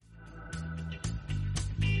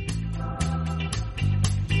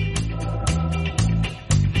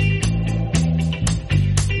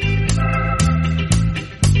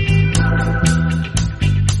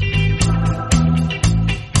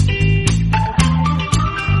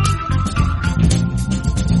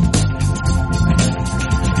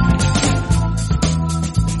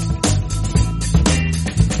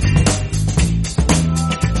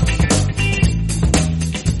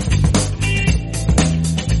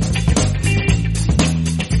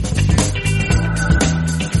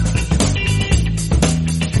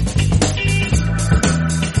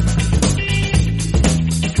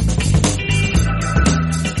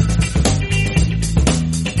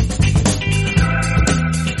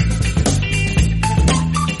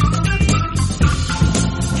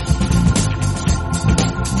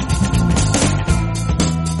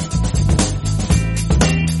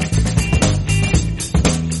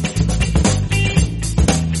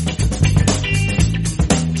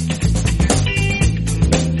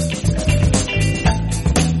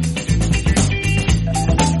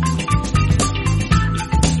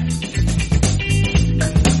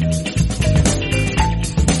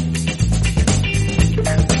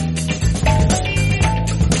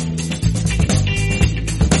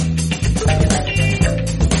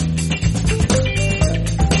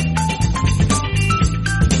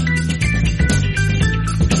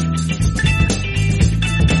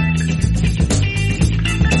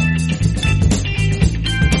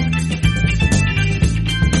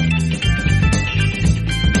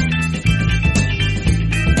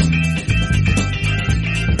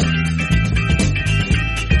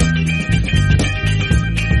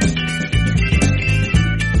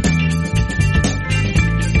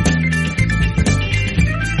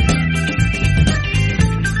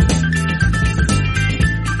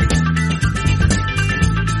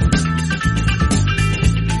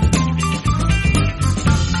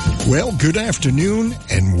Well, good afternoon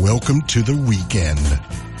and welcome to the weekend.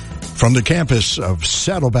 From the campus of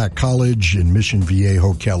Saddleback College in Mission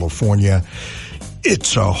Viejo, California,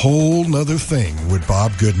 it's a whole nother thing with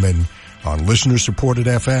Bob Goodman on listener-supported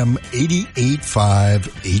FM 88.5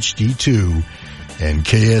 HD2 and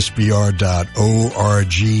KSBR.org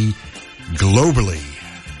globally.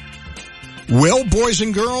 Well, boys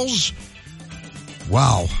and girls,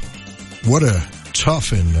 wow, what a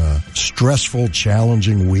tough and stressful,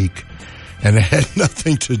 challenging week, and it had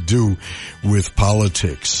nothing to do with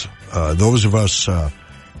politics. Those of us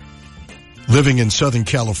living in Southern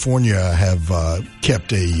California have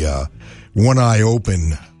kept a one eye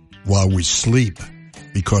open while we sleep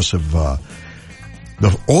because of all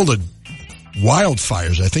the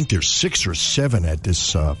wildfires. I think there's 6 or 7 at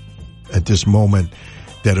this moment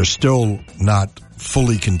that are still not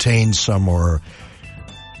fully contained. Some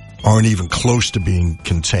aren't even close to being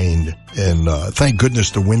contained. And thank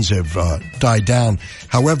goodness the winds have died down.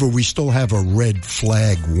 However, we still have a red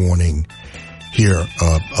flag warning here,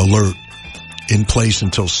 alert in place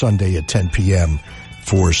until Sunday at 10 p.m.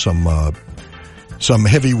 for some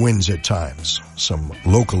heavy winds at times, some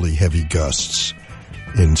locally heavy gusts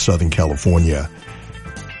in Southern California.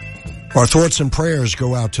 Our thoughts and prayers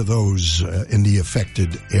go out to those in the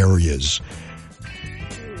affected areas,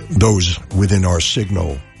 those within our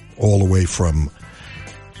signal, all the way from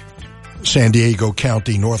San Diego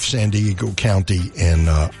County, North San Diego County, and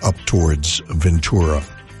up towards Ventura.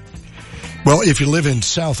 Well, if you live in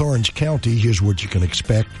South Orange County, here's what you can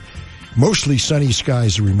expect. Mostly sunny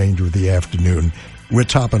skies the remainder of the afternoon. We're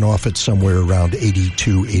topping off at somewhere around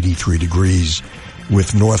 82, 83 degrees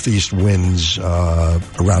with northeast winds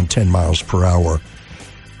around 10 miles per hour.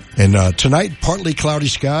 And tonight, partly cloudy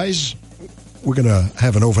skies. We're going to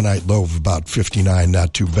have an overnight low of about 59,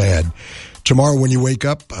 not too bad. Tomorrow when you wake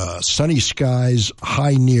up, sunny skies,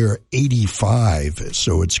 high near 85.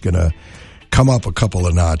 So it's going to come up a couple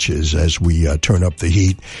of notches as we turn up the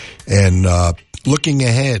heat. And looking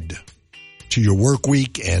ahead to your work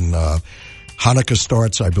week, and Hanukkah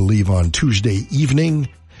starts, I believe, on Tuesday evening.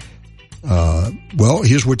 Well,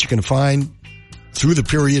 here's what you can find. Through the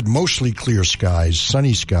period, mostly clear skies,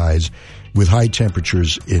 sunny skies, with high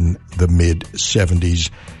temperatures in the mid-70s,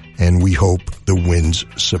 and we hope the winds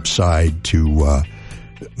subside to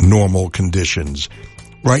normal conditions.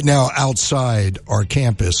 Right now, outside our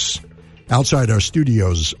campus, outside our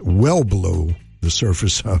studios, well below the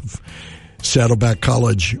surface of Saddleback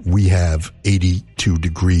College, we have 82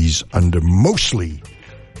 degrees under mostly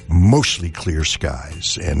clear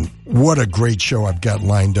skies. And what a great show I've got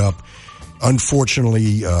lined up.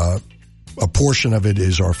 Unfortunately, a portion of it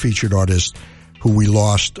is our featured artist who we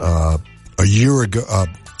lost a year ago,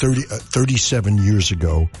 37 years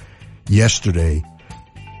ago, yesterday,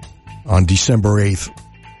 on December 8th,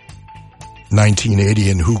 1980.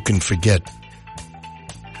 And who can forget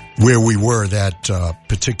where we were that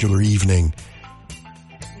particular evening?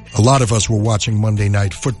 A lot of us were watching Monday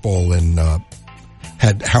Night Football and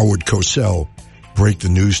had Howard Cosell break the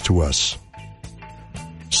news to us.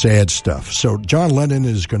 Sad stuff. So John Lennon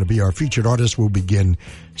is going to be our featured artist. We'll begin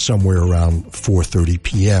somewhere around 4:30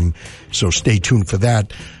 p.m. So stay tuned for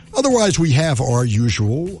that. Otherwise, we have our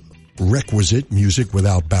usual requisite music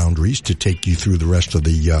without boundaries to take you through the rest of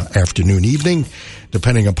the afternoon, evening,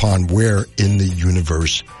 depending upon where in the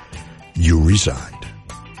universe you reside.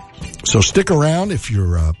 So stick around if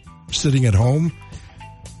you're sitting at home.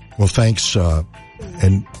 Well, thanks,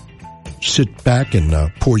 and sit back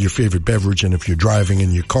and pour your favorite beverage. And if you're driving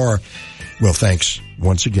in your car, well, thanks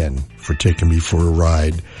once again for taking me for a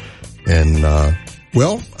ride. And,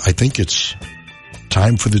 well, I think it's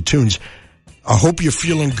time for the tunes. I hope you're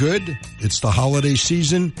feeling good. It's the holiday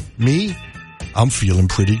season. Me, I'm feeling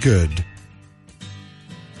pretty good.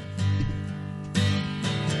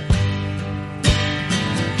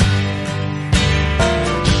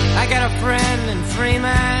 I got a friend in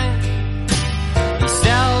Fremont. He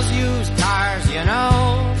sells used cars, you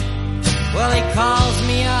know. Well, he calls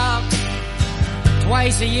me up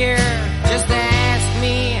twice a year just to ask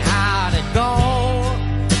me how'd it go.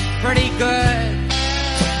 Pretty good,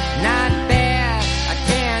 not bad, I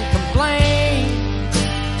can't complain.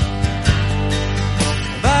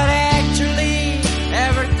 But actually,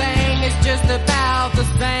 everything is just about the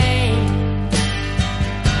same.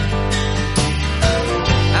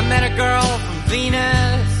 I met a girl from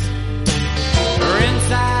Venus. Her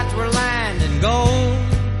insides were lined in gold.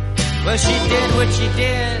 Well, she did what she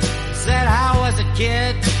did, said, how was it,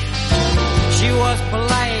 kid? She was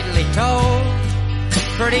politely told,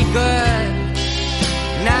 pretty good,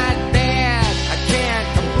 not bad, I can't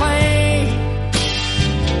complain.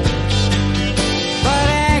 But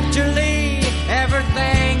actually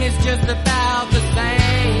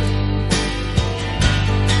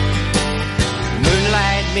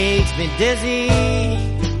makes me dizzy.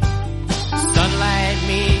 Sunlight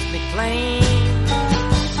makes me plain.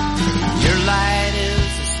 Your light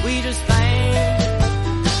is the sweetest thing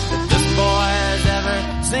that this boy has ever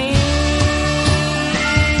seen.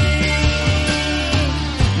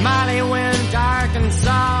 Molly went to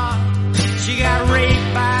Arkansas. She got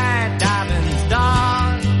raped by Dobbin's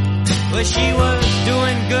dog. Well, she was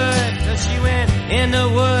doing good till she went in the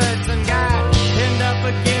woods and got pinned up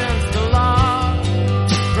against the log.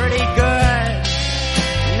 Pretty good,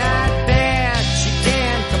 not bad, she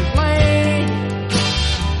can't complain.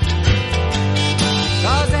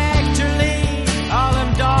 'Cause actually, all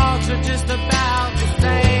them dogs are just about the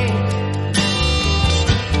same.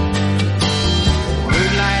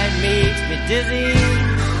 Moonlight makes me dizzy.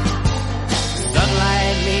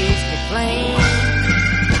 Sunlight makes me plain.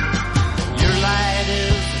 Your light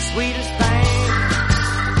is the sweetest thing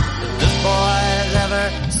that this boy has ever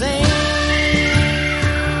seen.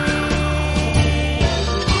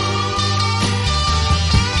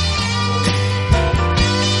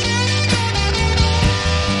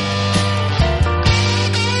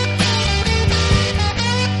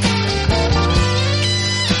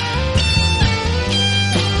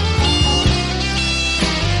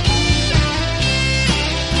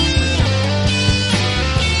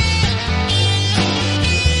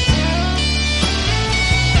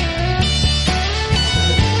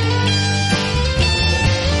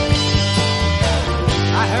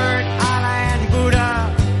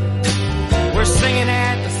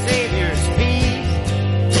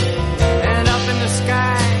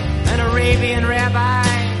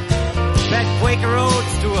 Quaker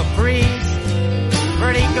oats to a priest.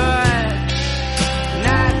 Pretty good,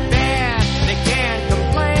 not bad, they can't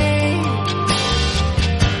complain.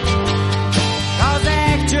 'Cause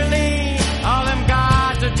actually, all them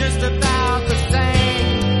gods are just about the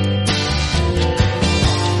same.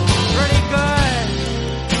 Pretty good,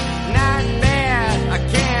 not bad, I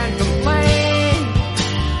can't complain.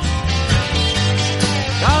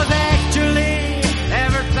 'Cause actually,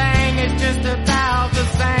 everything is just about the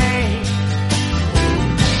same.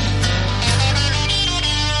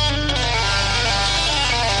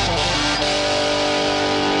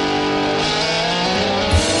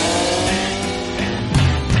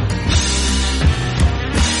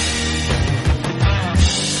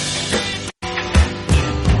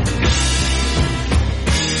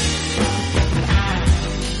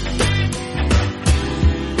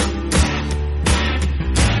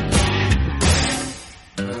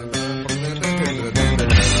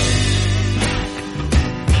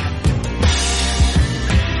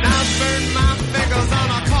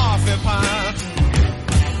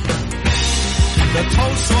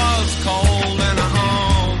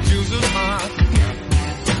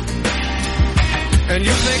 And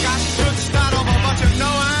you think I should start over, but you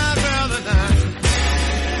know I'd rather not.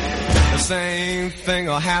 The same thing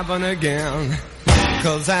will happen again,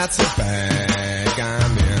 'cause that's a bag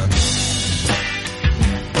I'm in.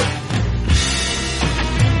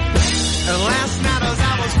 And last night as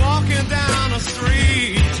I was walking down the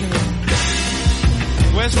street,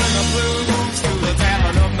 whistling the blues to the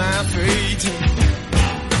tapping of my feet.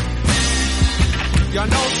 You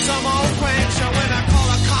know some old crank show when I call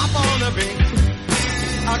a cop on the beat.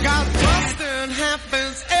 I got busting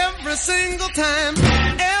happens every single time,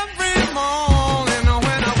 every morning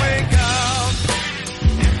when I wake up.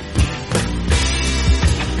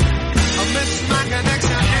 I miss my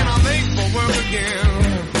connection and I'm late for work again.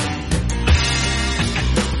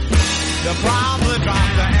 You probably drop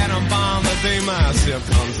the atom bomb the day my shift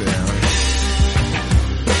comes in.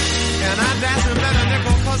 And I dash a better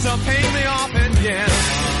nickel 'cause they'll pay me off again.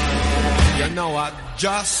 You know I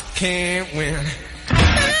just can't win.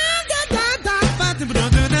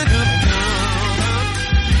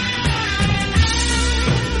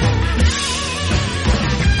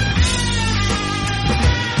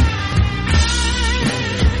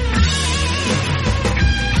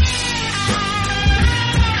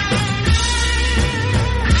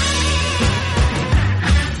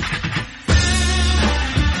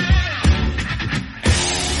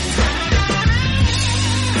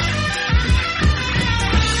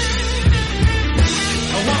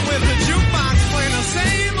 What with the jukebox playing the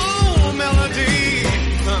same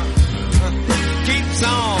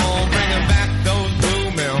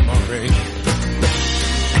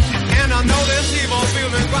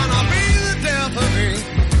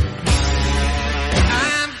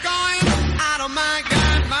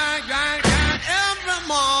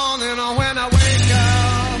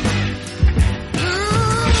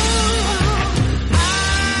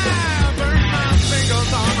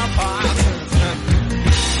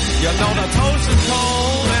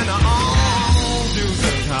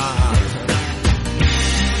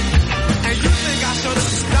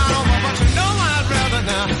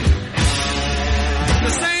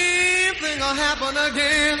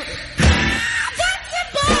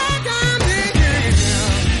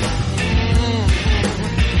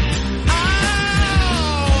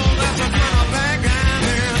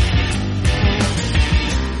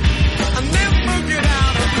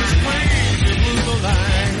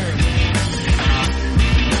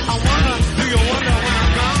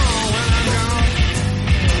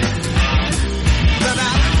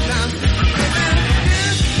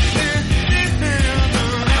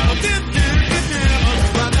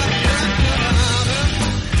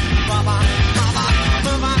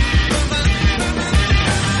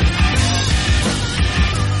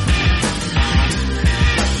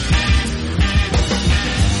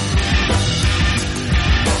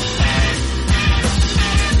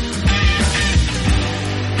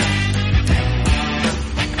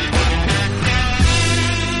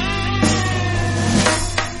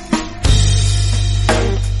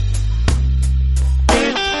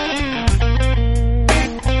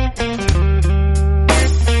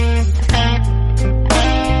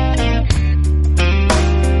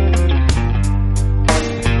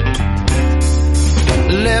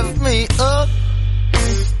lift me up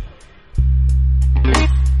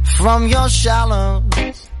from your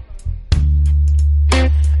shallows.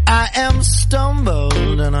 I am stumbled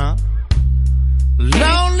in a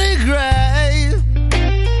lonely grave.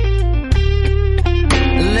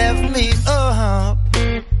 Lift me up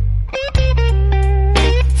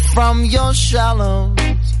from your shallows.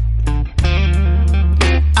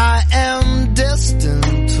 I am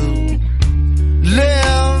destined to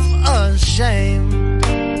live ashamed.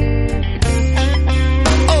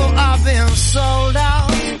 Oh, I've been sold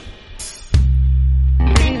out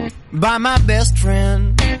by my best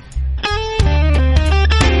friend.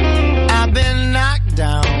 I've been knocked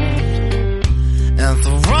down and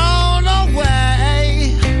thrown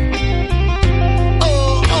away.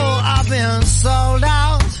 Oh, I've been sold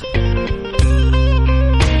out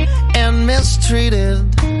and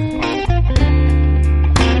mistreated.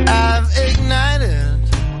 I've ignited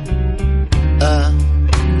a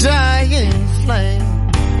dying flame.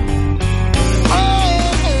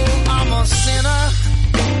 Oh, I'm a sinner,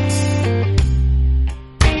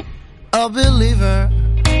 a believer.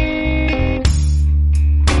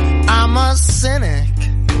 I'm a cynic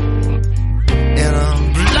in a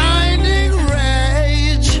blinding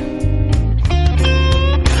rage,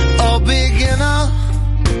 a beginner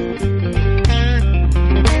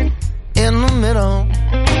in the middle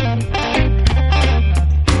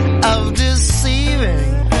of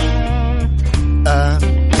deceiving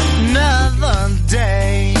another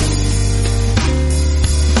day.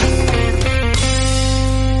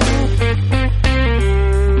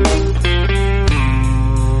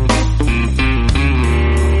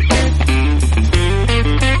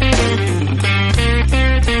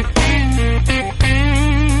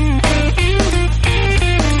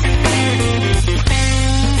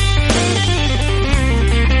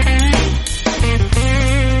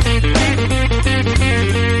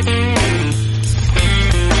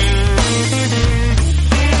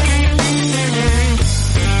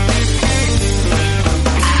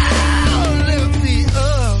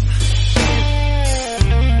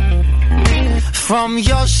 From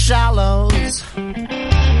your shallows,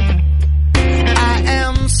 I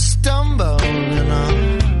am stumbled in a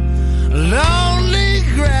lonely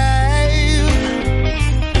grave.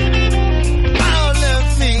 Oh,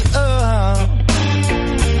 lift me up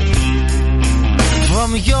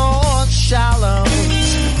from your shallows.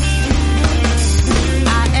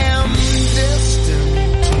 I am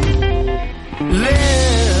destined to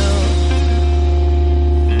live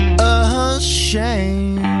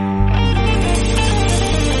ashamed.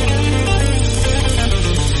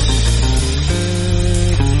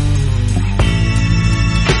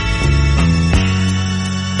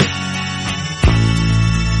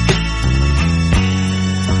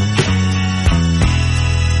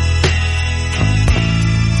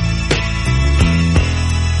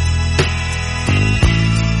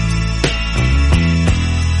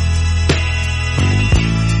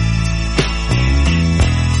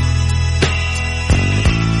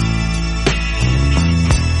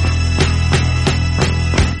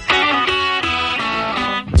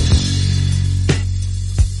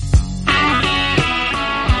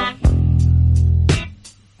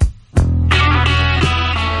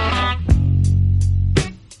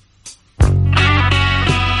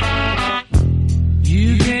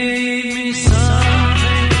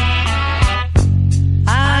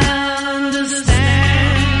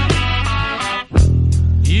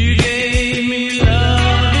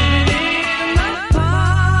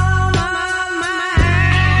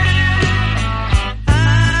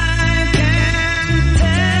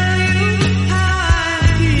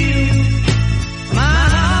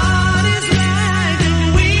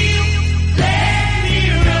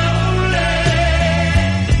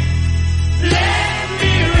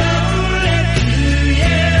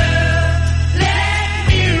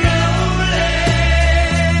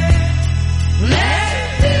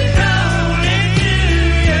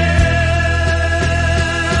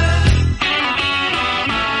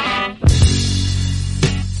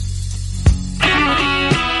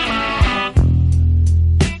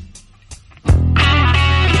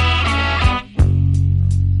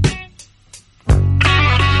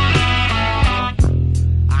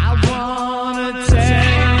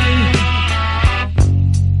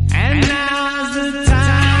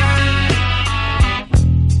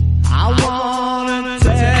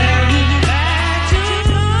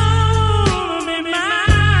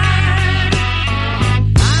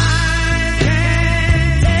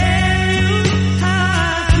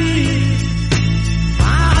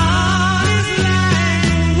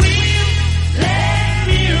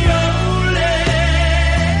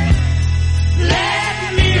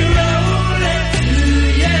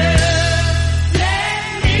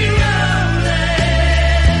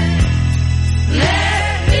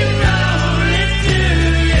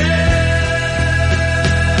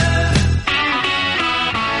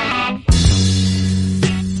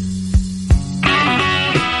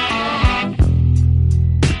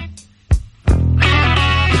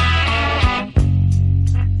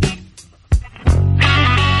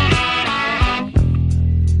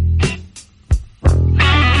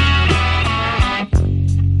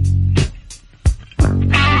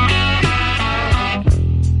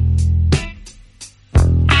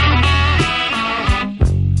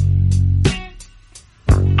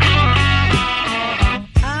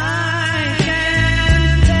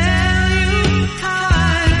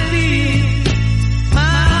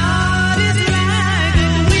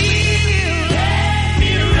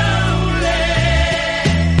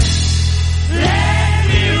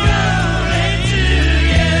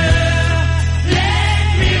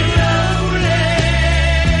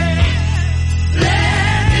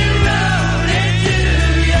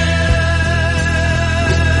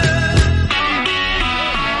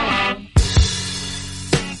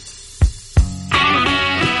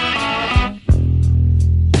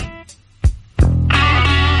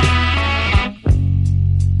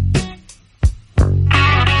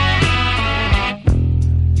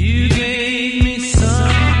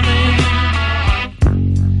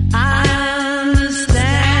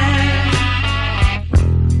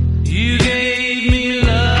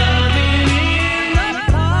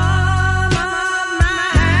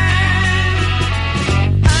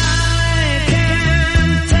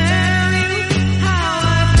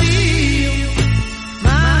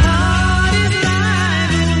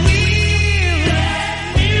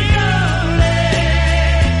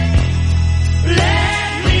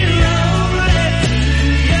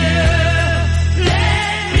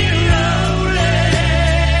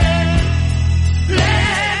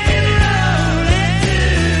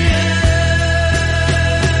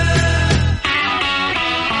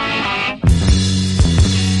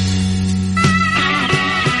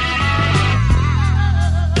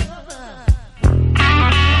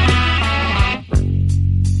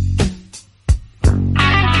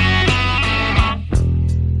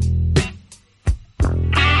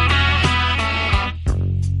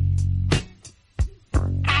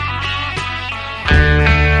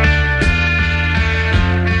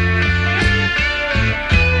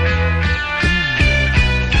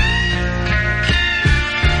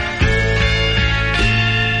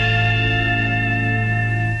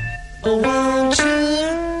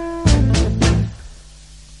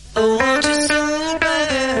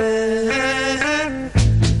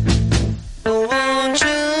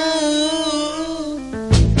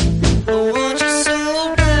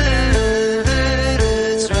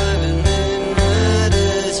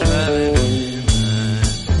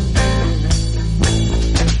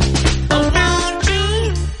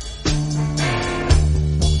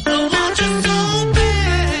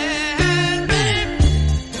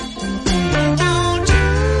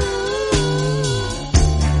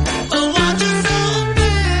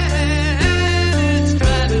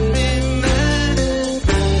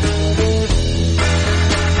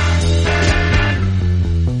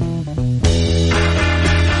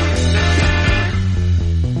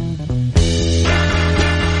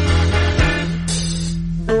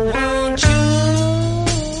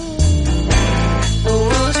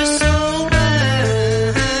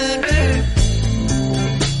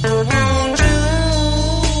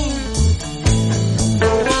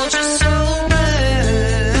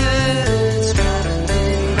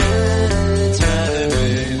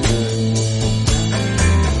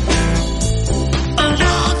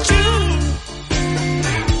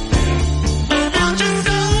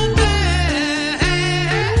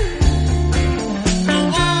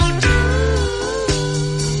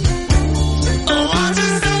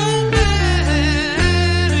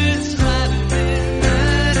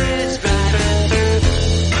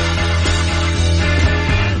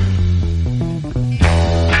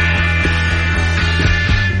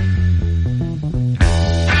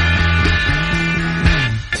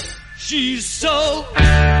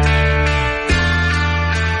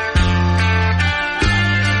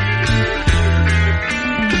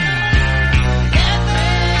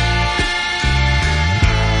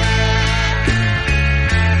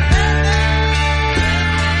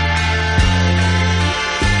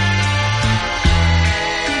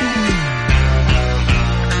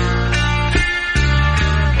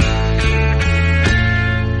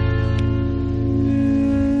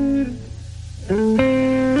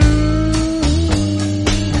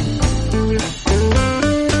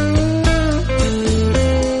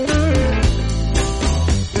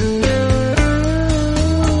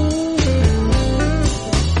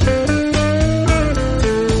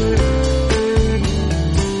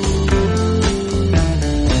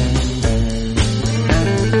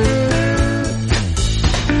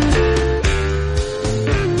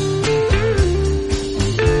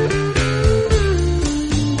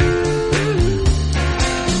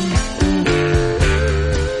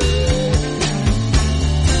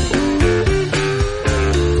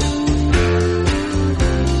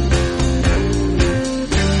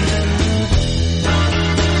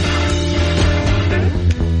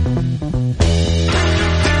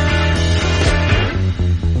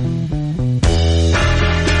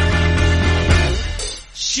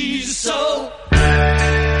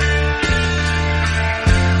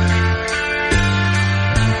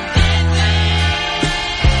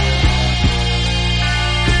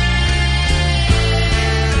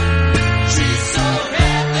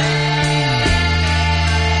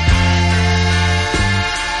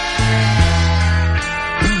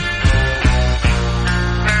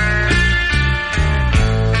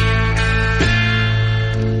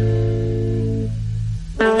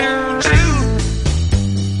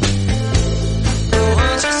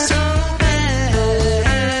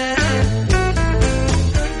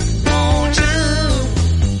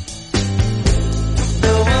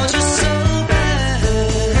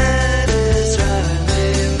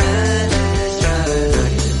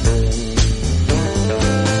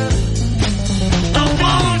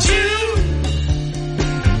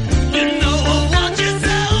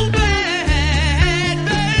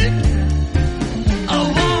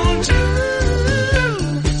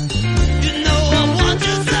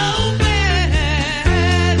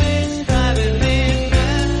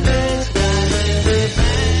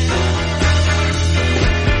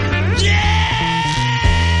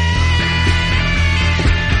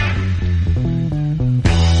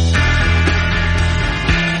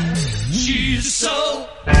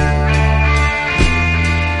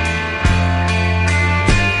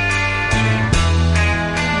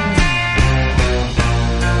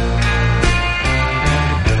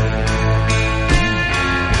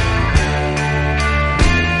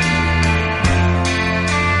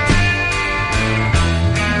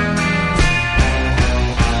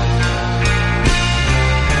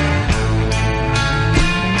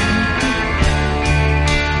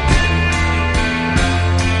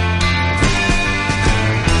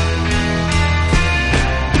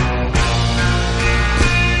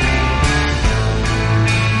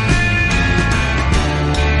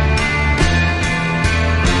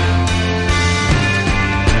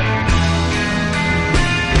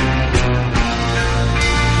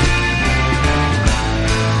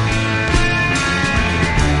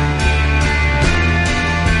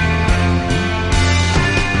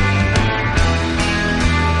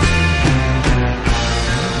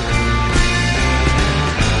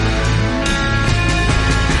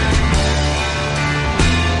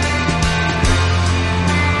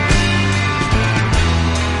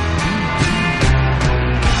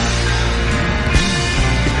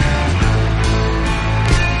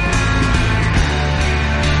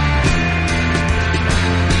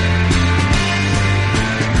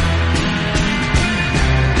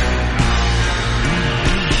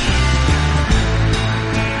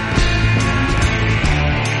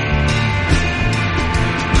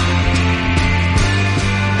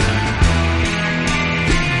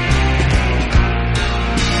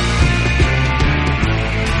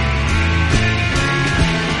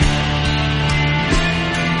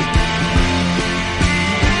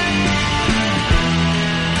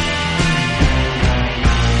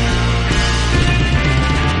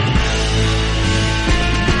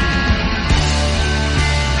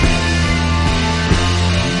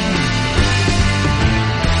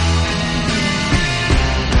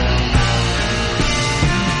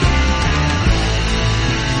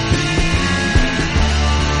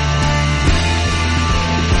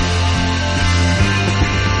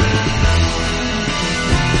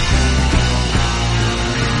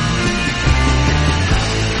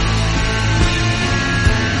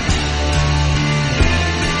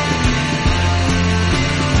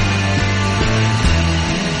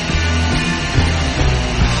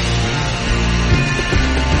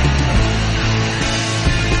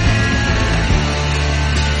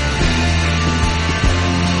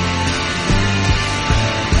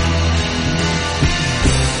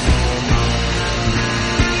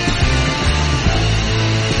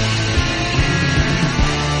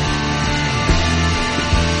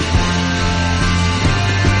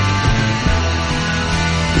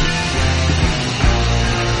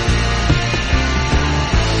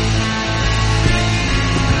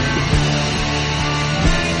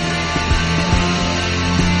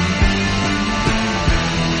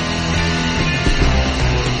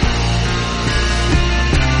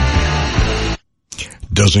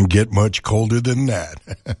 Doesn't get much colder than that.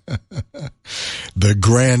 The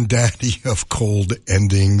granddaddy of cold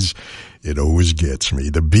endings. It always gets me.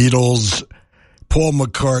 The Beatles, Paul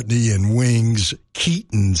McCartney and Wings,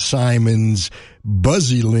 Keaton Simons,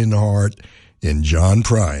 Buzzy Linhart, and John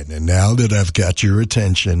Prine. And now that I've got your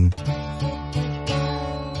attention,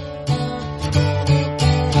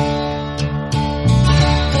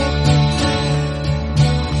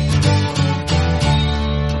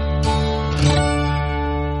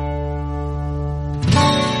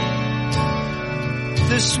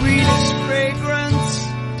 the sweetest fragrance,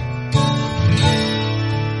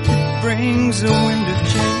 it brings a wind of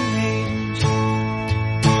change.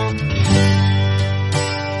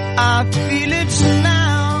 I feel it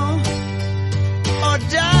now or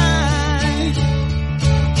die.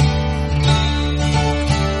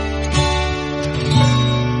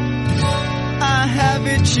 I have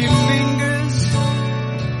itchy fingers,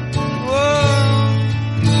 whoa,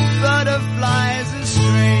 butterflies are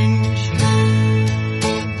strange.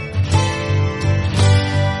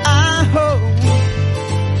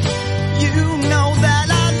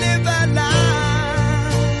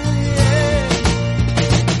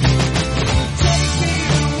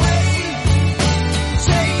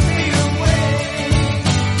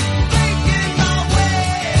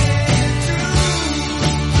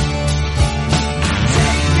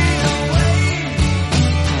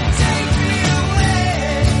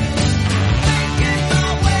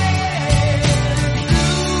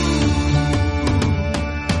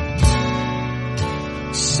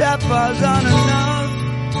 Sapphires aren't enough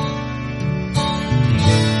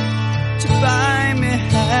to buy me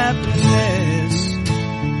happiness.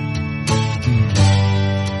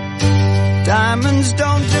 Diamonds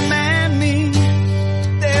don't demand me,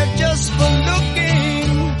 they're just for looking.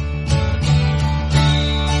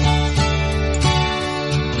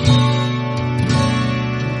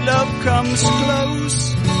 Love comes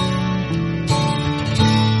close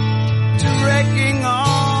to wrecking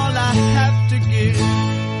all I have to give.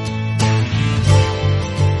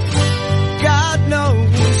 God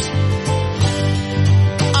knows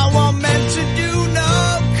I wasn't meant to do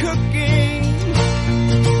no cooking.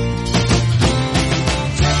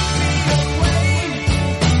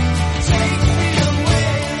 Take me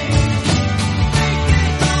away,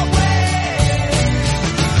 making my way.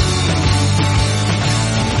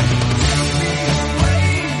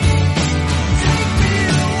 Take me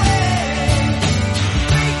away,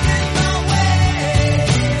 making my way.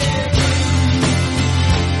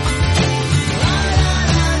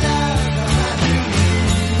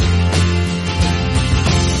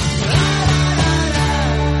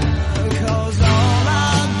 Cause all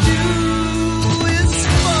I do is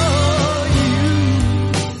for you.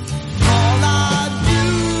 All I do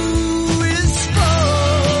is for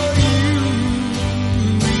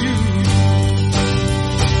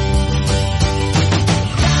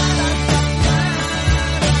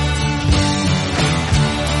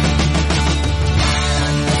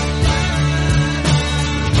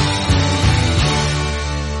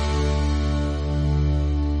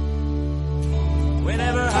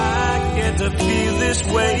Whenever I get to feel this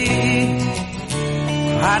way,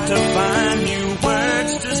 try to find new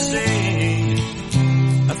words to say.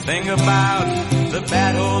 I think about the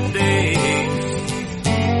bad old days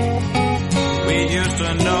we used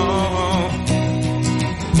to know.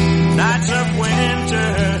 Nights of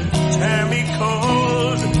winter turn me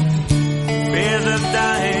cold. Fears of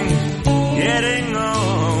dying, getting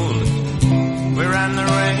old. We ran the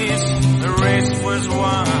race was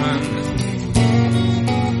won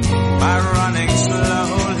by running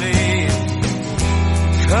slowly.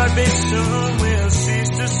 Could be soon we'll cease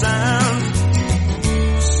to sound.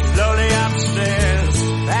 Slowly upstairs,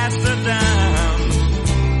 past the down,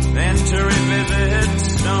 then to revisit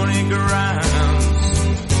stony grounds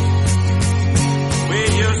we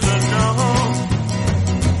used to know.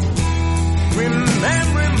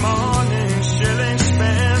 Remembering morning shillings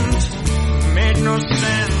spent made no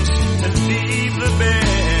sense to leave the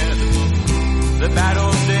bed. The bad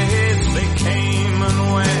old days, they came and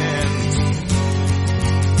went,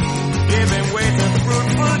 giving way to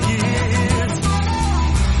fruitful years.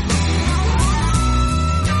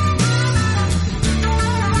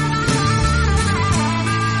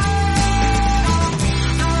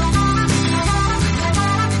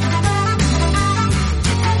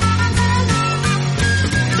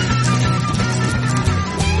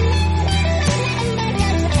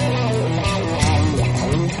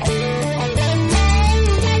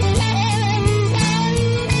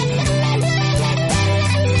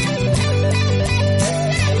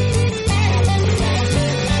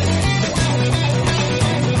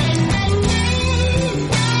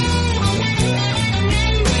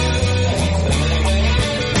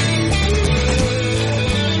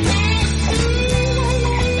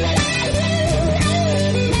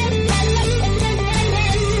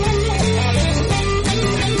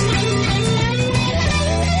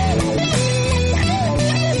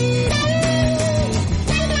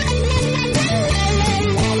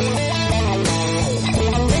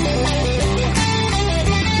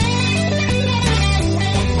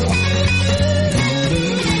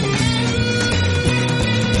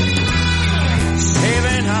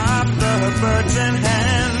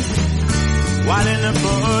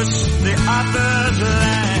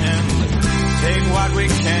 what we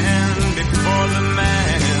can before the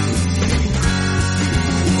man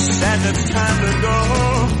says it's time to go.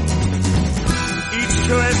 Each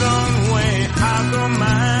to his own way, I'll go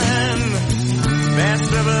mine.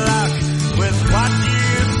 Best of luck with what you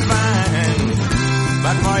find,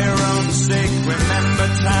 but for your own sake, remember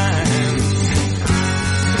times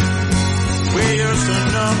we used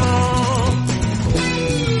to know.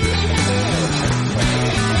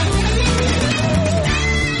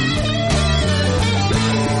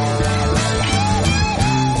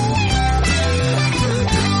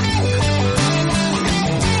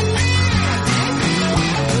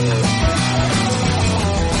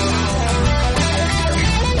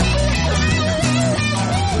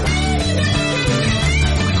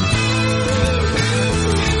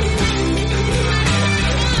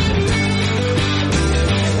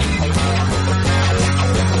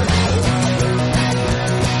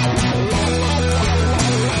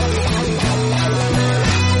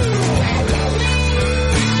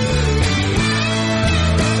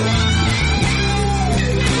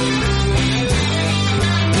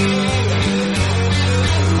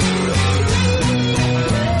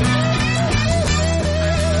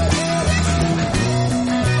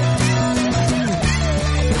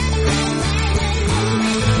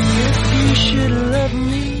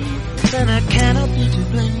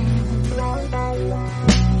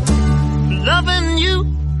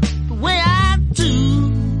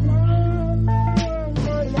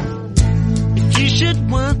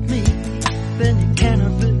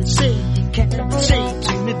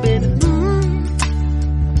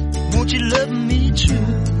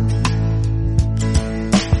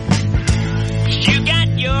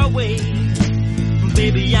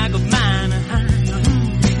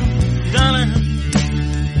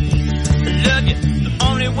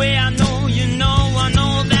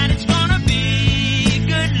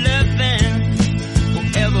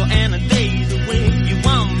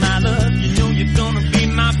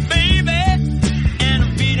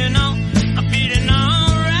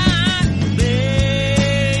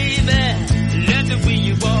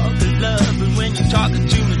 Talking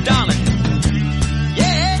to me, darling.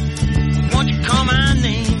 Yeah, won't you call my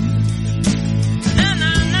name?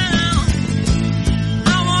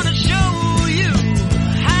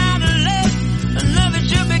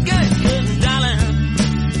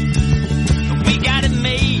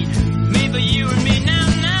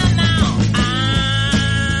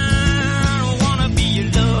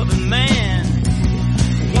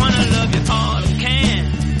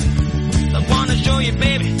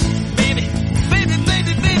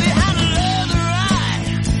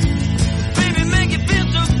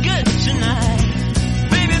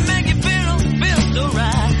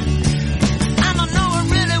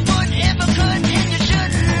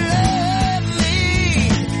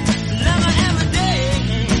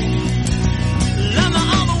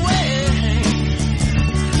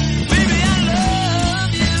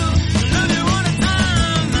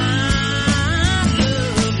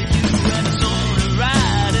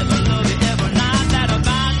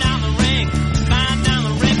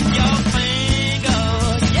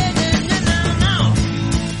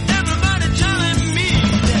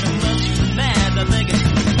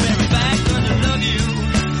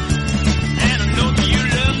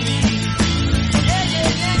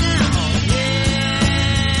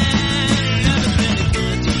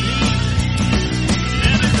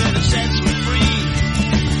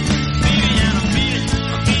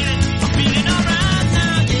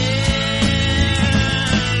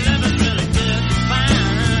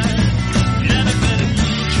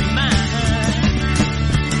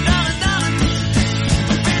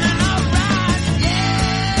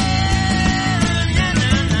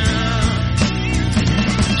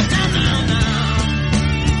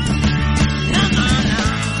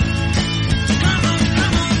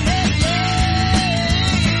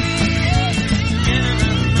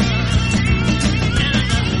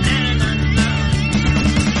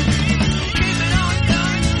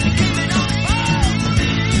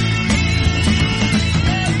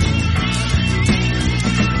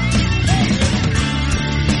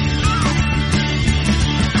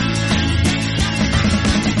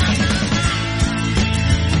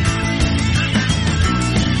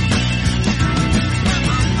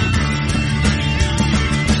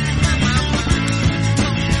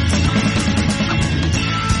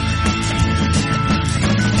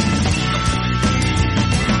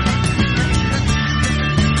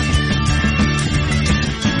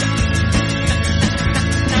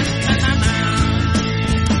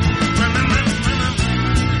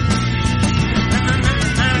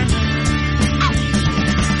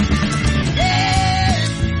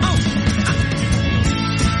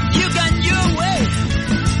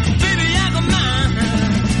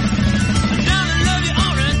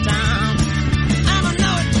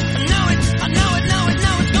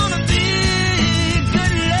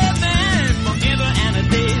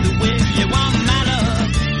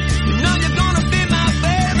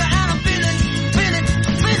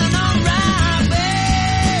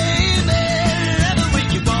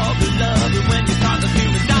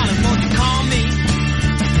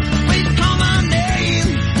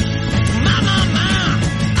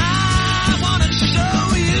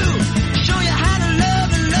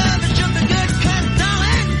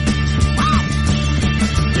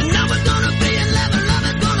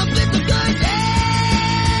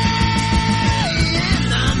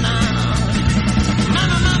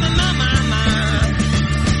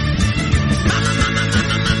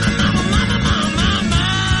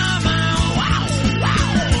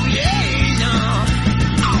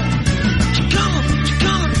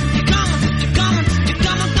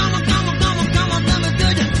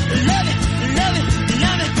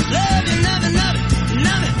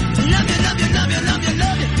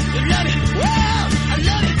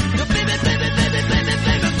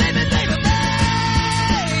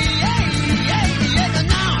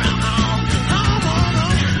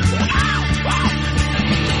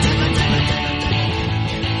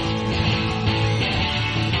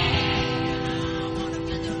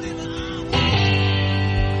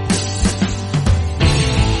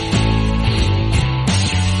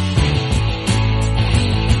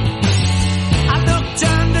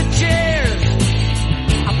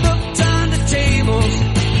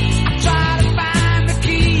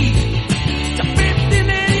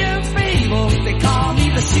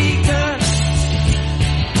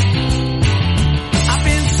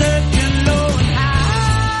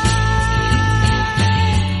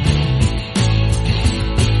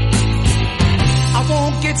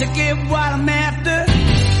 won't get to get what I'm after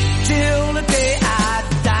till the day I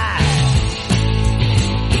die.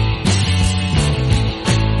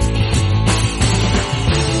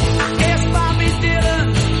 I asked Bobby Dylan,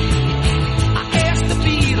 I asked the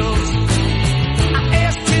Beatles, I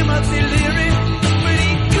asked Timothy Leary, but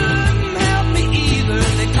he couldn't help me either.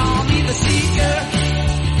 They call me the seeker.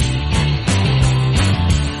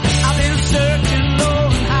 I've been searching low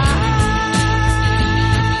and high.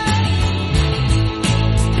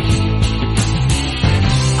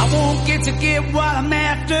 I won't get to get what I'm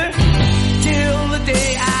after till the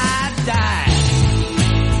day I die.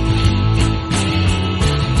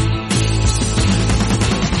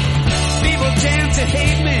 People tend to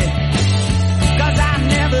hate me 'cause I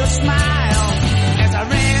never smile. As I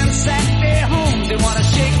ransack their homes, they want to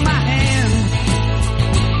shake my hand.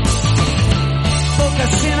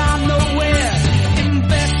 Focusing on nowhere,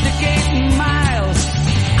 investigating miles.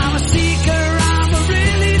 I'm a seeker, I'm a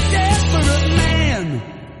really desperate man.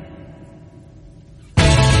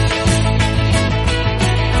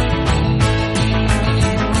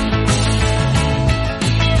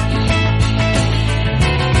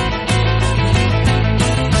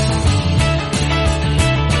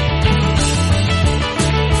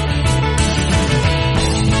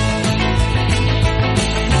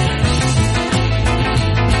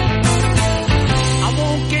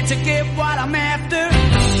 To get what I'm after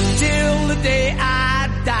till the day I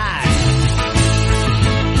die.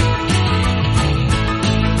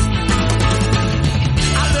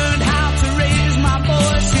 I learned how to raise my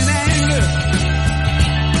voice in anger.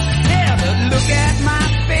 Yeah, but look at my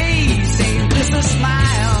face, ain't this a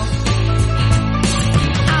smile?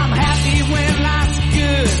 I'm happy when life's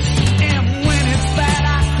good, and when it's bad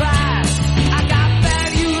I cry. I got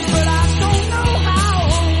values, but I don't know how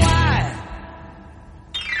or why.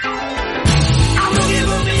 I'm looking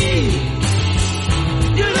for me,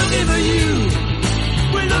 you're looking for you.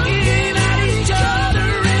 We're looking at each other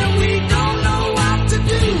and we don't know what to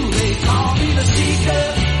do. They call me the seeker.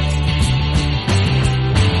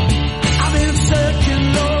 I've been searching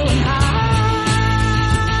low and high.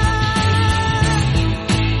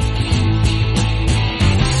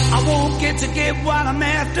 I won't get to get what I'm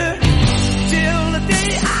after till the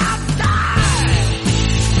day I die.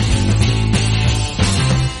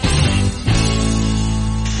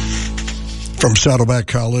 From Saddleback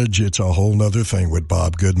College, it's A Whole Nother Thing with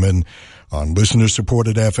Bob Goodman on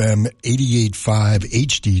listener-supported FM 88.5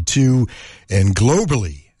 HD2 and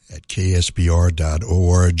globally at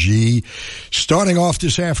ksbr.org. Starting off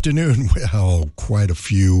this afternoon, well, quite a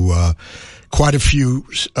few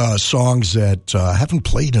songs that haven't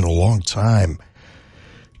played in a long time.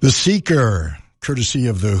 The Seeker, courtesy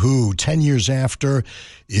of The Who, 10 years after,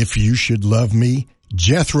 If You Should Love Me,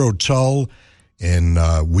 Jethro Tull, and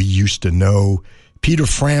We Used to Know. Peter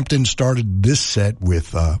Frampton started this set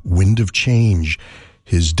with Wind of Change,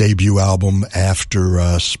 his debut album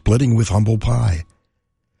after splitting with Humble Pie.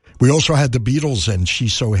 We also had the Beatles and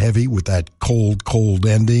She's So Heavy with that cold, cold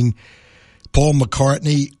ending. Paul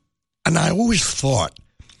McCartney, and I always thought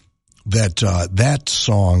that that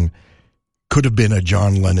song could have been a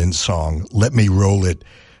John Lennon song, Let Me Roll It.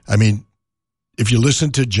 I mean, if you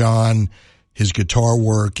listen to John, his guitar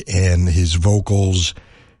work and his vocals,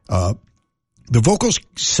 the vocals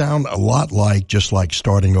sound a lot like, just like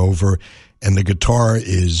Starting Over, and the guitar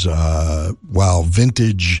is,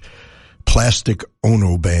 vintage Plastic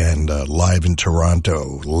Ono Band, live in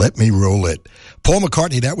Toronto. Let Me Roll It. Paul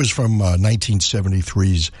McCartney, that was from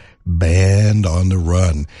 1973's Band on the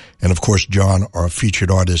Run. And of course, John, our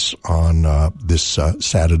featured artist on this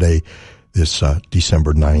Saturday, this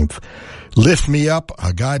December 9th. Lift Me Up,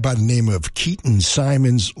 a guy by the name of Keaton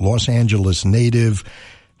Simons, Los Angeles native,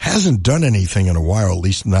 hasn't done anything in a while, at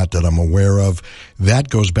least not that I'm aware of. That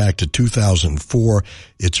goes back to 2004.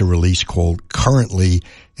 It's a release called Currently,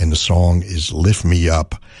 and the song is Lift Me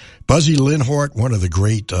Up. Buzzy Linhart, one of the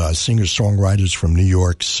great singer-songwriters from New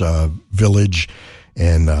York's Village,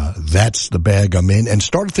 and That's the Bag I'm In. And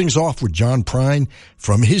started things off with John Prine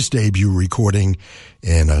from his debut recording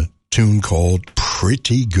and a tune called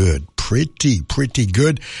Pretty Good. Pretty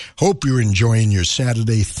good. Hope you're enjoying your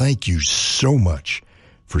Saturday. Thank you so much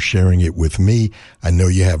for sharing it with me. I know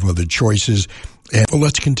you have other choices. And well,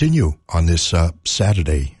 let's continue on this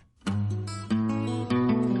Saturday.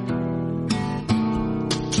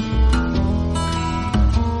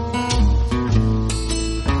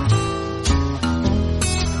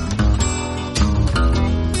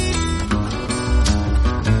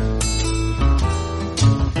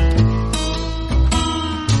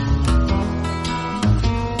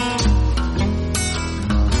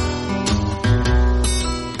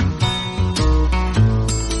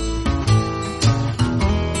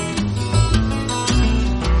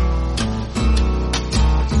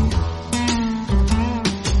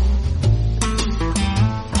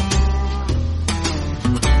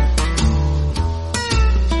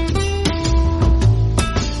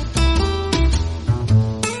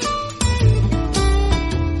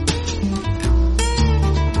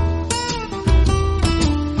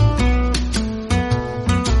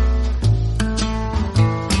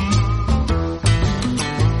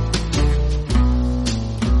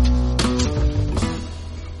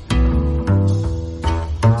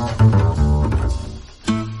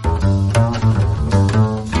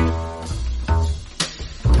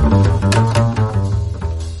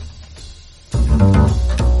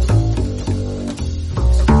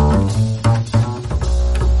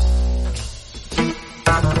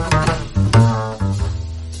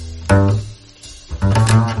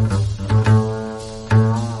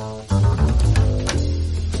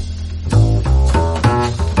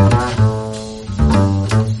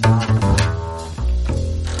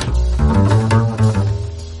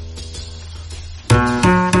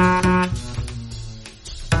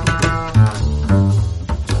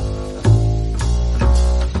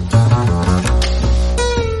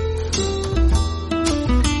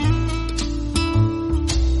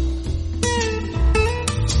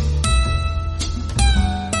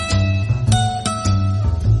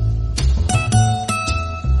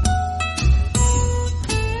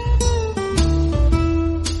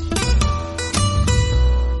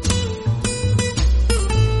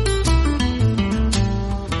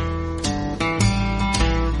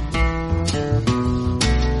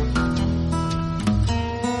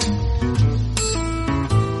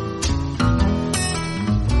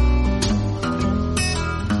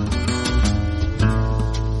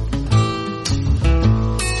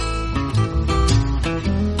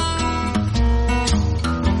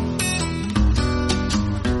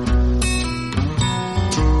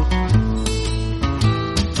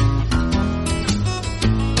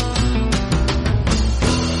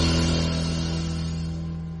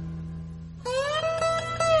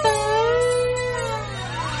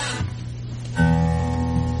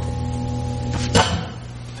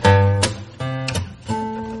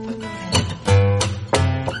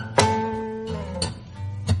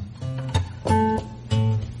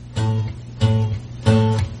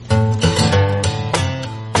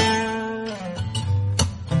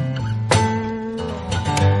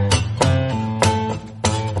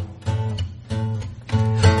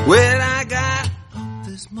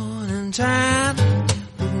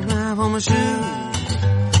 on my shoes.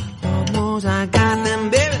 Lord knows I got them,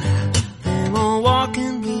 baby. Them old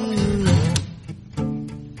walking blues.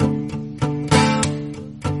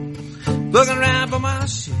 Looking around for my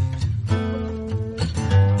shoes.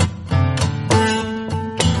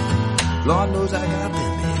 Lord knows I got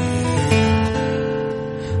them, baby.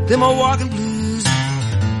 Them old walking blues.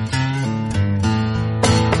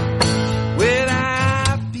 Well,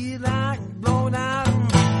 I feel like blowing out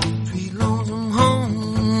sweet lonesome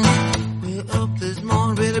home. Way up this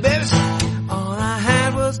morning, really, baby, all I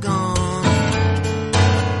had was gone.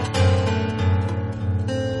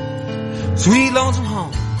 Sweet lonesome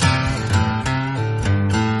home.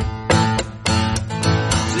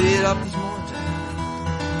 Sit up this morning,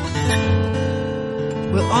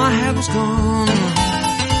 well, all I had was gone.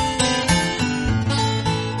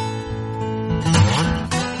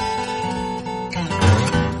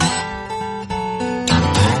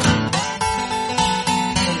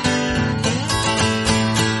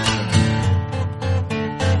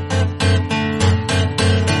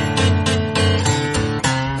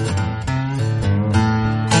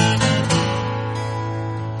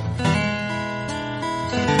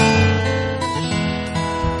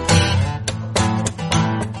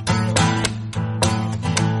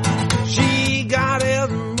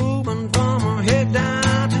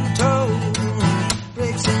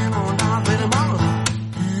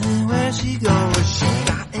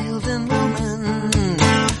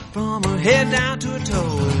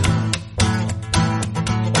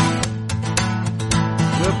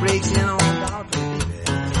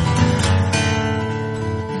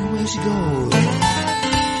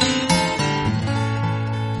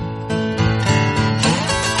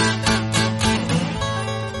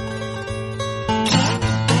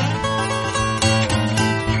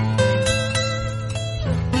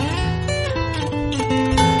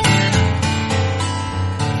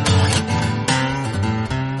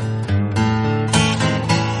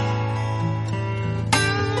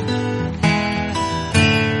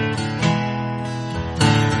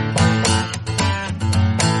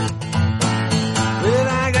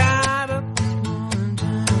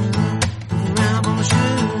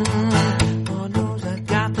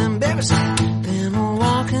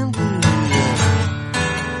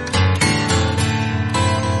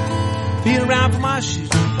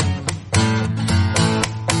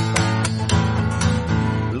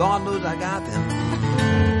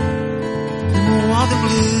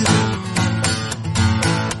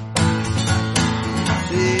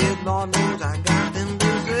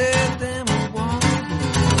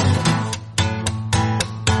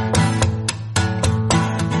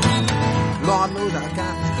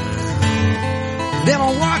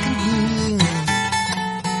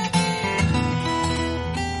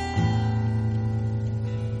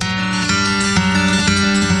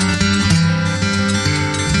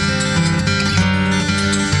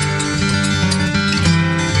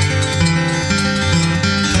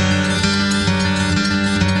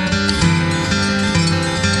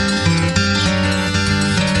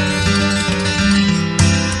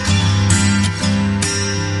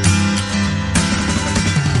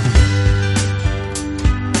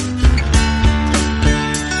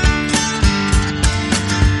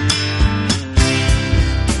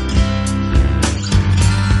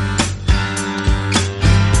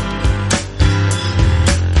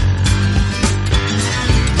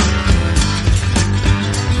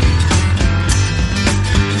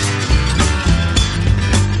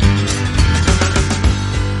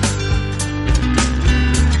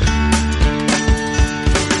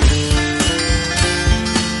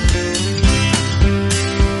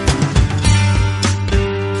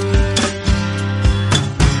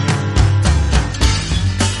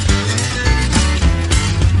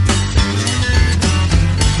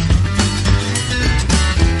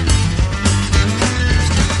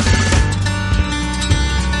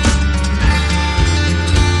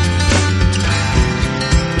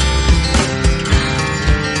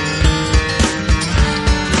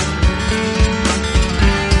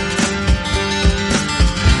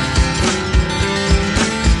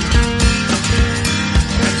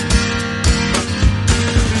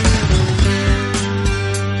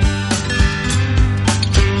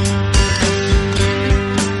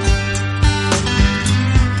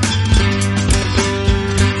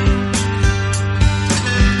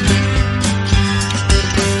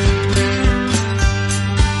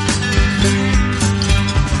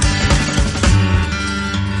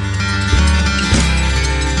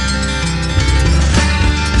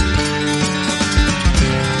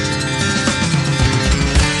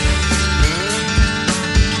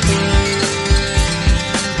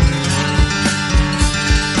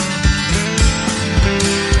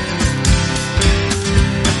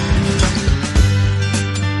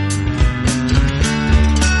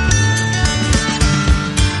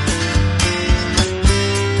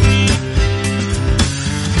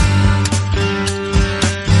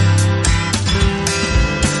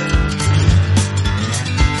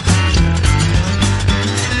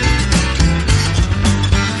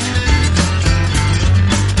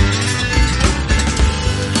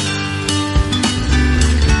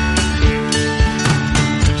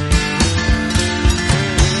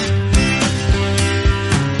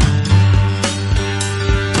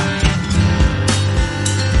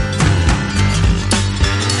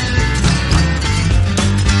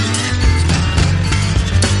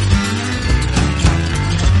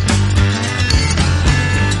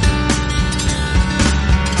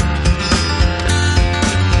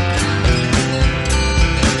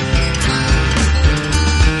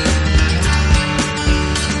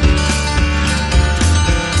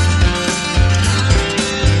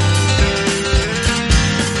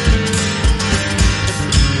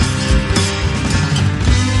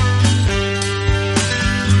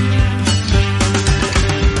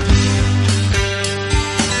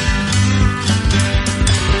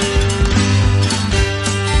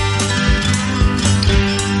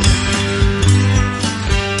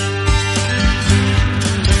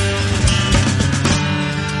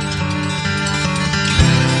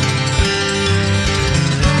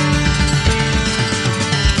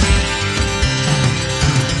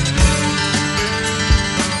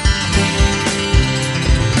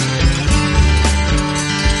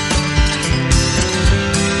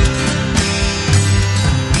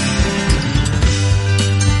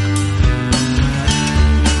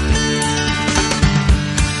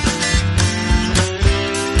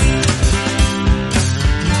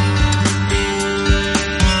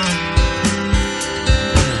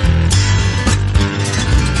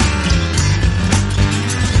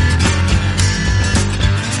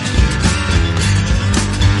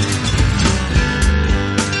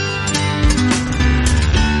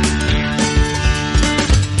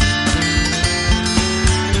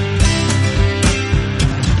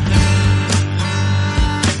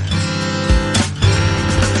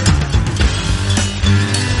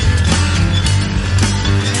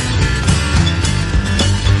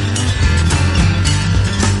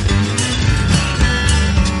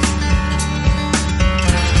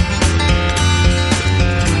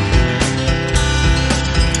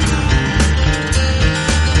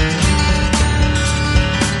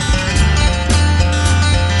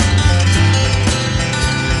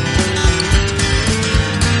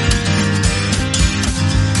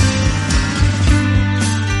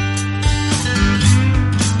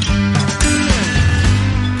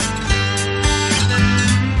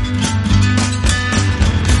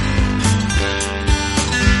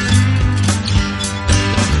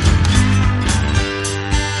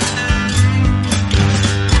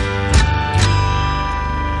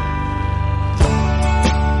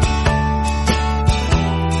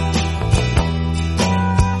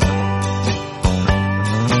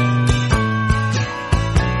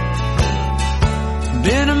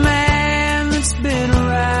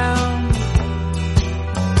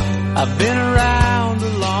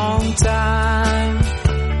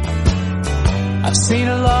 I've seen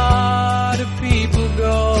a lot of people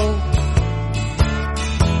go.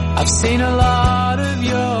 I've seen a lot of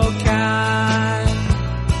your kind.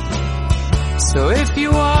 So if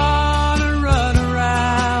you wanna run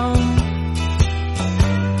around,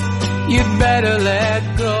 you'd better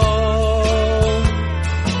let go.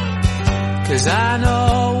 'Cause I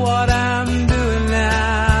know what I'm doing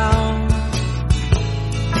now.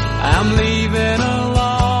 I'm leaving alone.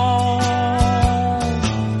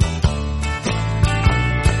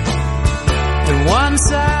 And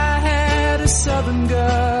once I had a southern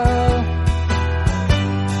girl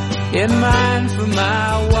in mind for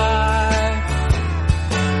my wife,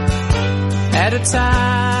 at a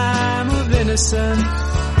time of innocence,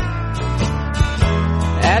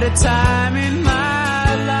 at a time in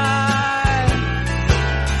my life.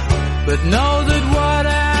 But know that what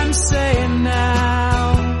I'm saying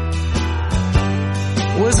now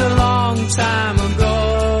was a long time ago.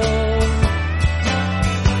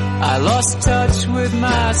 I lost touch with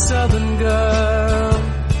my southern girl.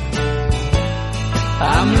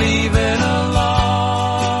 I'm leaving alone.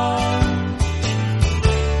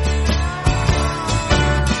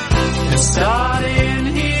 And starting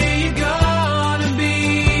here, you're gonna be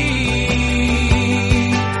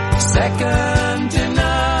second to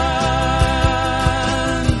none.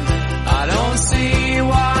 I don't see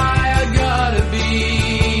why I gotta be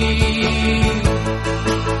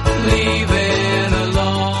leaving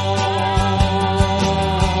alone.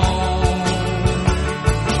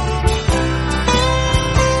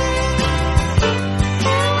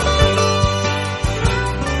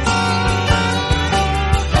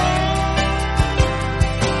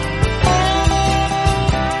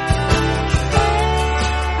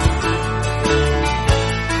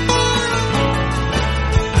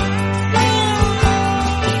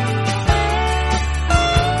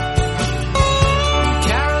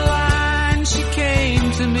 Caroline, she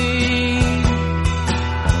came to me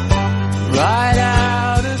right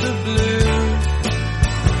out of the blue.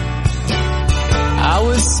 I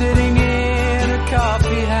was sitting in a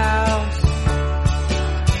coffee house,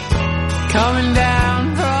 coming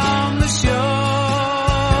down from the shore.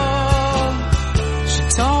 She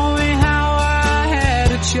told me how I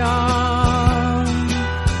had a charm.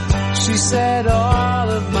 She said all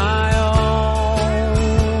of my own.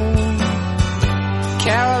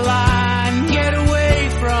 Caroline, get away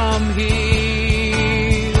from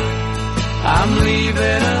here. I'm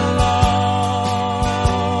leaving alone.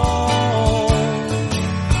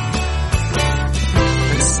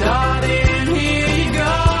 And starting here, you're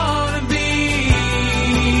gonna be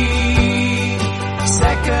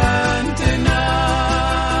second to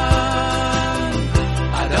none.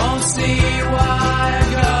 I don't see why I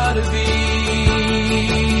gotta be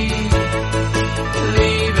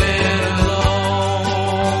leaving alone.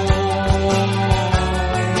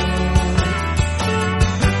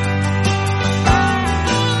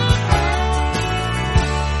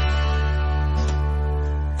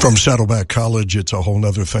 From Saddleback College, it's a whole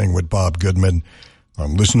nother thing with Bob Goodman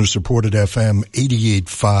on listener-supported FM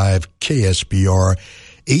 88.5 KSBR,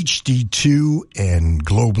 HD2, and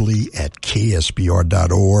globally at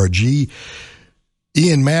ksbr.org.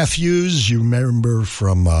 Iain Matthews, you remember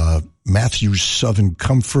from Matthews Southern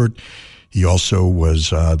Comfort. He also was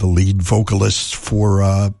the lead vocalist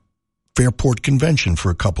for Fairport Convention for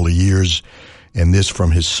a couple of years. And this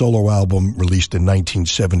from his solo album released in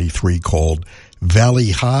 1973 called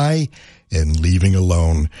Valley High and Leaving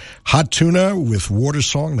Alone. Hot Tuna with Water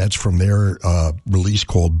Song, that's from their release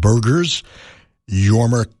called Burgers.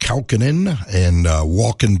 Jorma Kaukenon and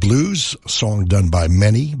Walkin' Blues, a song done by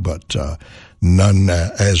many, but none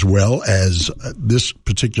as well as this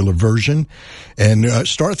particular version. And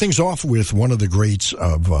start things off with one of the greats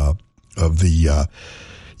of the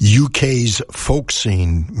UK's folk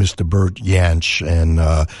scene, Mr. Bert Jansch, and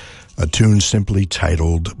a tune simply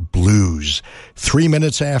titled Blues. 3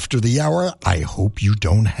 minutes after the hour, I hope you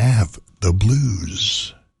don't have the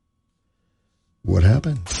blues. What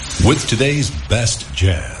happened? With today's best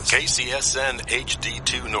jazz. KCSN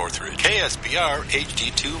HD2 Northridge. KSBR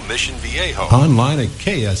HD2 Mission Viejo. Online at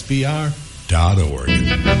ksbr.org.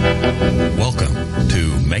 Welcome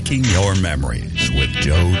to Making Your Memories with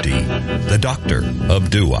Joe D, the doctor of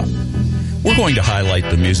doo-wop. We're going to highlight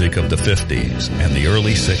the music of the 50s and the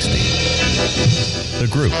early 60s. The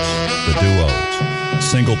groups, the duos,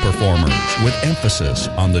 single performers with emphasis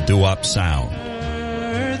on the doo-wop sound.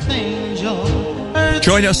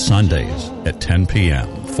 Join us Sundays at 10 p.m.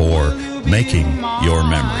 for Making Your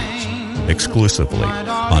Memories, exclusively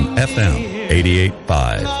on FM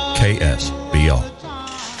 88.5 KSBR.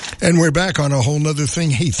 And we're back on a whole nother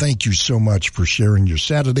thing. Hey, thank you so much for sharing your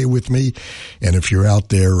Saturday with me. And if you're out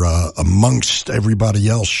there amongst everybody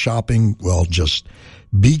else shopping, well, just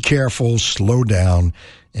be careful, slow down.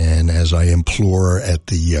 And as I implore at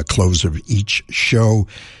the close of each show,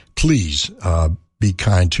 please be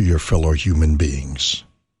kind to your fellow human beings.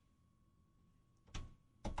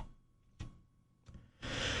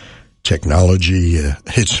 Technology,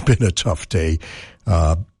 it's been a tough day.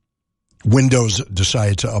 Windows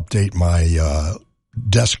decided to update my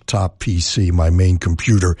desktop PC, my main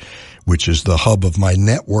computer, which is the hub of my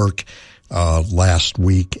network, last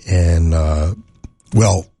week. And,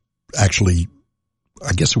 well, actually,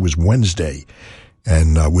 I guess it was Wednesday.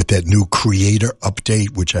 And with that new Creator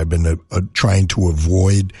update, which I've been trying to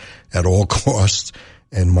avoid at all costs,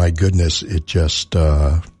 and my goodness, it just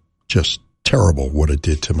terrible what it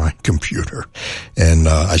did to my computer. And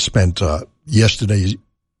I spent yesterday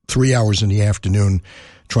 3 hours in the afternoon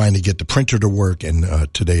trying to get the printer to work, and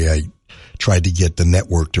today I tried to get the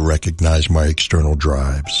network to recognize my external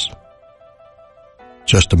drives.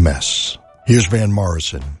 Just a mess. Here's Van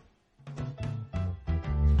Morrison.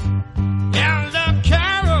 And the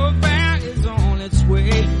caravan is on its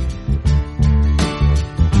way.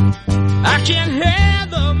 I can hear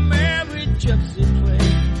the merry gypsy play.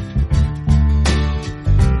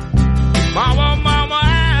 Mama, mama,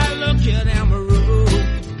 I look at Amaru.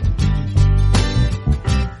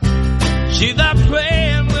 She's up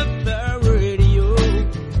playing with the radio.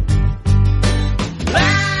 La,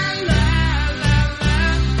 la, la, la,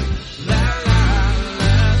 la, la,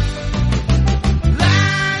 la, la,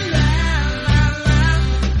 la, la,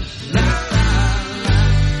 la.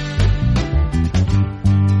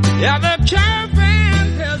 Yeah, the caravan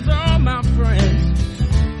has all my friends.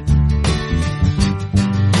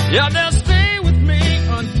 Yeah, they'll stay with me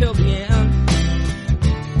until the end.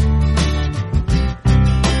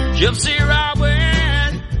 Gypsy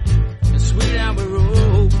Robin and sweet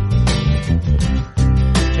Amaru,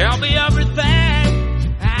 tell me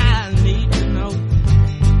everything I need to know.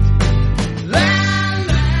 La,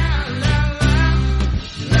 la, la, la,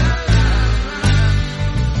 la,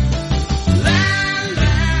 la, la,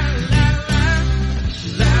 la, la,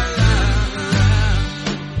 la, la.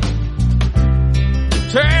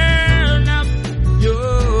 Turn up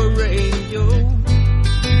your radio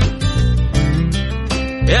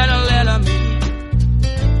and let me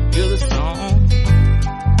hear the song.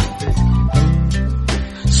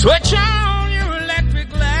 Switch on your electric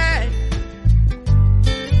light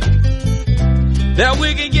that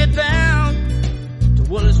we can get down to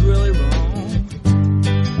what is really wrong.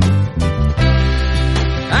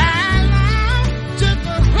 I long to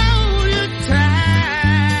hold you tight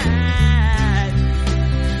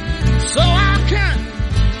so I can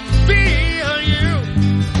feel you,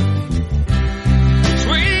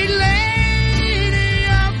 sweet lady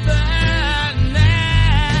of the night.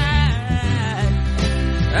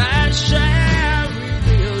 I shall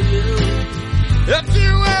reveal you. If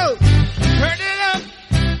you will, turn it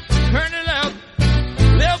up, a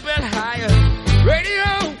little bit higher. Radio,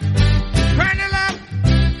 turn it up,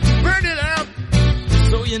 burn it up,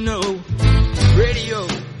 so you know. Radio,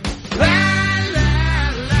 la la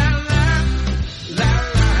la la la la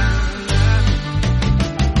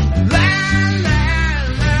la la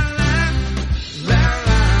la la.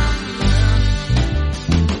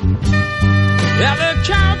 Yeah, the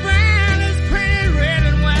caravan is pretty red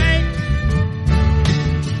and white.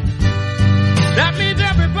 That means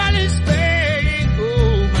everybody's staying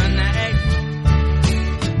overnight.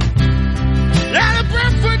 Now the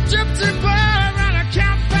barefoot gypsy boy around a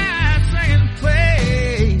campfire singing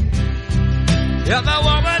play.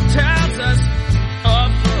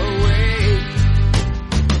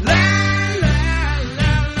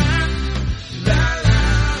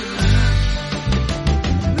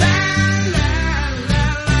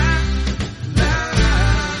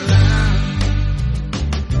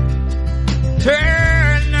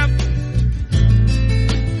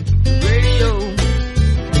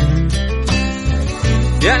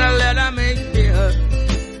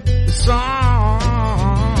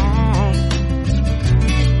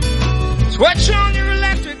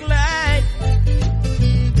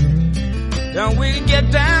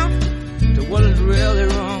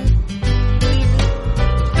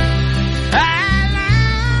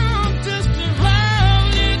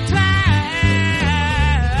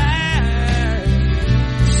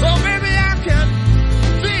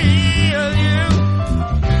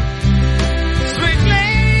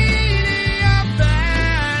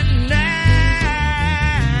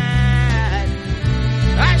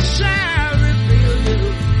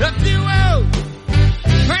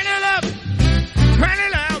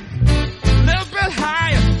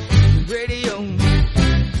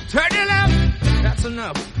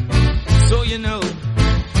 enough. So you know,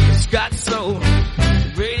 it's got soul.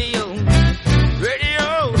 Radio,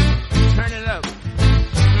 radio, turn it up.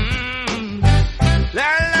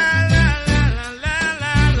 La la la la la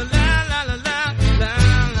la la la la la la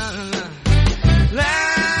la la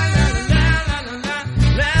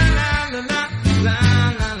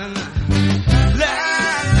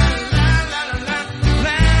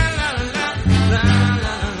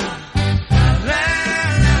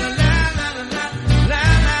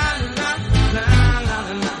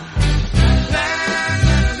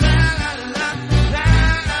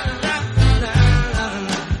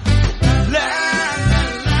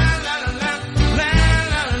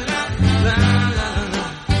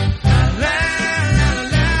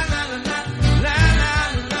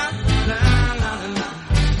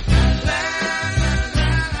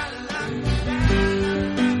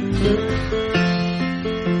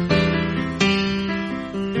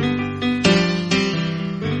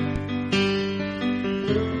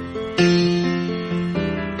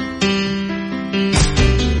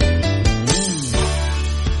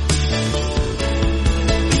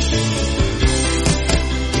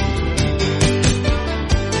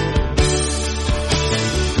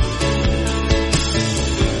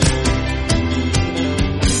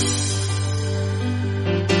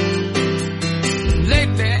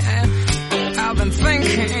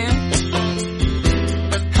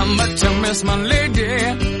miss my lady,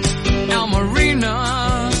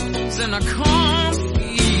 Almarina's in a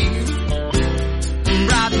cornfield,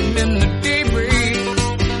 riding in the daybreak,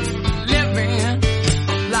 living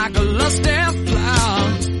like a lusty flower,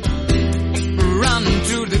 running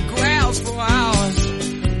through the grass for hours,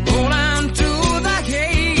 rolling through the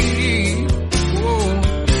hay, whoa,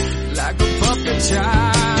 like a puppet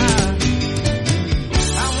child.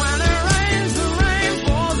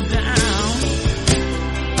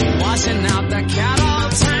 Out the cattle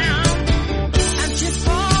town, and she's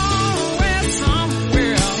far away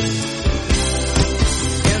somewhere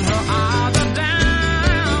in her other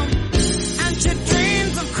down, and she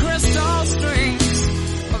dreams of crystal strings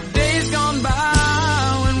of days gone by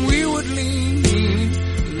when we would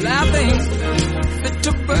lean, laughing fit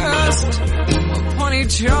to burst upon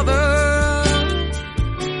each other.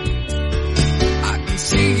 I can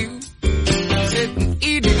see you sitting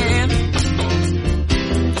eating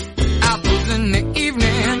in the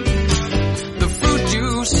evening, the fruit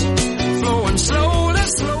juice flowing slowly,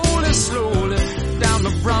 slowly, slowly down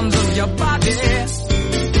the fronts of your body,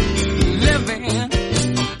 living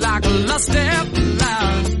like a lusty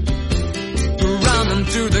flower, running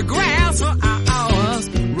through the grass for hours,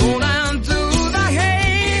 rolling through the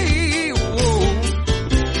hay, whoa,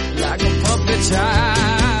 like a puppet child.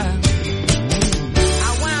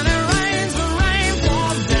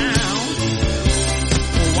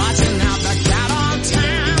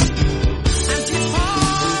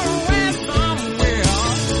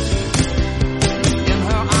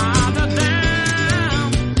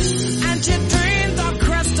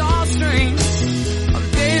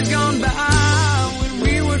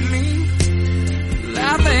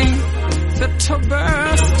 To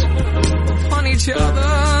burst upon each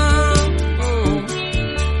other. Oh,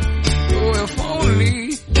 if only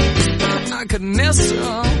I could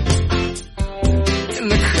nestle in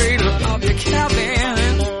the cradle of your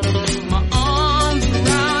cabin, my arms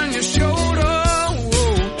around your shoulder.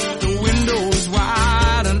 Whoa, the windows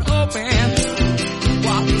wide and open,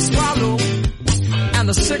 while the swallow and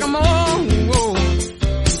the sycamore, whoa,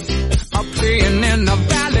 are playing in the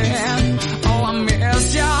valley. Oh, I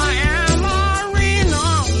miss you.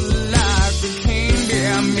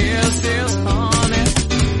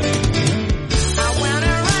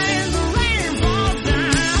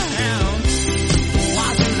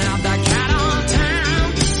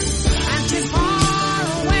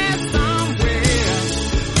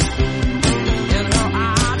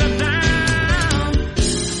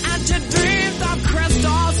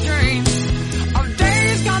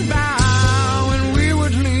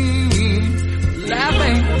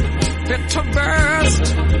 To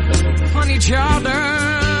burst on each other.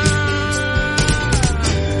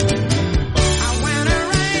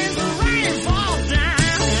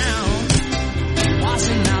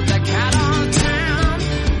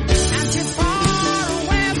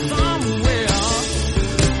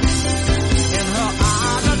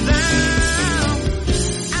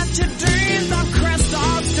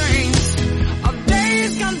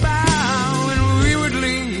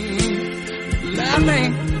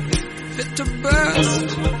 To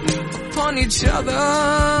burst upon each other.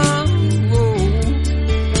 Whoa.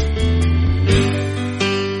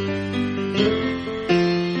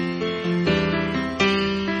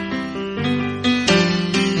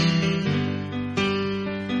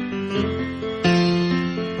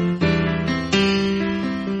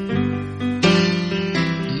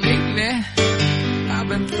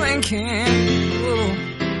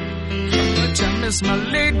 kiss my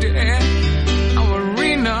lady on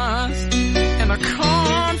arenas and a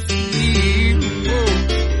cornfield. Oh,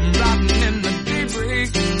 riding in the daybreak,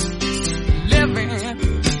 living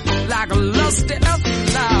like a lusty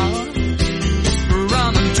flower,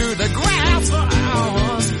 running through the grass for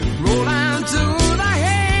hours, rolling to the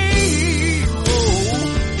hay. Oh,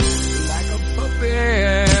 like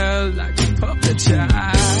a puppy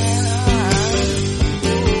child.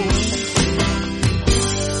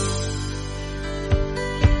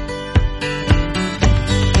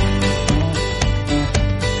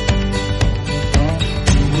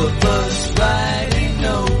 Bus riding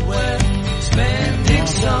nowhere, spending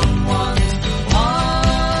someone's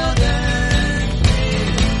hard-earned day.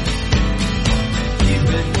 You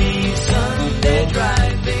and me Sunday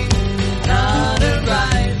driving, not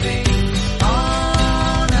arriving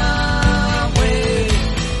on our way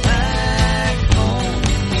back home.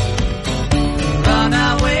 We're on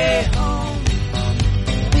our way home.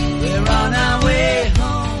 We're on our way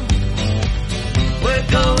home. We're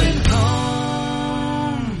going home.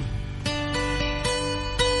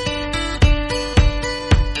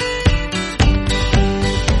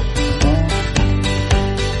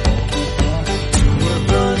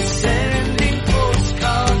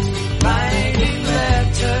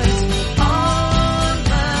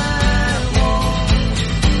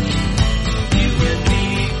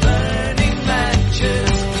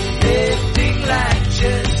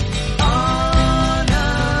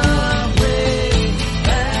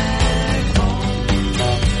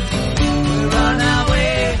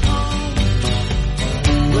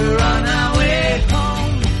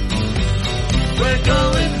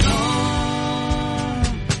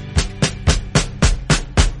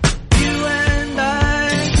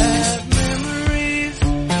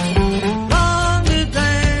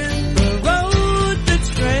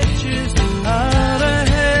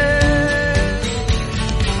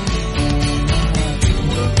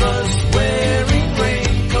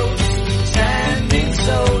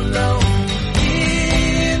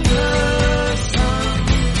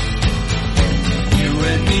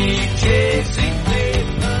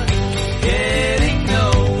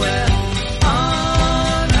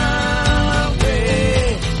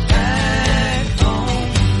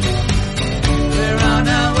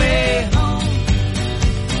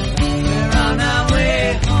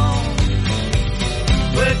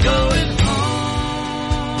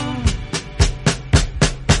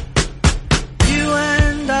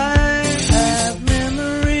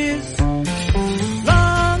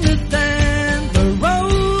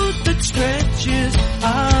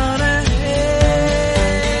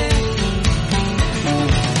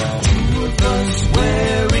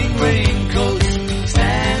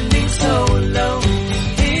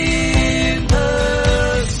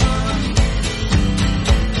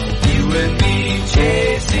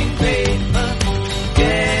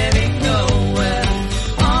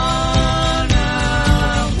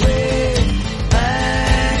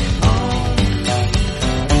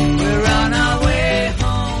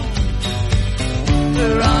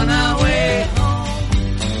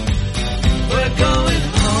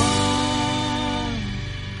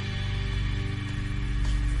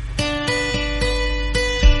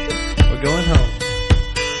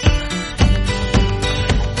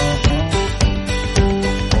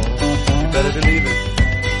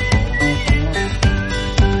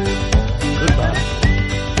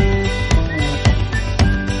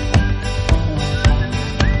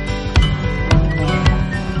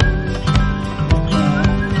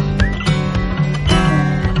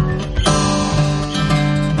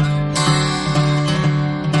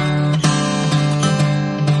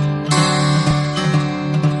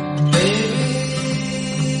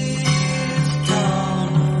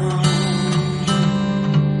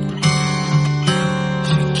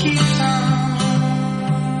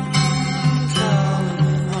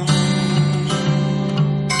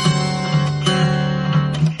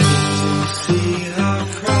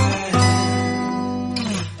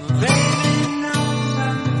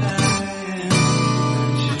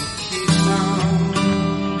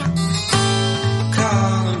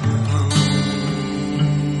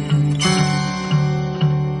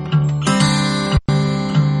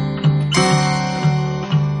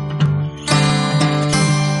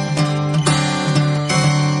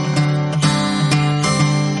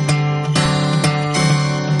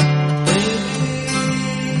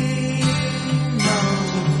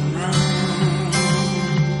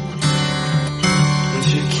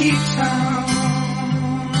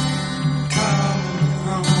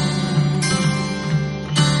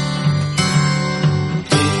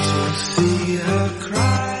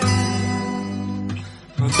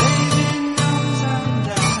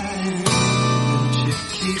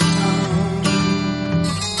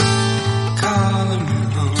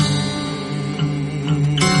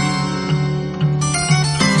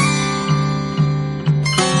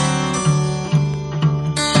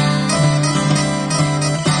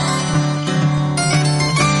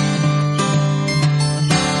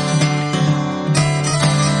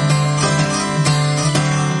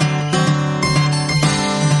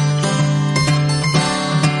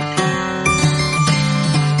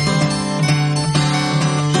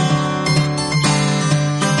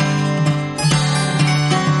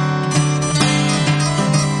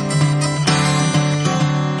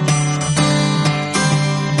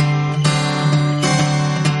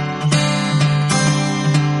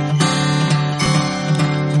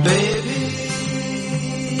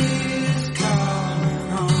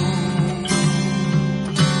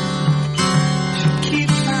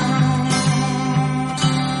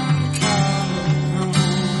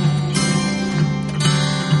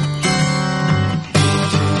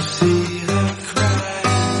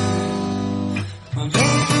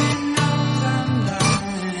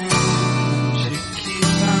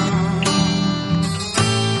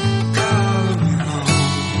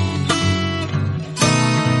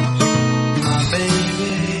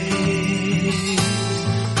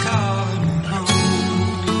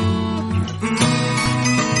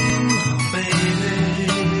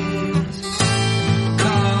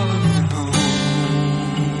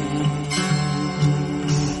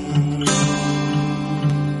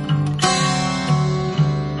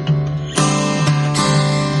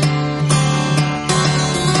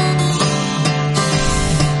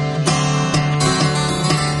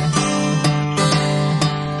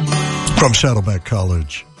 From Saddleback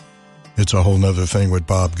College, it's a whole nother thing with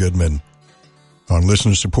Bob Goodman on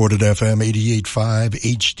listener-supported FM 88.5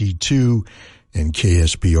 HD2 and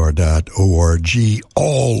KSBR.org,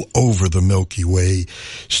 all over the Milky Way.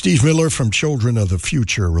 Steve Miller from Children of the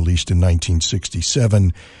Future, released in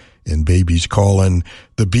 1967, and Baby's Callin'.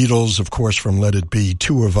 The Beatles, of course, from Let It Be,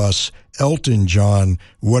 Two of Us, Elton John,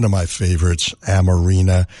 one of my favorites,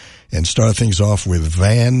 Amarina, and start things off with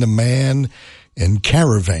Van the Man and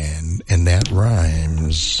Caravan, and that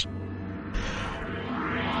rhymes.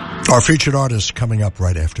 Our featured artist coming up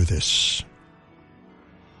right after this.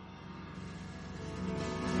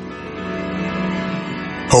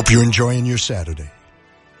 Hope you're enjoying your Saturday.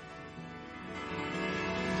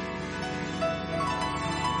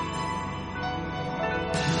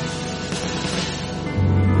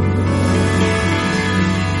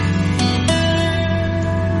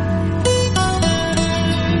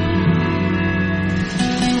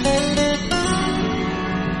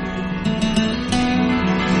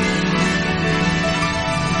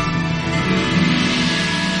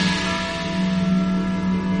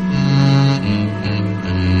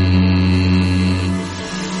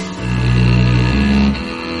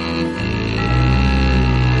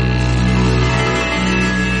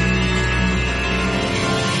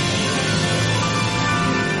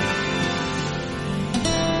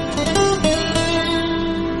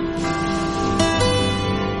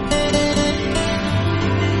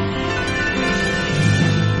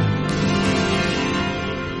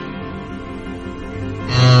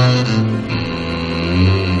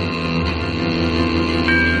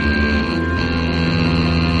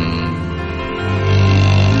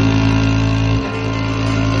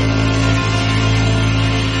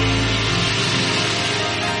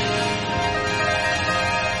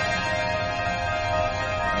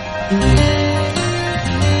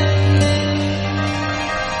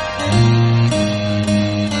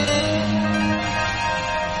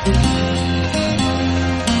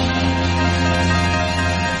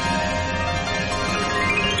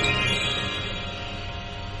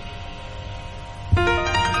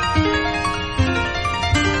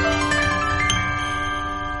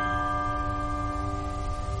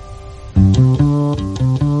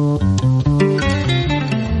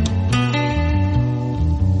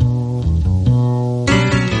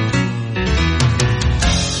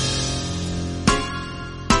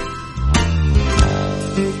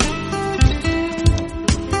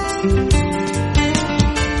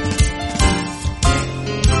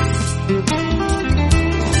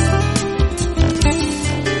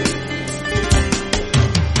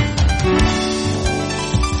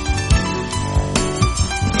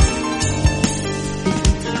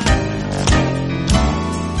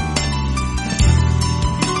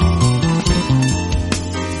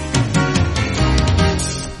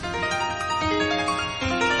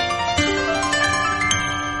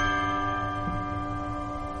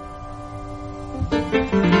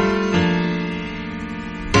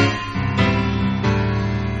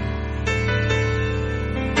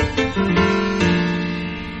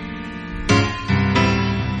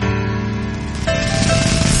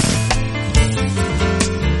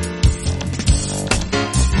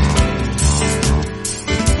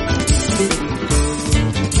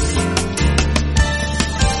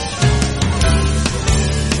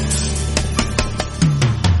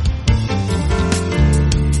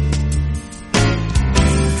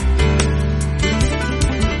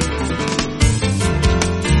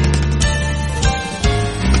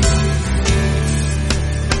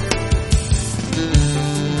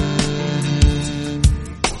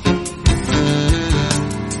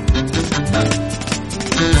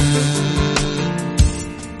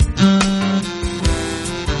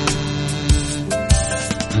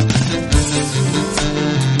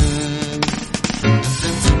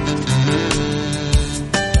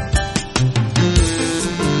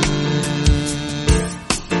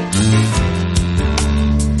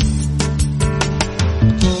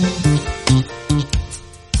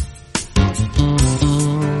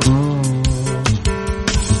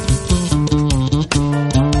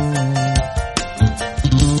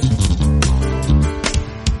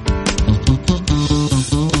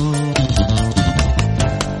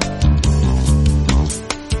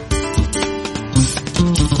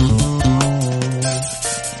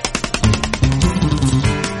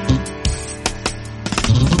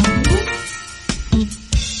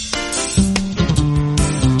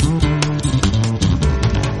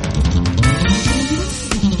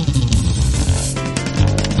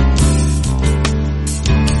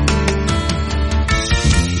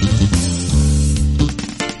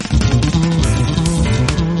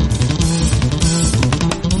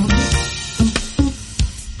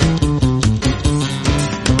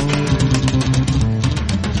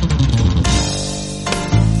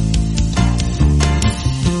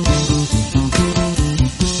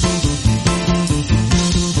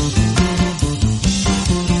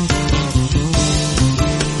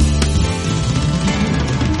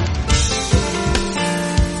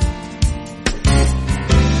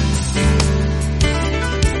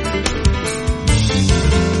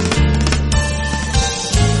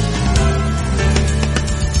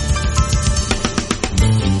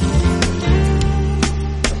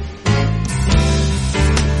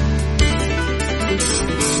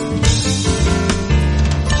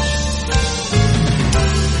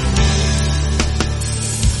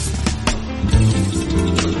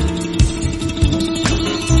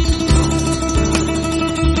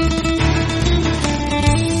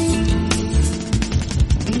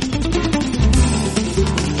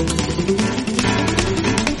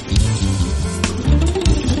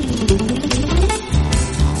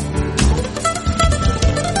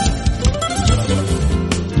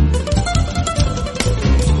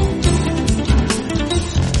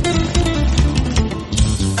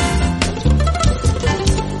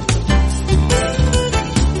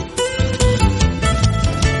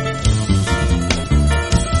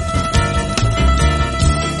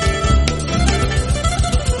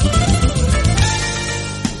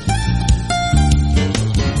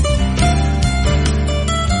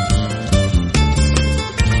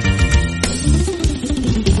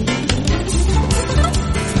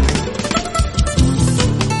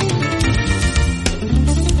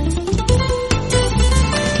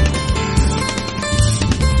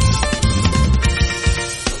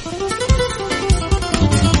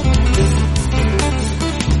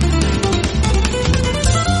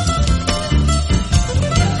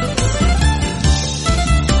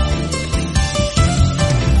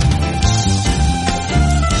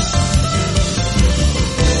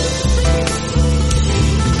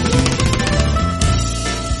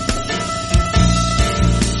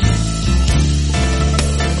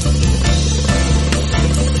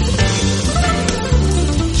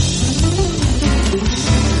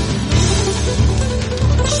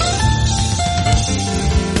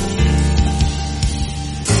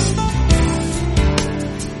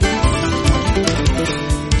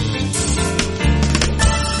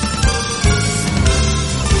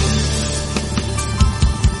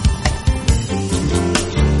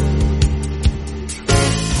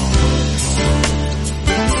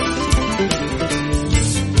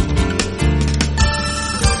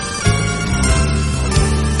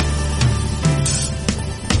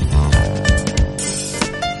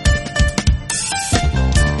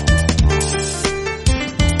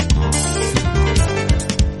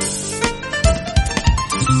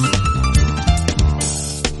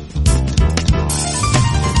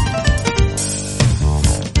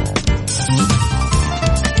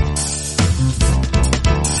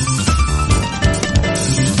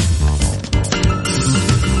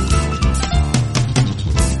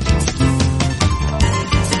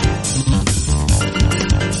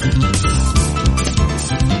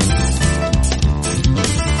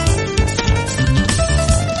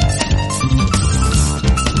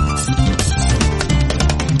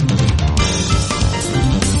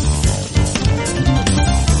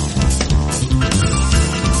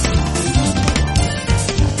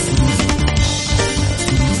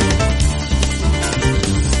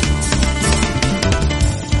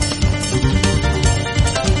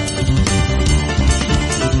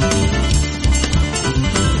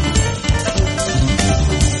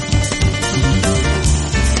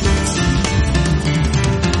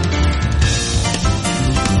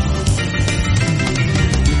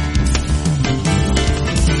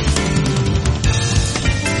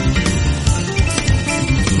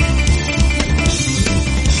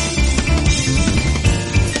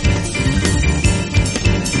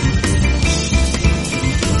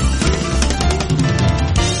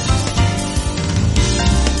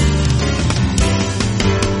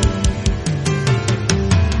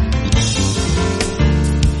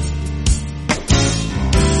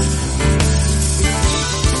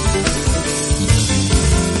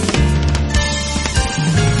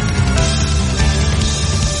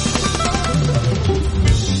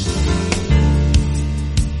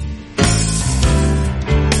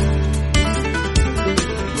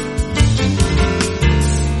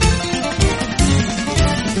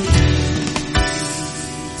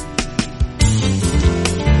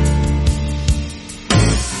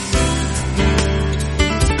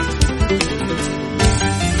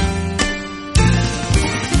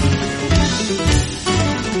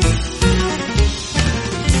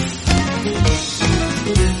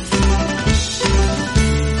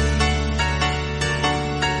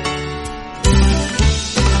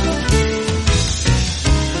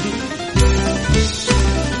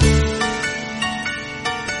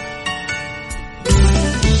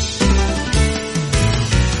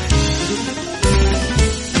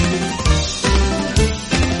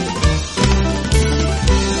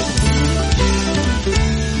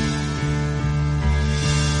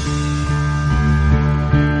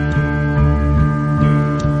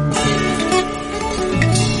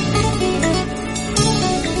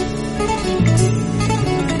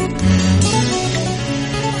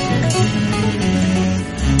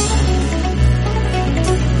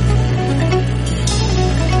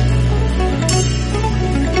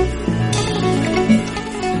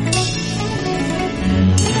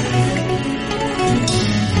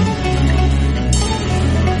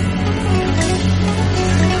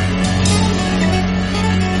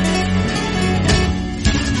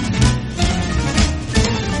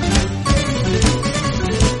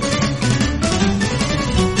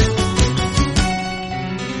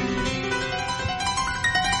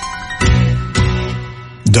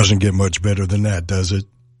 Doesn't get much better than that, does it?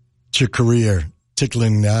 Chick Corea,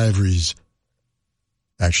 tickling the ivories.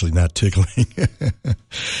 Actually, not tickling.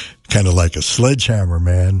 Kind of like a sledgehammer,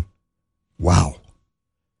 man. Wow.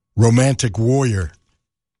 Romantic warrior.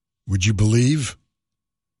 Would you believe?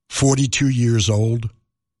 42 years old.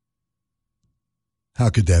 How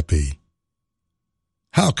could that be?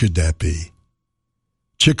 How could that be?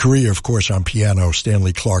 Chick Corea, of course, on piano,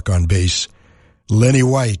 Stanley Clarke on bass, Lenny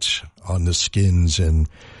White on the Skins, and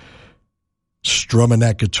strumming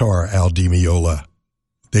that guitar, Al Di Meola.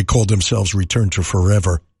 They called themselves Return to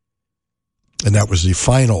Forever, and that was the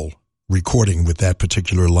final recording with that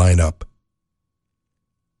particular lineup.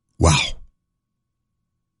 Wow.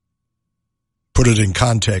 Put it in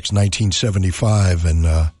context, 1975,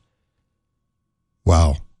 and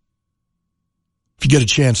wow. If you get a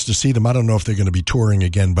chance to see them, I don't know if they're going to be touring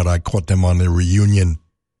again, but I caught them on their reunion.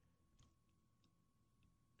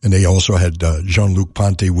 And they also had Jean-Luc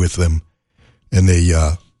Ponty with them, and they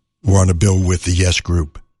were on a bill with the Yes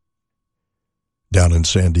Group down in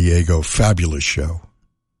San Diego. Fabulous show.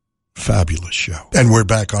 Fabulous show. And we're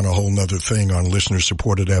back on a whole nother thing on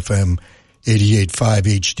listener-supported FM 88.5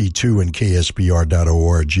 HD2 and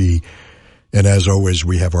KSBR.org. And as always,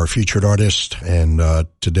 we have our featured artist, and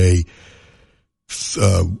today,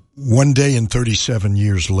 1 day and 37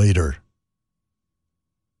 years later,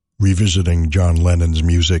 revisiting John Lennon's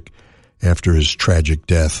music after his tragic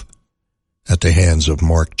death at the hands of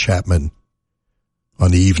Mark Chapman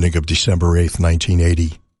on the evening of December 8th,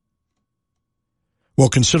 1980. Well,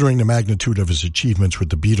 considering the magnitude of his achievements with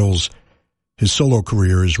the Beatles, his solo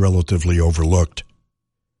career is relatively overlooked.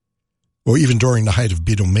 Well, even during the height of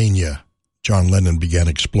Beatlemania, John Lennon began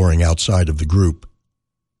exploring outside of the group.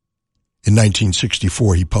 In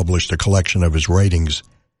 1964, he published a collection of his writings.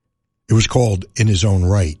 It was called In His Own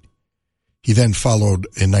Right. He then followed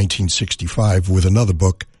in 1965 with another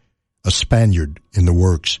book, A Spaniard in the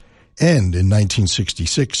Works, and in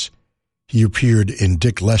 1966, he appeared in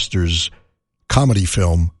Dick Lester's comedy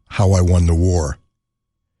film, How I Won the War.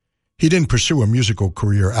 He didn't pursue a musical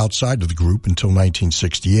career outside of the group until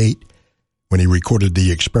 1968, when he recorded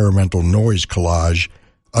the experimental noise collage,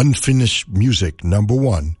 Unfinished Music No.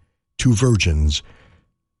 1, Two Virgins,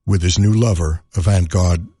 with his new lover,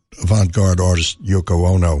 avant-garde artist Yoko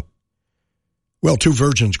Ono. Well, Two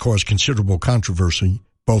Virgins caused considerable controversy,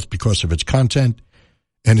 both because of its content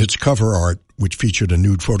and its cover art, which featured a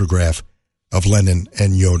nude photograph of Lennon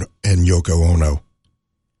and Yoko Ono.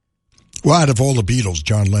 Well, out of all the Beatles,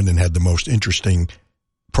 John Lennon had the most interesting,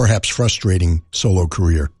 perhaps frustrating, solo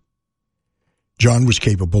career. John was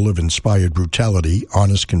capable of inspired brutality,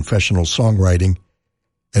 honest confessional songwriting,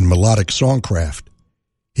 and melodic songcraft.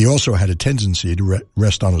 He also had a tendency to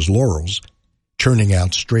rest on his laurels, churning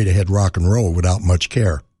out straight-ahead rock and roll without much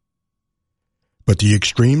care. But the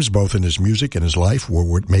extremes, both in his music and his life, were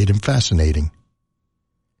what made him fascinating.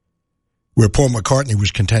 Where Paul McCartney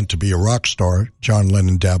was content to be a rock star, John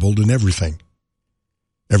Lennon dabbled in everything.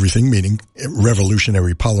 Everything meaning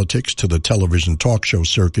revolutionary politics to the television talk show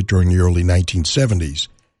circuit during the early 1970s.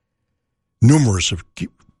 Numerous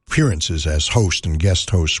appearances as host and guest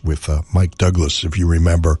host with Mike Douglas, if you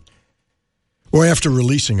remember. Or after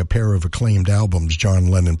releasing a pair of acclaimed albums, John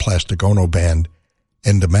Lennon Plastic Ono Band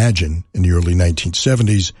and Imagine in the early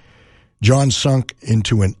 1970s, John sunk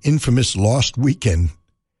into an infamous lost weekend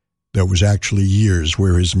that was actually years,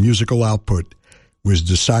 where his musical output was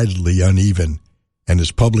decidedly uneven and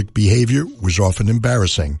his public behavior was often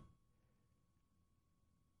embarrassing.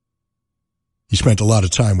 He spent a lot of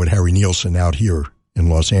time with Harry Nilsson out here in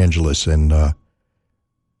Los Angeles, and the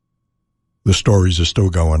stories are still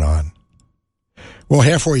going on. Well,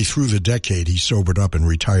 halfway through the decade, he sobered up and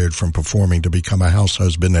retired from performing to become a house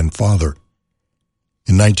husband and father.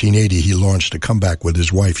 In 1980, he launched a comeback with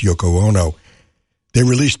his wife, Yoko Ono. They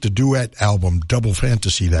released the duet album Double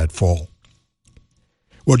Fantasy that fall.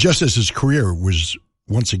 Well, just as his career was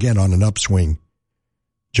once again on an upswing,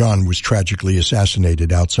 John was tragically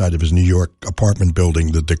assassinated outside of his New York apartment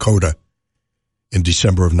building, the Dakota, in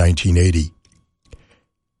December of 1980.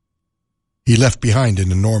 He left behind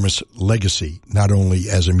an enormous legacy, not only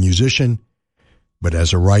as a musician, but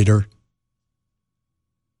as a writer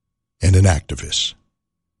and an activist.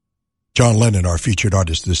 John Lennon, our featured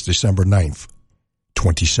artist this December 9th,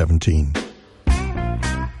 2017.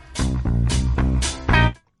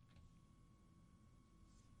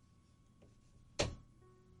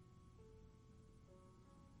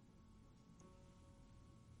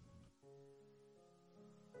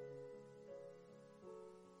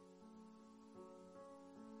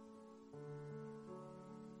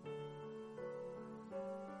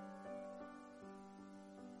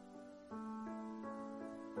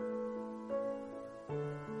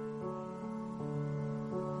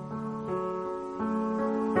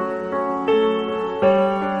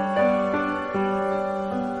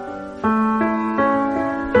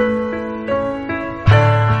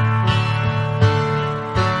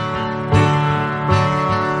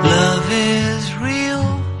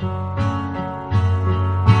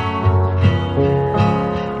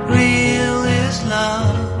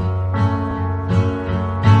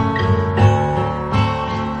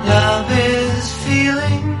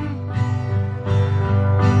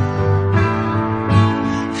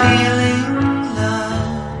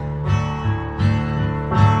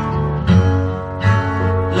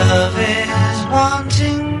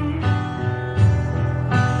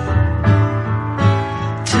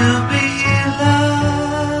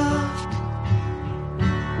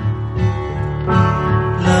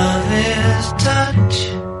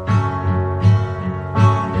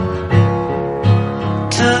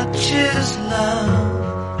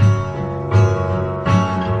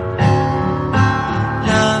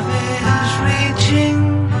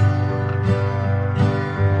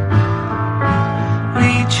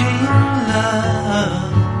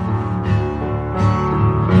 love.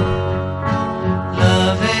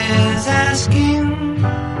 Love is asking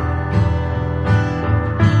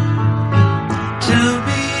to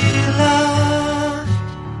be loved.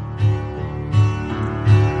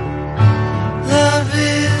 Love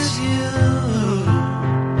is you.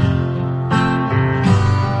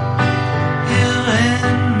 You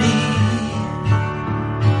and me.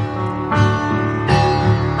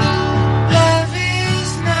 Love is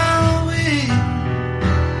knowing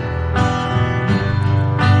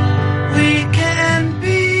we can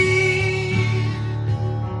be.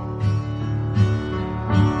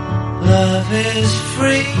 Love is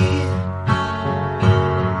free.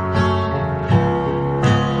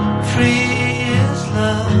 Free is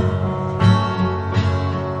love.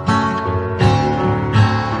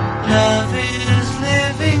 Love is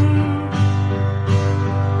living.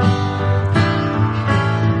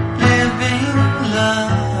 Living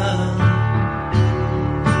love.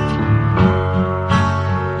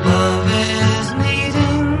 Love is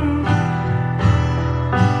needing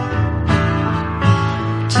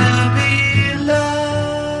to be loved.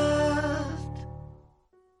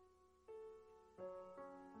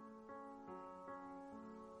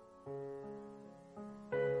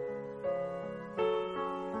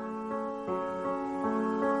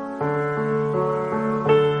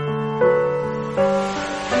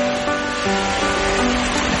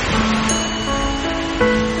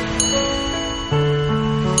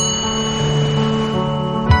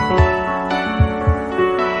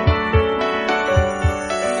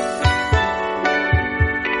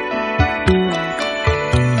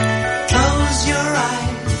 Close your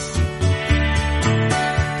eyes.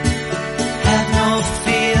 Have no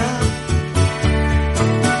fear.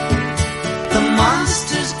 The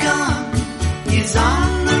monster's gone. He's on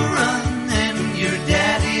the run, and your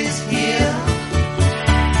daddy's here.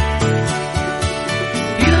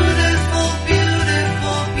 Beautiful,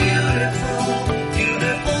 beautiful, beautiful,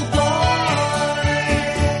 beautiful boy.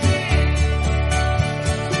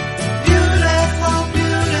 Beautiful,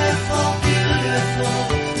 beautiful, beautiful,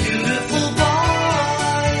 beautiful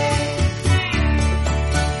boy.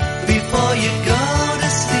 Before you go to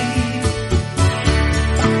sleep,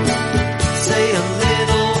 say a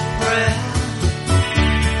little prayer.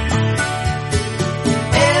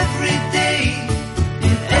 Every day,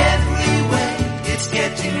 in every way, it's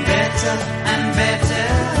getting better and better.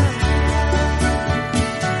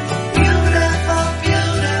 Beautiful,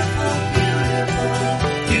 beautiful, beautiful,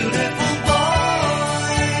 beautiful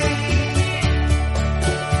boy.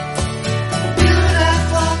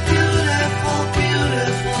 Beautiful, beautiful,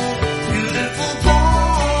 beautiful, beautiful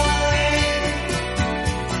boy.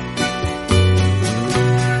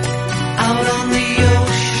 Out on the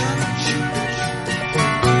ocean,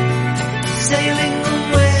 sailing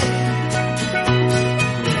away.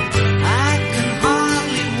 I can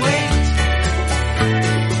hardly wait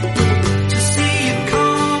to see you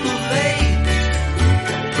come of age.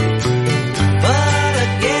 But I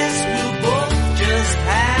guess we'll both just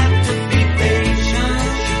have to be patient.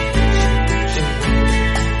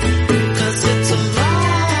 'Cause it's a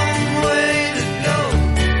long way to go.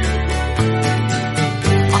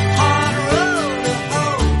 A hard road to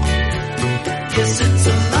hoe. Yes, it's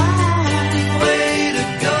a long way to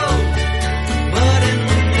go. But in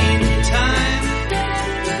the meantime,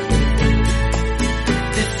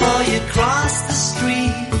 before you cross the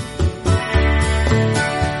street,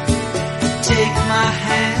 take my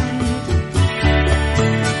hand.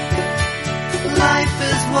 Life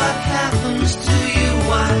is what happens to you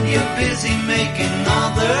while you're busy making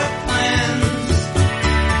other plans.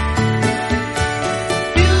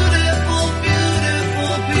 Beautiful,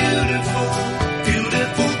 beautiful, beautiful,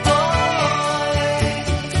 beautiful boy.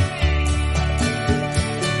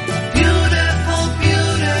 Beautiful,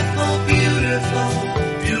 beautiful, beautiful,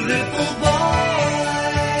 beautiful boy.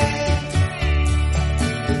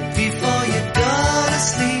 Before you go to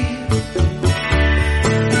sleep,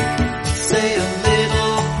 say a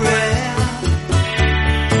little prayer.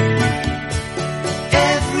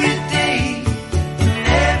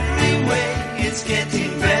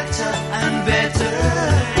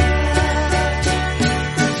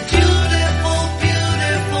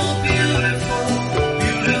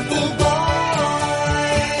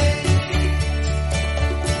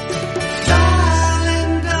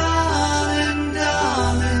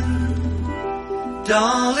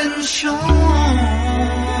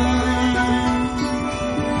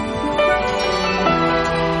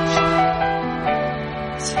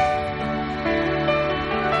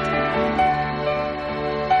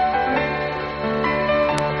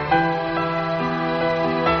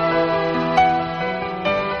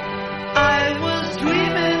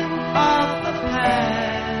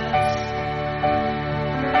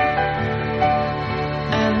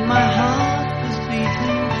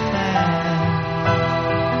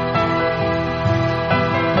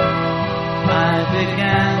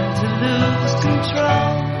 began to lose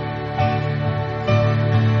control.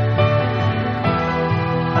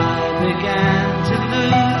 I began to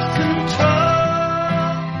lose control.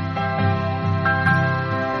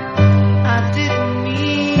 I didn't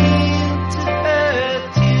mean to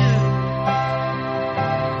hurt you.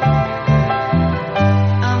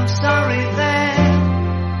 I'm sorry that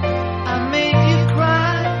I made you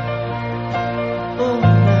cry. Oh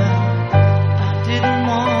no, I didn't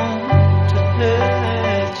want to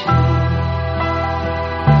hurt you.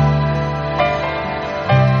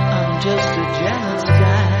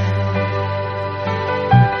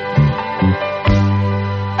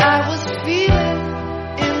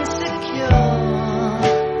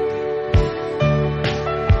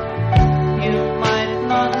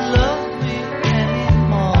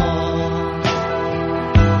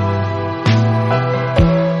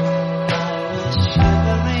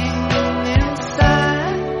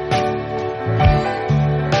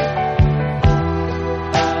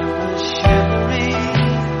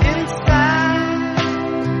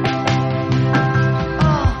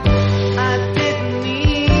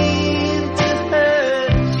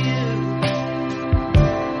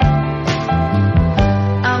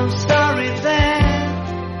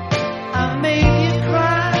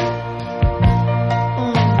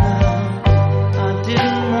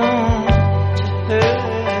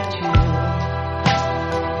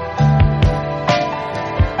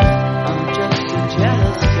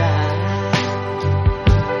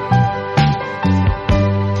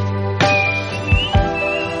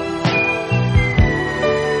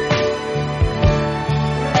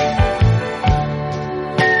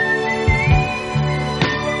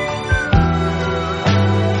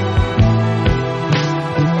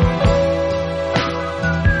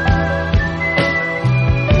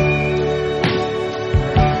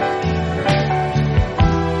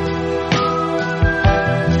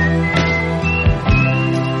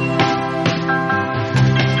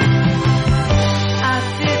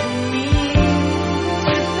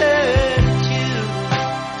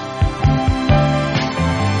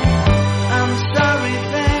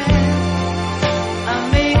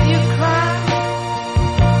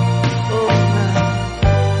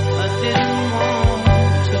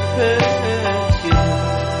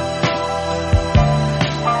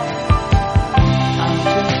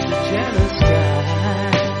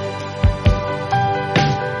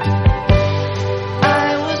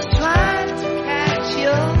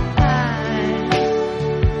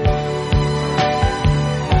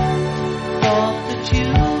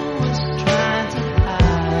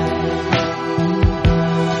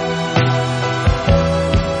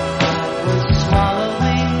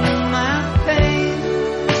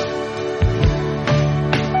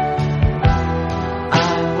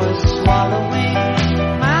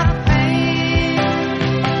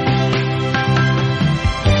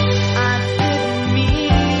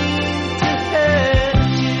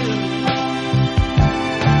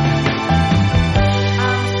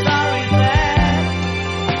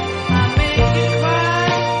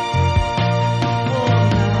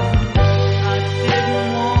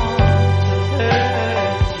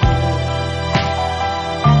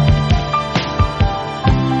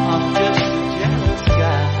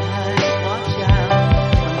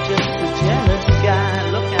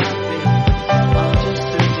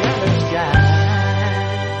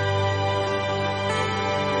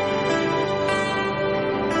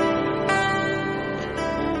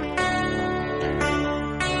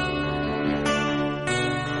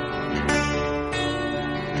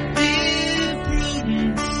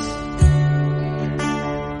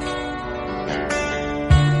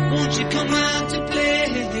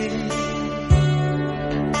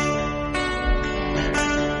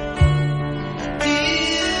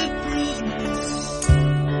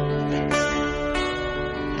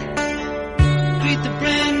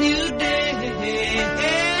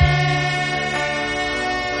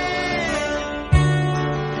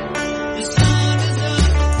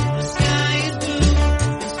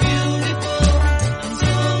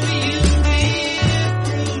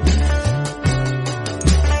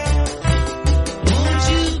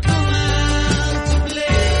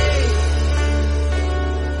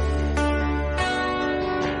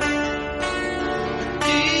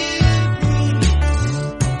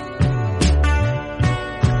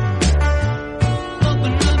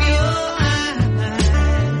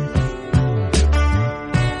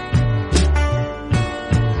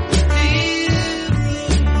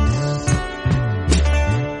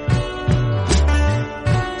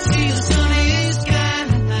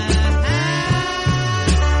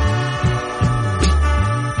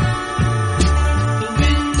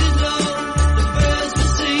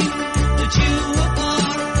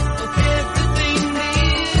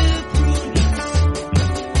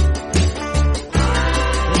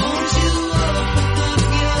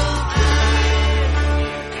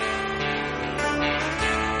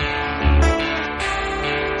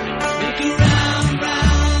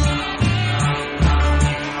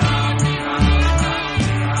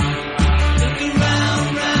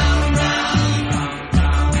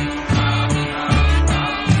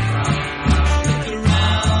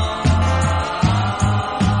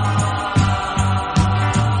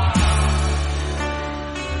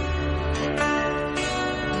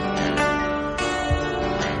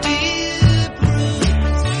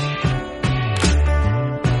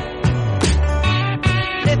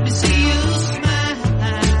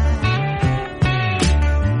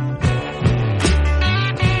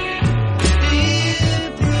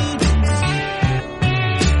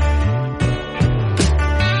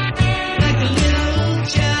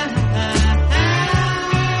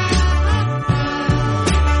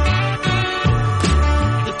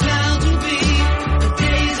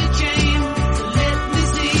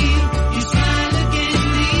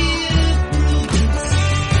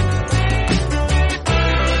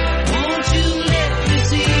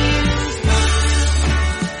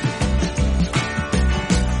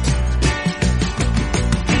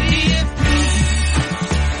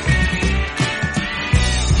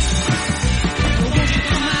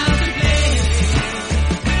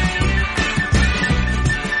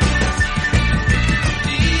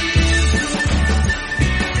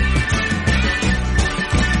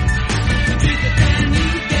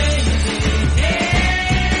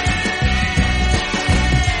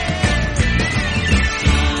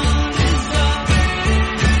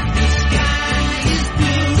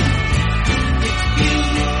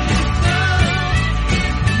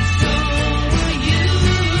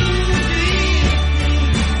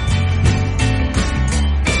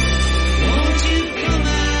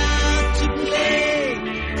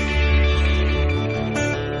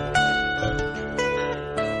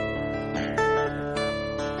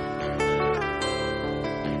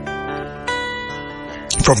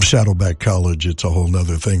 From Saddleback College, It's a Whole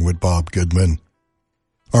Nother Thing with Bob Goodman.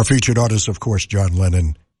 Our featured artist, of course, John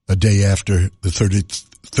Lennon, a day after the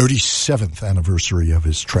 37th anniversary of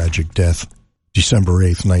his tragic death, December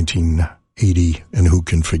 8th, 1980, and who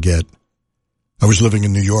can forget? I was living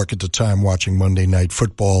in New York at the time watching Monday Night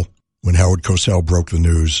Football when Howard Cosell broke the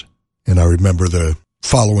news, and I remember the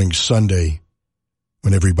following Sunday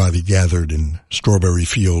when everybody gathered in Strawberry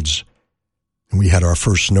Fields, and we had our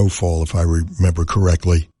first snowfall, if I remember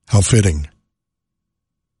correctly. How fitting.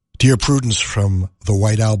 Dear Prudence from the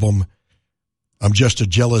White Album, I'm just a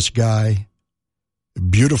jealous guy.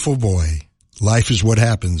 Beautiful boy. Life is what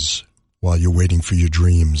happens while you're waiting for your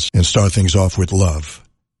dreams. And start things off with love.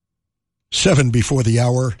 7 before the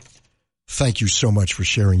hour. Thank you so much for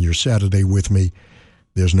sharing your Saturday with me.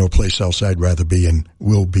 There's no place else I'd rather be, and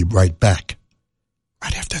we'll be right back.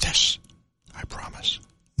 Right after this. I promise.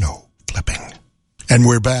 No flipping. And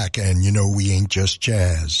we're back, and you know we ain't just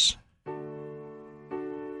jazz.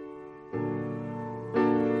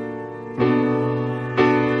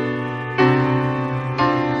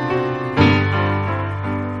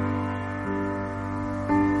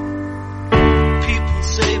 People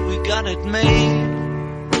say we got it made.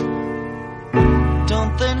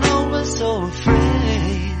 Don't they know we're so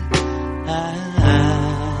afraid?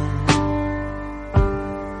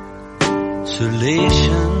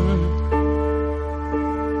 Isolation.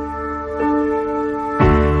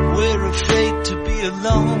 We're afraid to be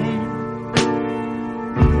alone.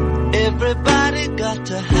 Everybody got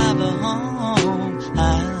to have a home.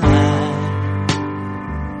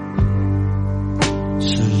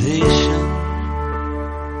 Isolation.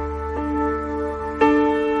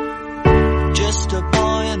 Just a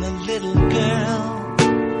boy and a little girl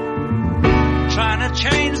trying to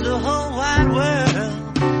change the whole wide world.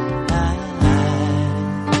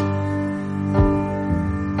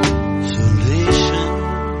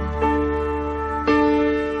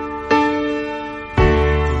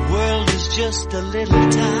 Just a little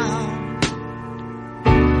town,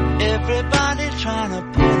 everybody trying to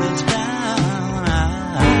pull us down.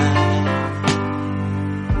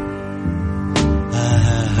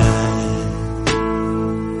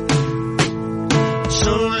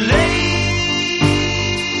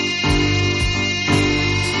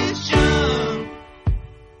 Isolation.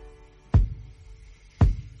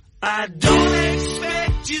 I don't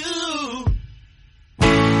expect you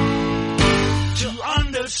to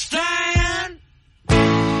understand.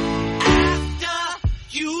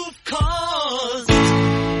 You've caused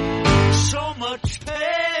so much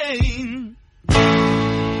pain,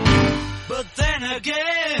 but then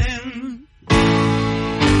again,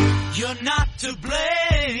 you're not to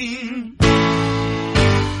blame.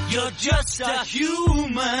 You're just a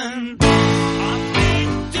human, a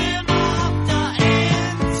victim of the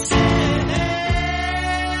insane.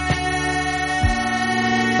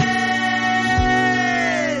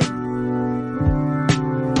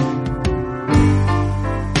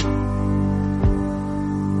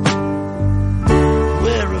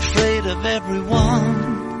 Afraid of everyone,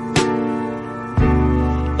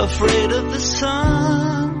 afraid of the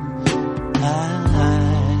sun.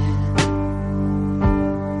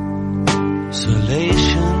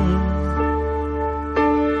 Isolation.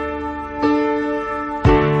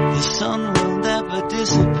 The sun will never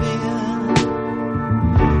disappear,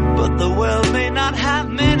 but the world may not have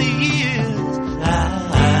many years.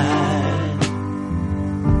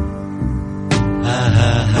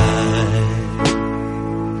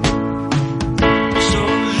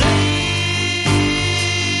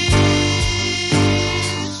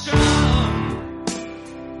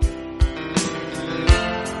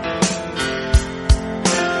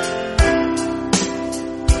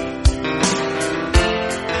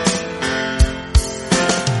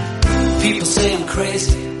 People say I'm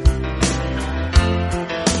crazy,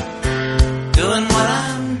 doing what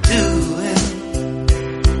I'm doing.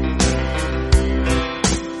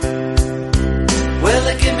 Well,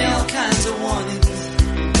 they give me all kinds of warnings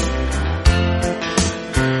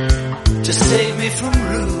to save me from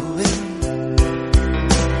ruin.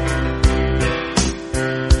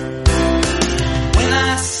 When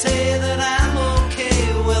I say that I'm okay,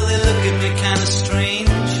 well, they look at me kind of strange.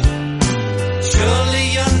 Surely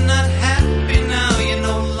you're not happy now, you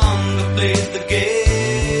no longer play the game.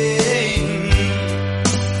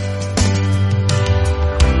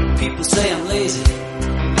 People say I'm lazy,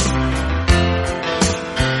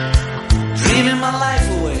 dreaming my life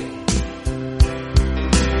away.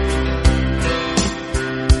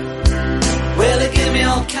 Well, they give me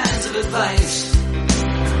all kinds of advice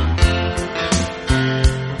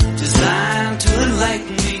designed to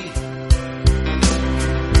enlighten me.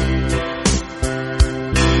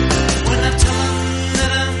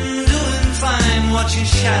 watching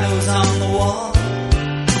shadows on the wall.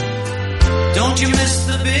 Don't you miss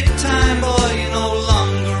the big time, boy? You're no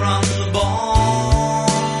longer on the ball.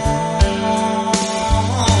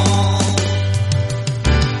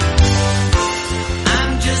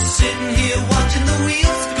 I'm just sitting here watching the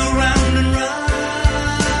wheels go round and round.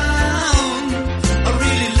 I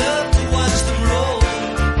really love to watch them roll.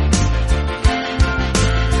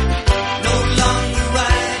 No longer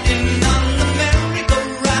riding on the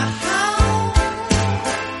merry-go-round.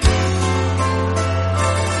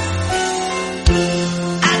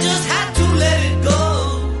 I just had to let it go.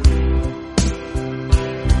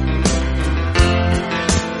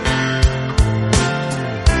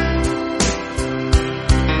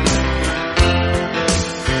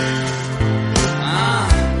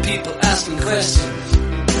 People asking questions,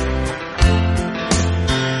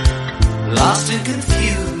 lost in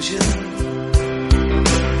confusion.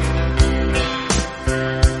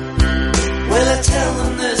 Well, I tell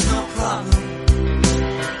them there's no problem,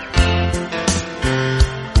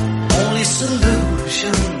 only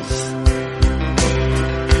solutions.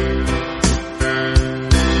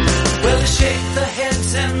 Well, they shake their heads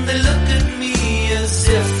and they look at me as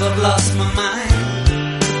if I've lost my mind.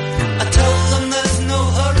 I told them there's no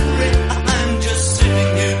hurry, I'm just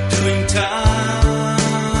sitting here doing time.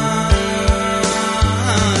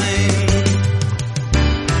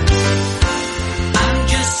 I'm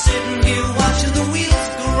just sitting here watching the wheels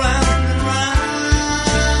go round and round.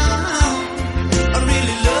 I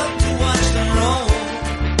really love to watch them roll.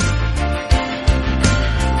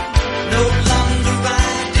 No longer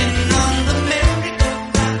riding on the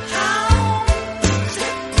merry-go-round.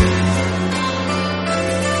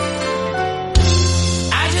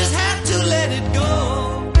 I just had to let it go.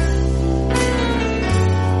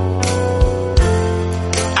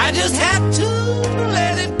 I just had to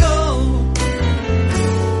let it go.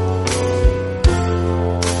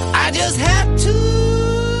 I just had to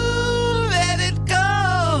let it go.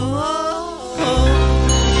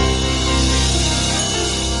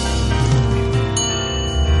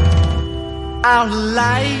 Our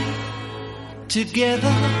life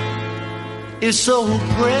together is so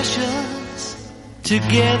precious.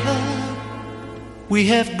 Together we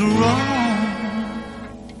have grown.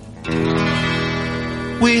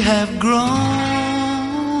 We have grown.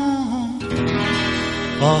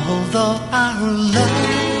 Although our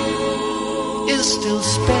love is still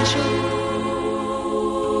special,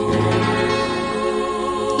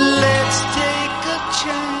 let's take a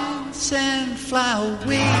chance and fly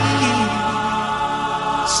away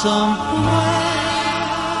somewhere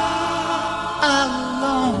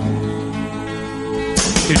alone.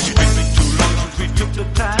 It's been too long since we took the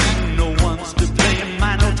time. No one's to blame.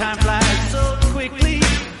 My no time flies so quickly.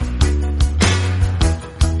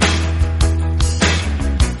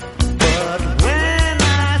 But when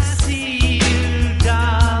I see you,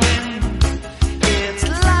 darling, it's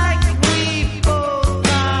like we both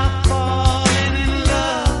are falling in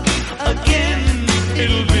love again.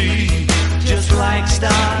 It'll be just like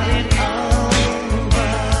starting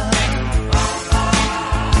over.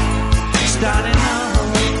 Starting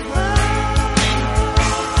over.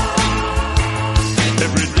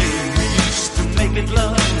 Every day we used to make it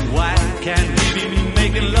love. Why can't we be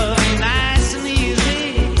making love nice and easy?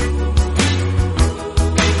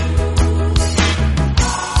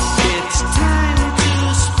 It's time to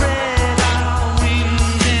spread our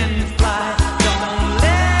wings and fly. Don't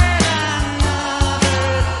let another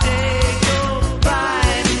day go by,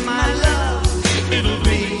 my love. It'll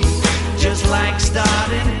be just like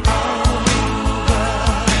starting over.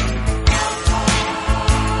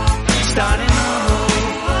 Starting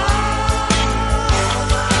over.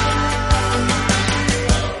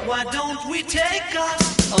 Why don't we take us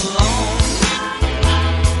alone?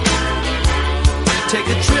 Take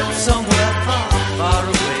a trip somewhere far, far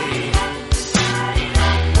away.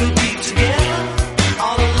 We'll be together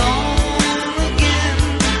all alone again,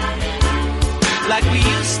 like we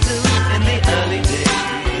used to in the early days.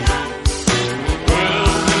 Well,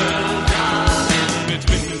 darling, it's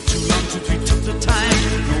been too long since we took the time.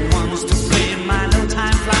 No one's to blame. My no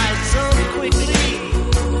time flies so quickly.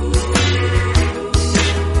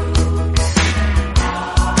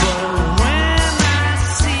 But when I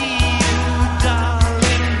see you,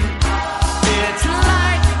 darling, it's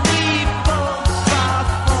like we both are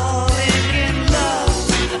falling in love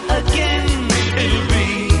again. It'll be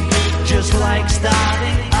just like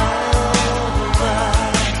starting over.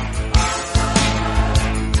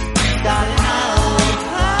 Starting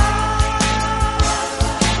over.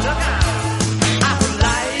 Look out. Our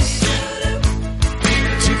lives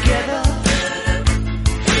together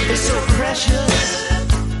is so precious.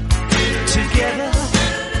 Together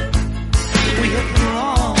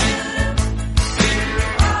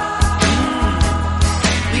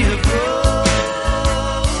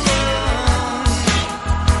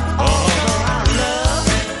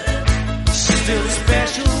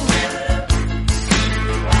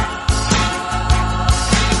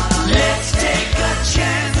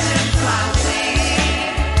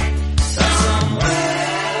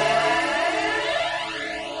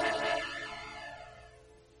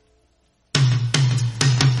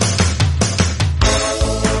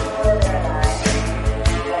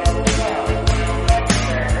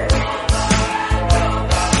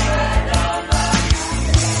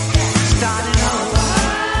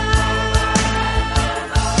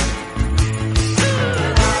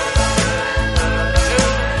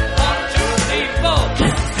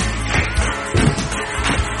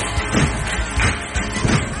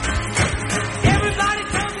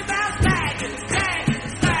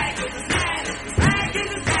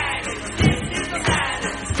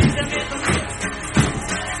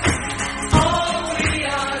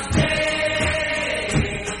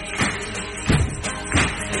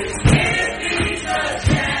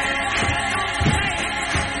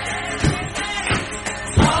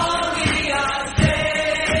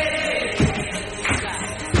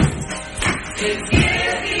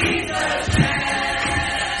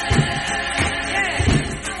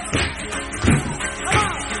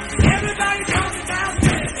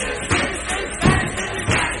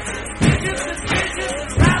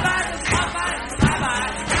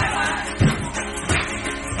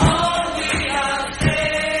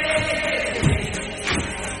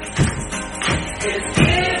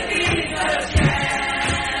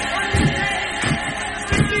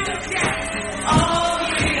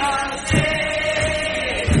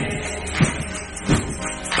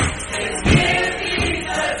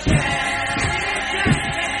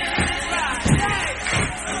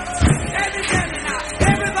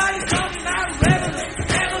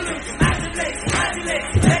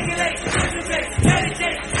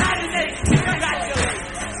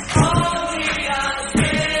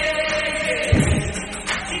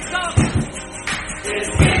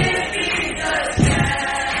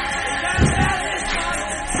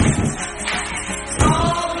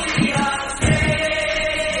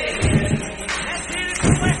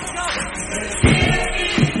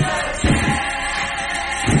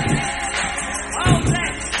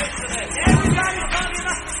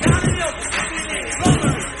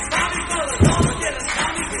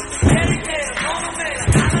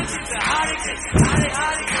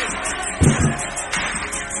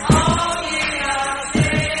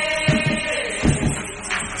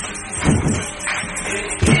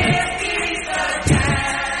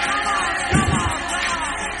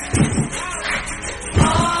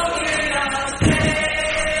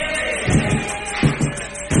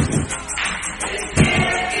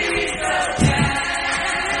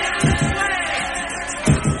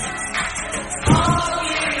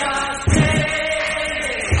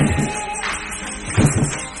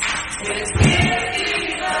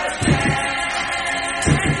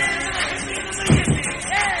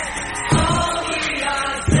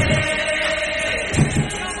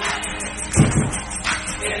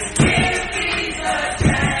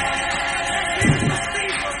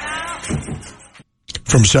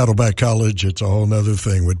From Saddleback College, it's a whole nother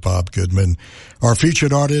thing with Bob Goodman. Our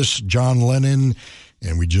featured artist, John Lennon,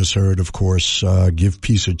 and we just heard, of course, Give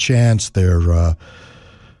Peace a Chance, their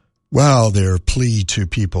plea to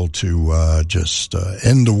people to just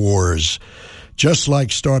end the wars, just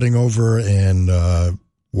like starting over, and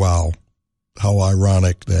wow, how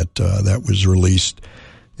ironic that that was released.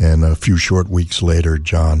 And a few short weeks later,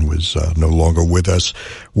 John was no longer with us.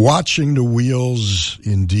 Watching the wheels,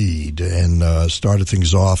 indeed, and started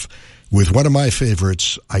things off with one of my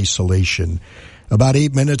favorites, Isolation. About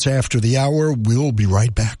 8 minutes after the hour, we'll be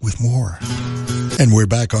right back with more. And we're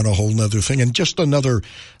back on a whole nother thing. And just another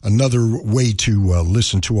way to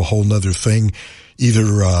listen to a whole nother thing, either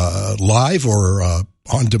live or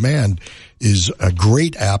on demand, is a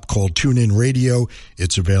great app called TuneIn Radio.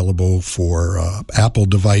 It's available for Apple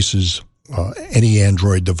devices, any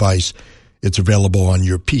Android device. It's available on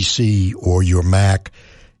your PC or your Mac.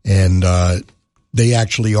 And they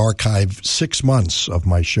actually archive 6 months of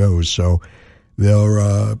my shows. So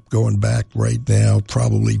they're going back right now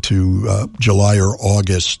probably to July or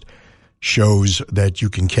August shows that you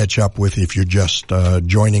can catch up with if you're just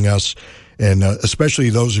joining us. And especially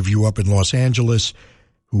those of you up in Los Angeles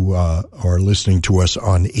who are listening to us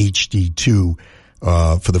on HD2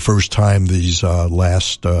 for the first time these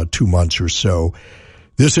last 2 months or so.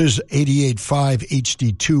 This is 88.5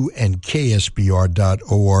 HD2 and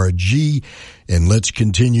KSBR.org. And let's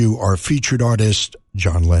continue our featured artist,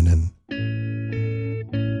 John Lennon.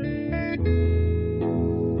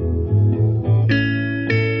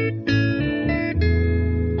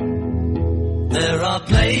 There are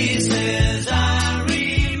places I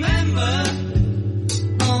remember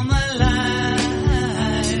all my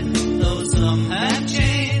life, though some have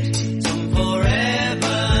changed, some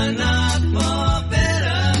forever, not for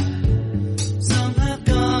better. Some have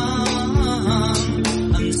gone,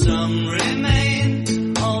 and some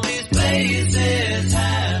remain. All these places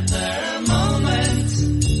have their moments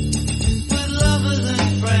with lovers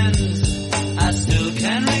and friends I still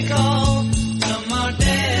can recall. Some are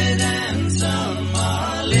dead and some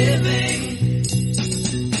are living.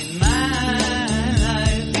 In my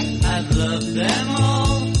life, I've loved them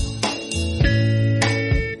all.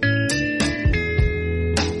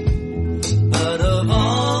 But of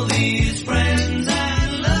all these friends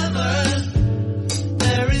and lovers,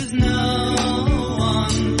 there is no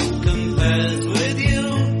one compares with you.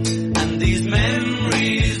 And these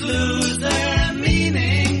memories lose their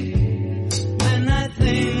meaning when I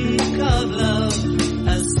think of love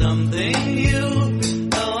as something new.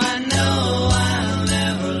 Though I know I'll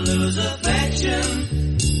never lose affection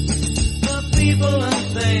for people and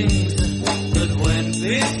things that went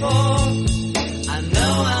before. I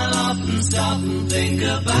know I'll often stop and think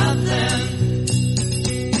about them.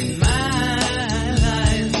 In my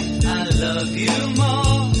life, I love you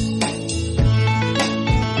more.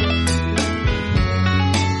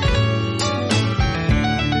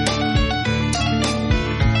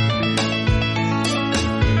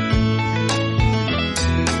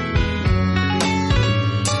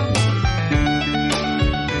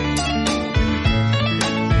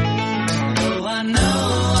 Though I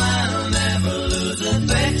know I'll never lose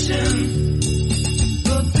affection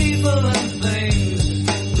for people and things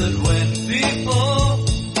that went before.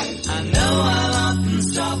 I know I'll often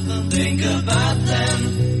stop and think about them.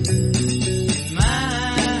 In my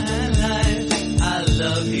life, I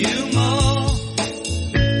love you more.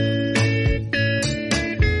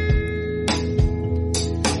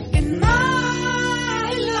 In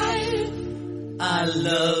my life, I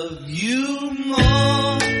love you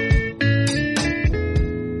more.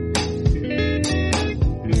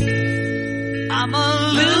 I'm a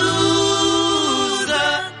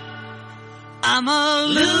loser. I'm a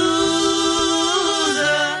loser.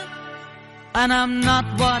 And I'm not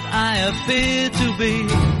what I appear to be.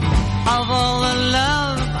 Of all the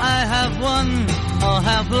love I have won or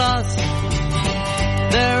have lost,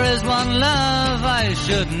 there is one love I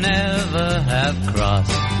should never have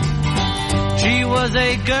crossed. She was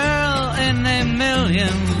a girl in a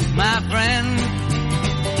million, my friend.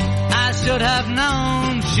 I should have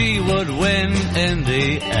known she would win in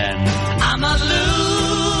the end. I'm a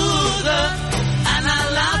loser, and I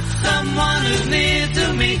lost someone who's near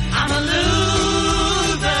to me. I'm a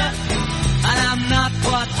loser, and I'm not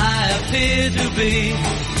what I appear to be.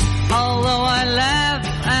 Although I laugh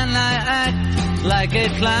and I act like a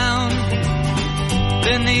clown,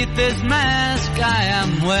 beneath this mask I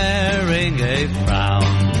am wearing a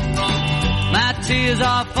frown. My tears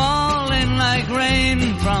are falling like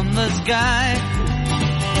rain from the sky.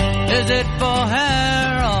 Is it for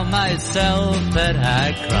her or myself that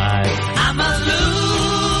I cry? I'm a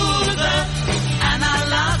loser, and I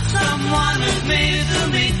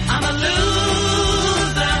a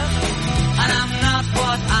loser, and I'm not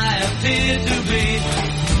what I appear to be.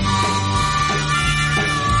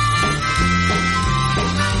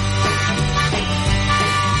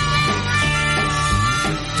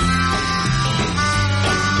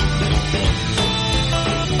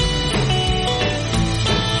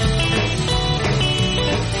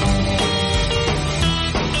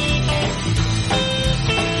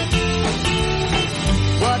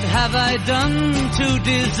 Have I done to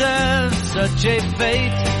deserve such a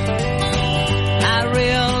fate? I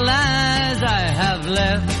realize I have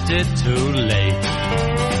left it too late.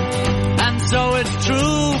 And so it's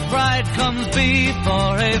true, pride comes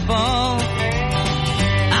before a fall.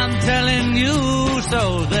 I'm telling you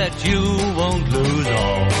so that you won't lose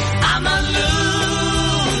all. I'm a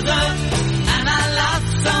loser, and I lost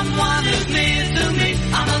someone who's near to me.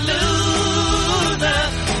 I'm a loser,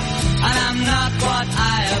 and I'm not what I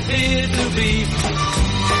appear to be.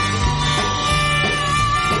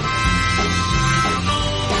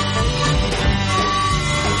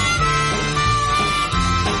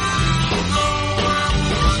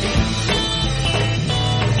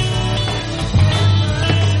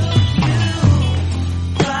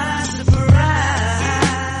 By surprise,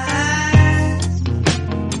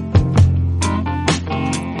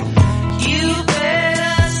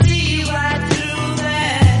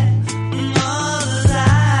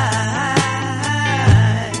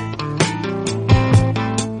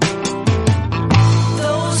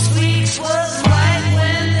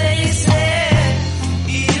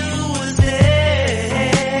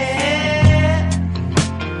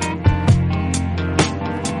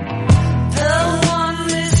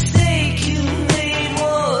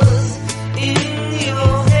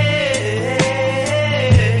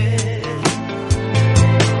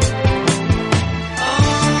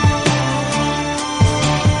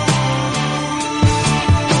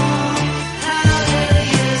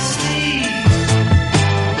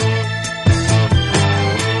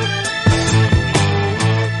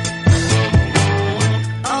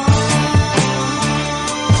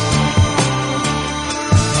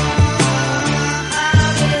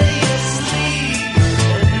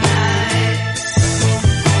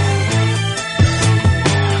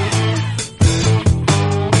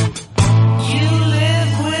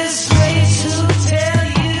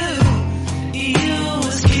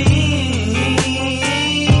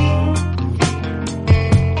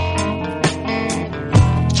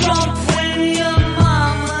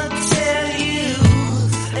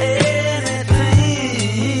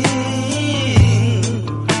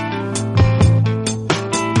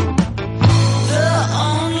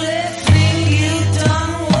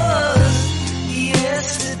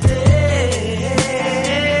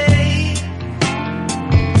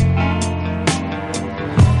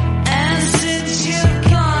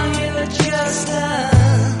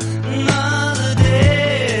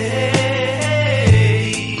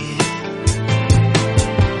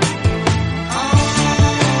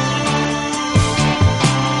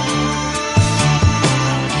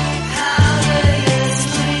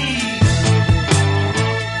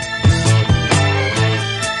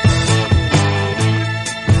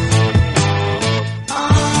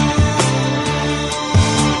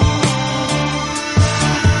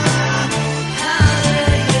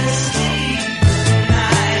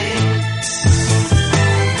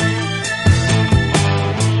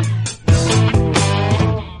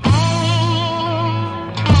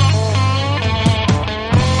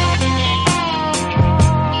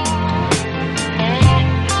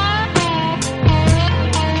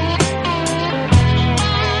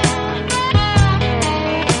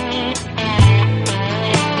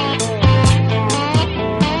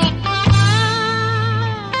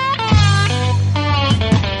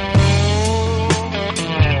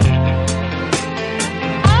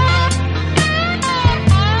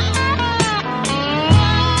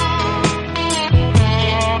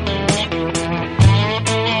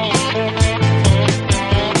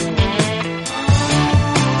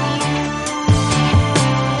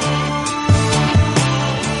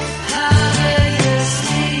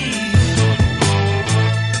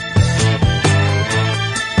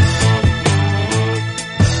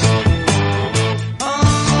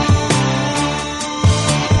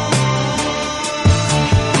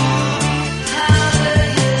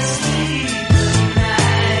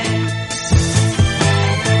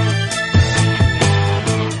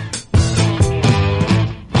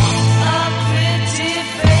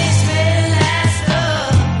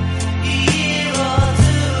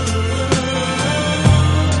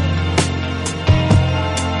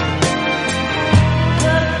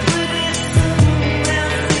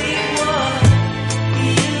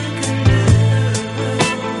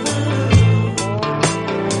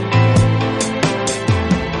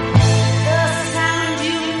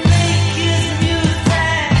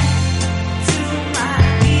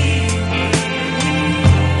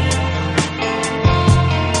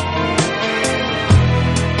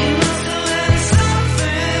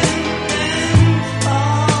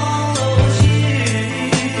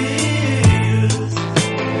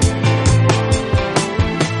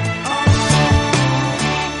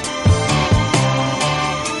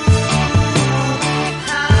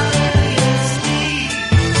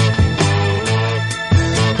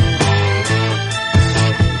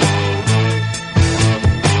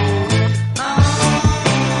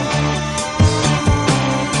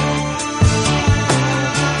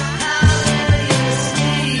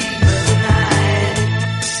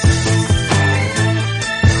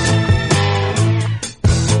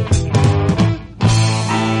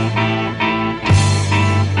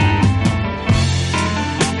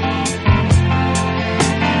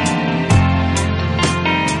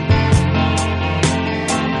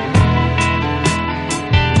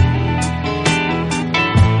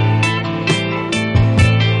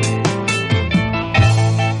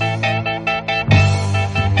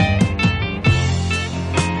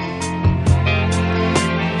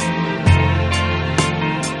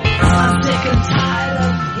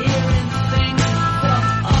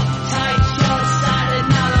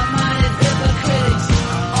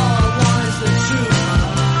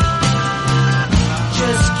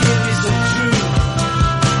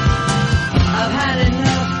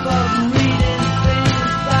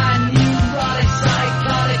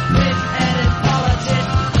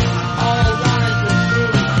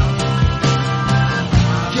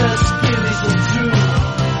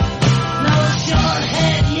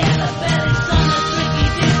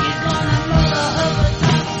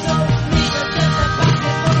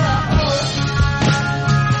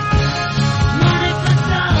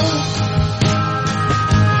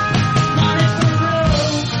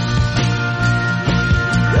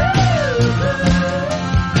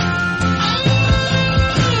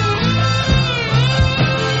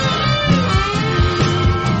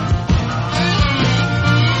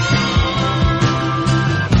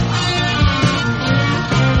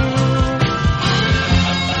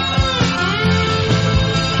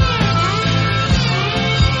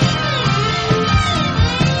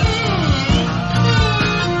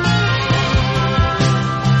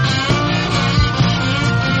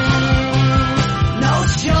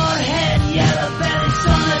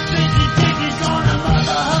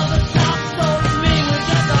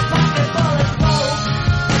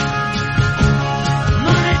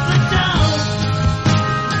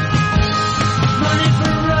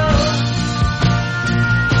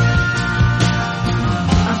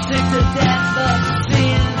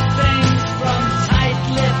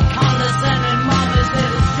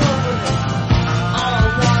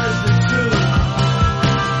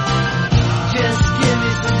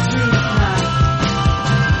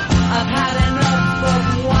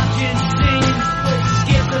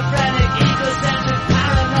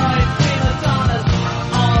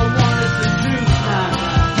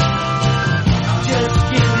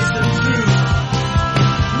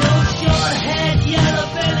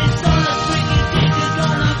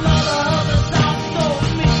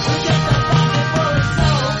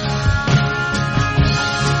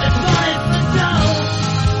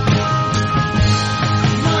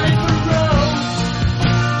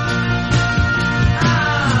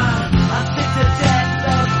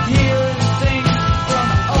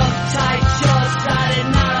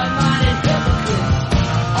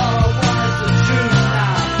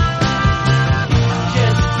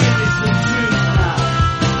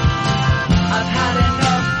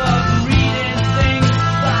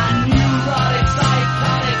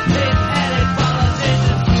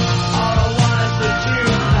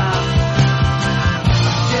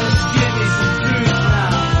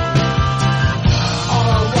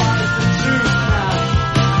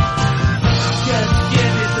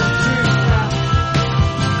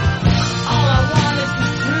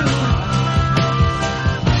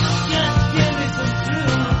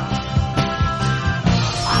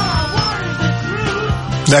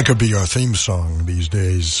 That could be our theme song these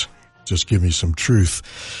days. Just give me some truth.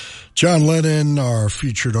 John Lennon, our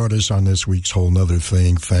featured artist on this week's Whole Nuther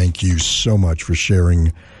Thing. Thank you so much for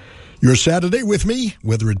sharing your Saturday with me,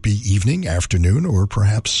 whether it be evening, afternoon, or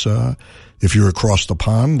perhaps if you're across the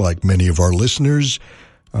pond, like many of our listeners,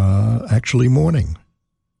 actually morning.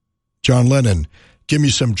 John Lennon, give me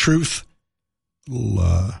some truth.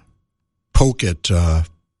 Poke at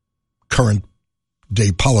current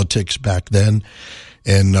day politics back then.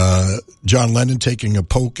 And John Lennon taking a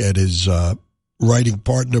poke at his writing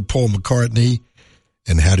partner, Paul McCartney,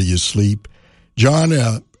 and How Do You Sleep? John,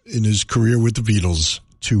 in his career with the Beatles,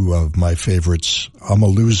 two of my favorites, I'm a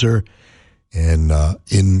Loser and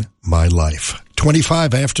In My Life.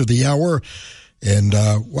 25 after the hour, and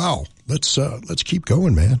wow, let's keep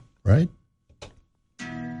going, man, right?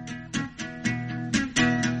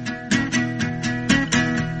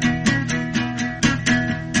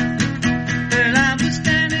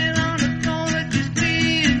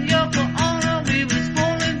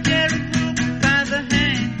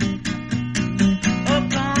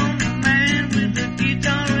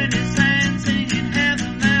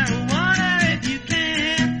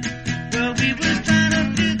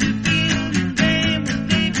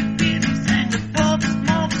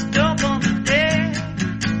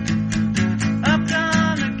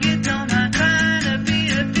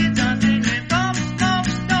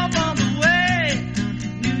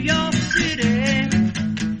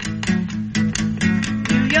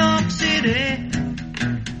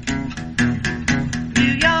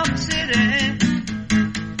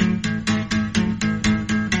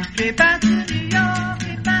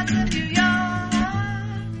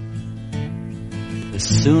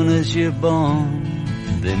 As soon as you're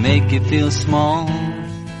born, they make you feel small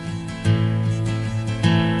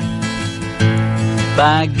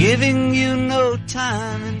by giving you no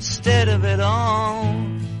time instead of it all,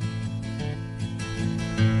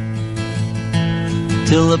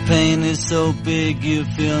 till the pain is so big you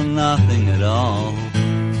feel nothing at all.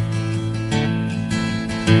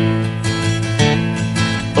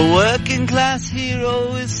 A working class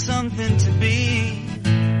hero is something to be.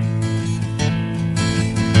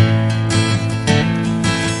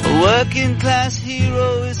 A working class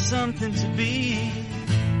hero is something to be.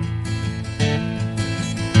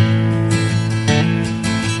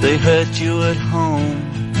 They hurt you at home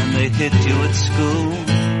and they hit you at school.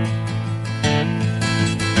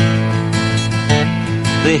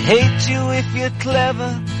 They hate you if you're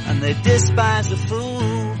clever and they despise a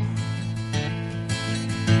fool.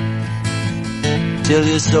 Till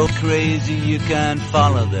you're so crazy you can't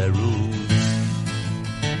follow their rules.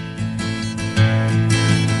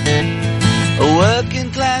 A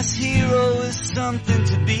working class hero is something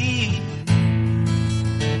to be.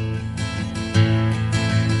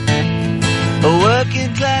 A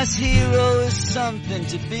working class hero is something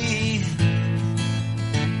to be.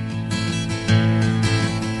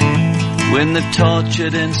 When they've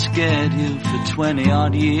tortured and scared you for 20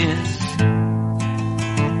 odd years,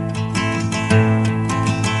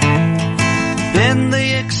 then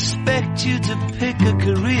they expect you to pick a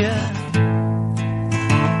career.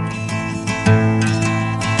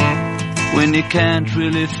 When you can't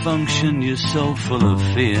really function, you're so full of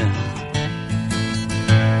fear.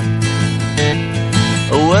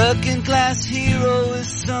 A working class hero is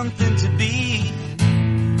something to be.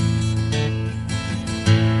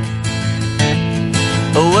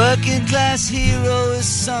 A working class hero is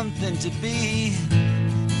something to be.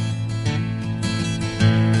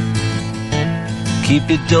 Keep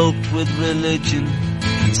you doped with religion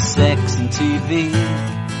and sex and TV,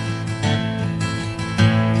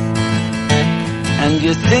 and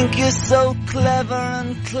you think you're so clever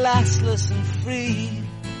and classless and free,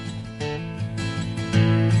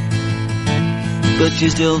 but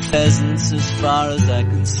you're still peasants as far as I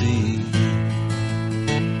can see.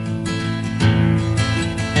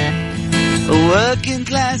 A working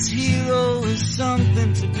class hero is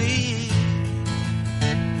something to be.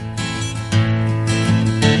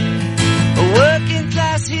 A working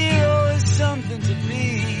class hero is something to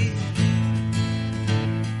be.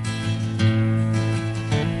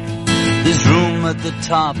 There's room at the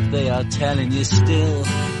top, they are telling you still.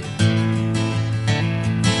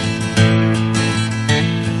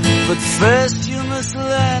 But first you must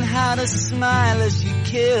learn how to smile as you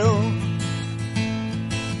kill.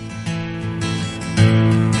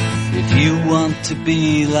 If you want to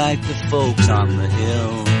be like the folks on the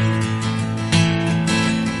hill.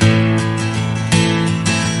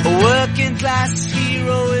 A working class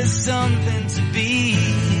hero is something to be.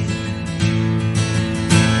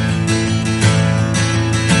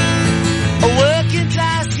 A working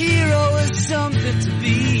class hero is something to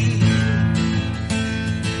be.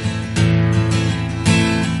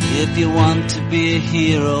 you want to be a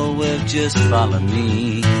hero, well, just follow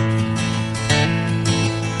me.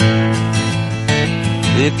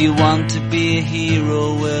 If you want to be a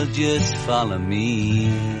hero, well, just follow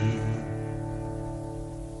me.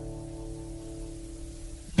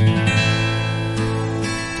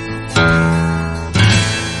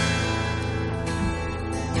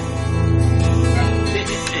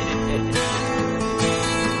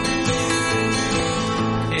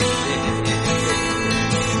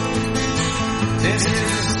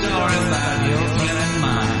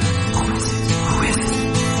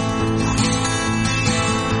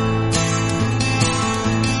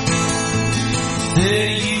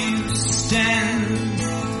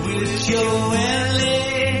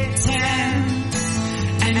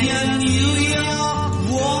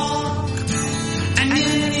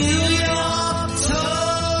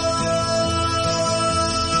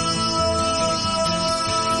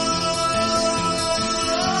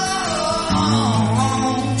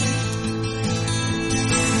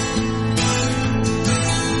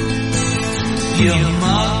 Your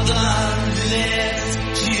mother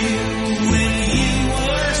left you when you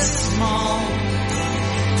were small,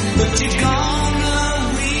 but you're gonna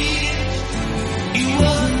wish you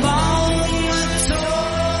were born at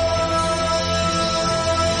all.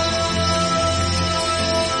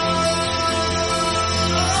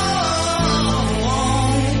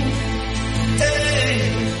 Hey.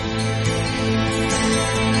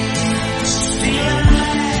 Still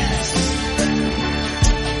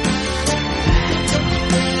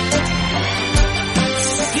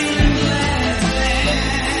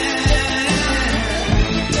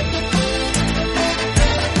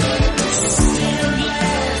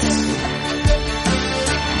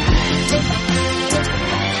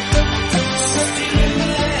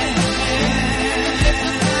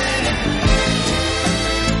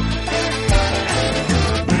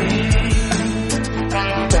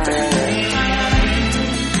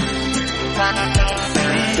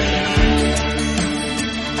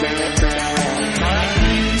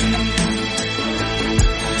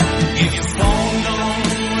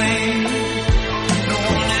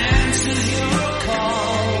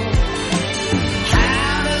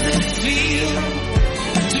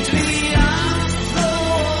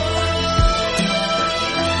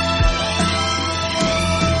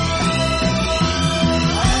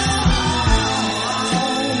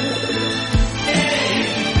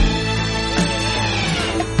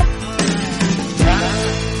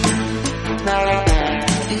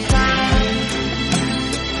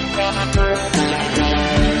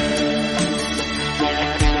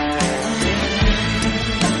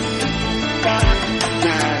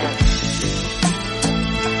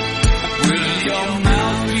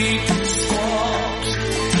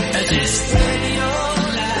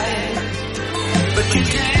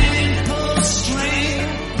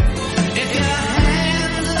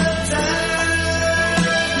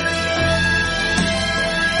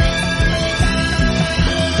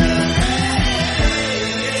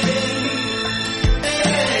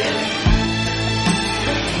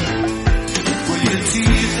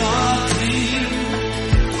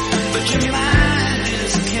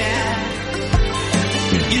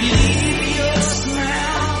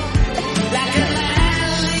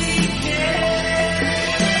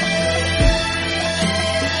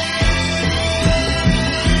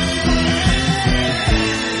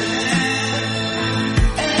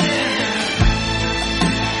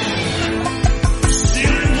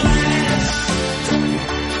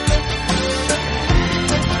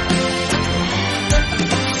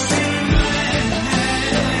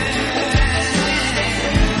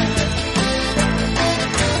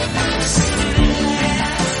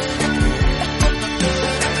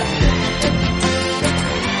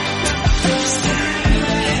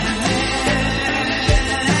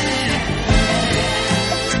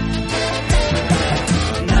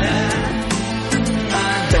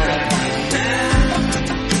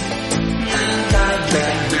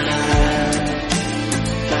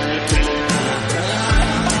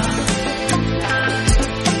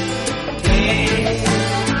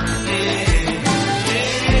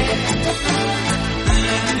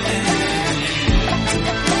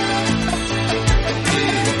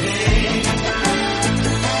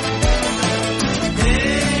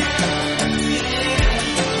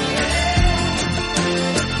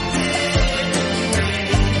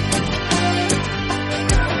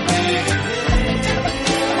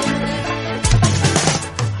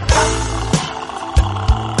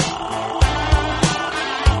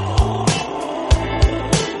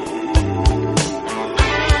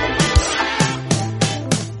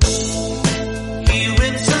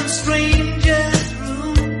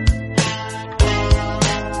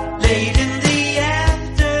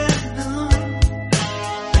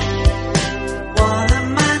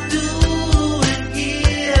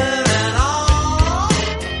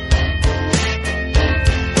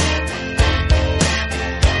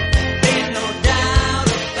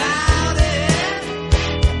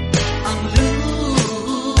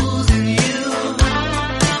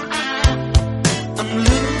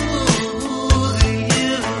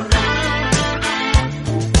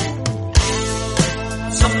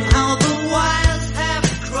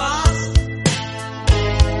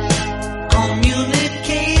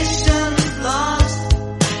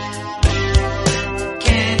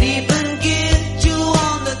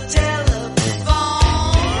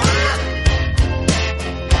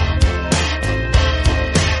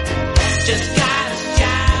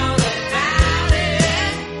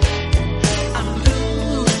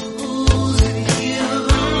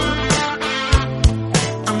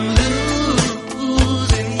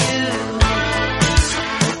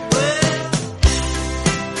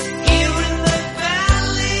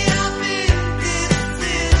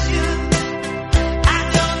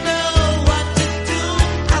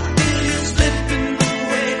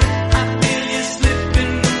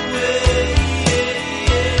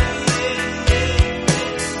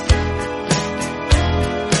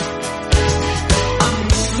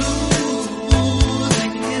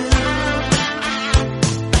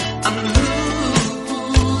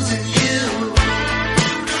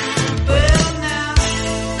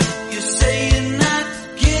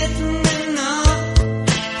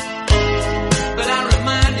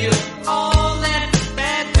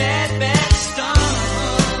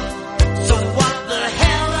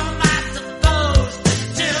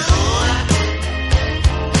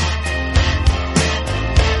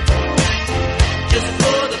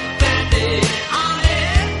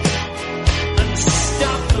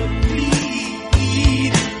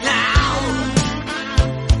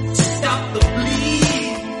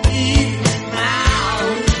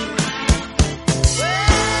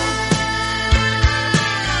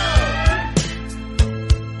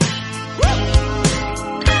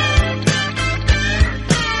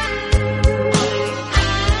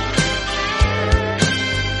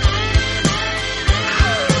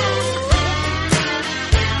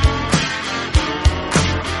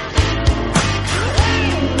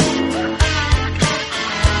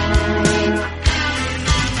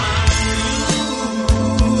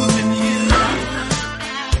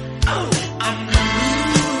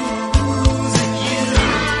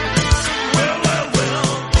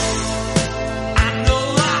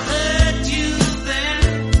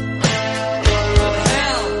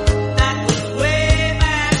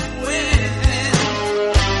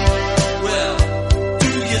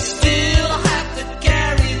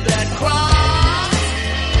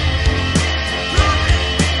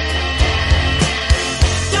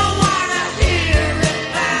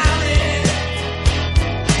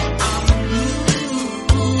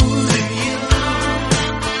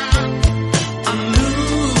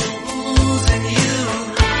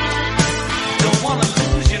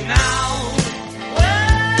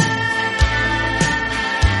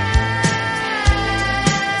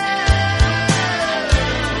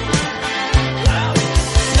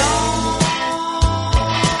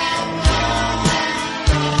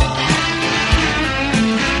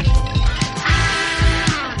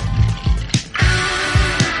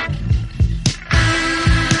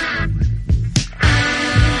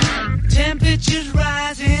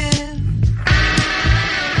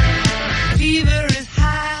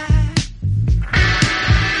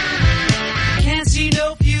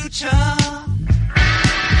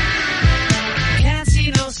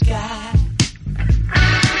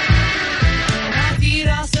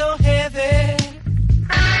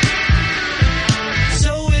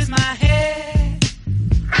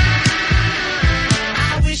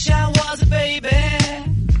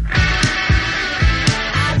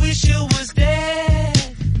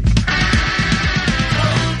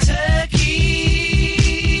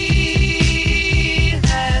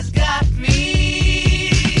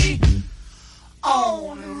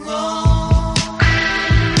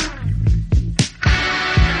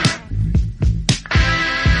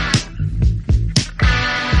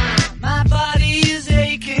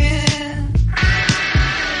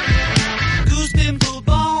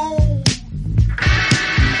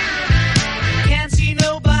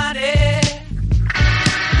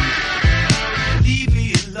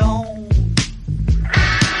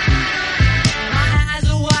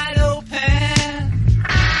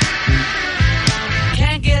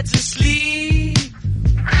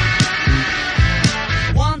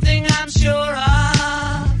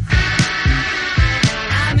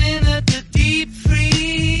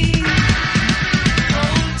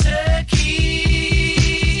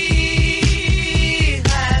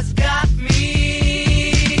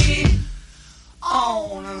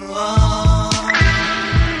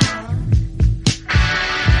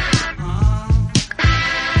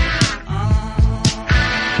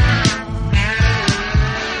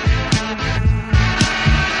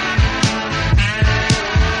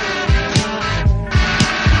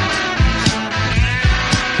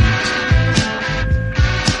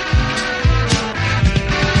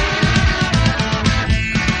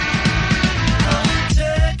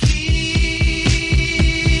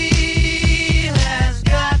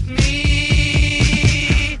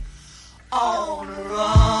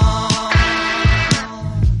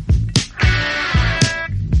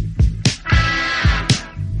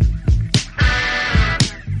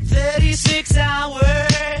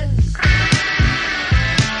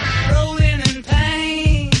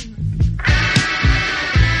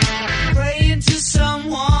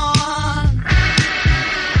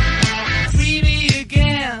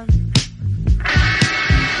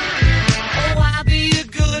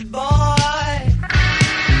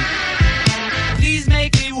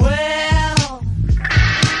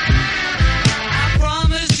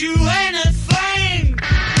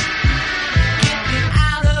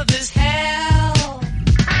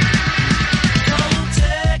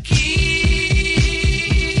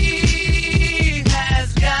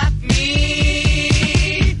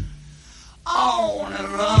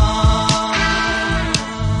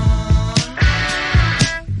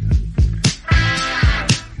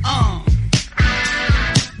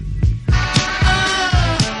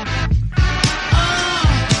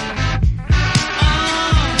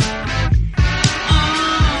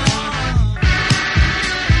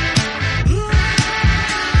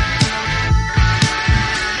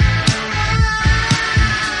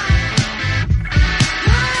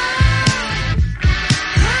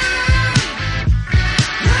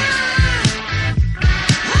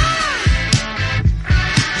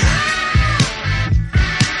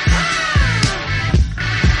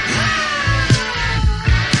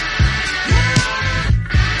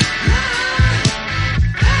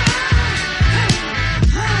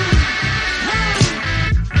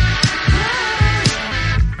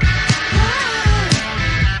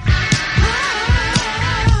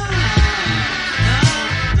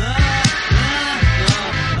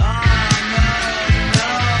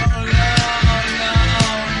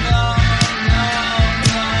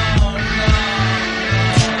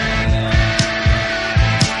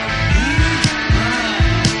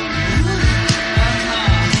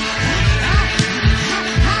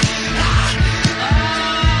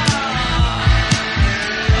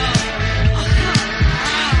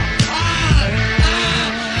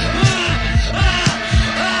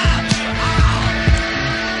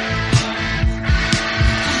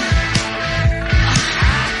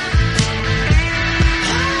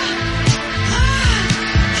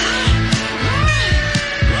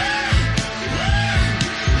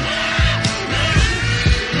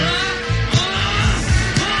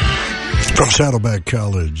From Saddleback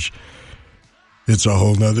College, it's a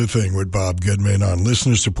whole nother thing with Bob Goodman on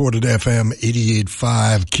listener-supported FM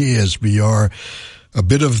 88.5 KSBR. A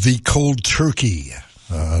bit of the cold turkey,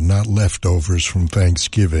 not leftovers from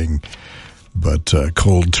Thanksgiving, but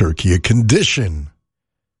cold turkey, a condition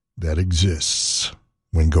that exists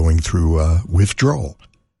when going through withdrawal.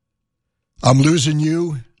 I'm Losing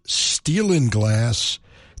You, Stealing Glass.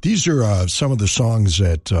 These are some of the songs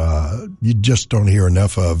that you just don't hear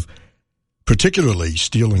enough of, particularly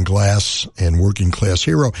Stealing Glass and Working Class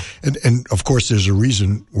Hero. And of course, there's a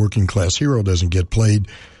reason Working Class Hero doesn't get played.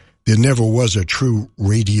 There never was a true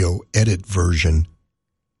radio edit version.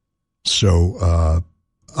 So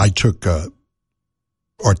I took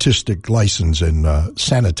artistic license and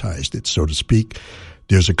sanitized it, so to speak.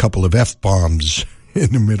 There's a couple of F-bombs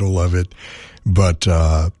in the middle of it. But,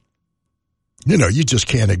 you just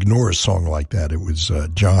can't ignore a song like that. It was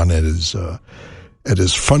John at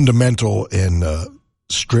his fundamental and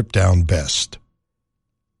stripped down best.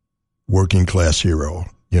 Working Class Hero,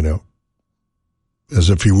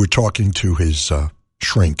 as if he were talking to his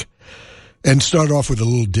shrink. And start off with a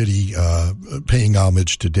little ditty paying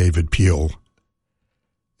homage to David Peel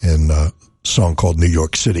in a song called New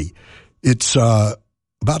York City. It's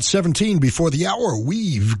about 17 before the hour.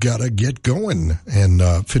 We've got to get going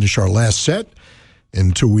and finish our last set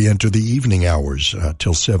until we enter the evening hours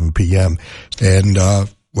till 7 p.m. And,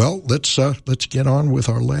 let's get on with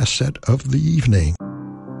our last set of the evening.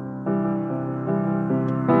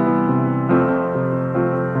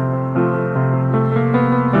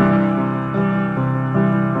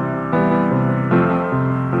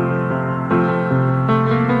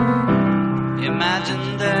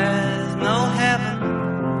 Imagine there's no heaven.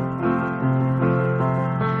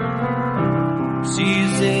 It's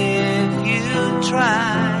easy if you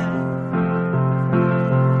try.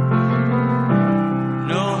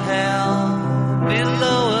 No hell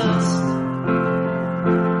below us.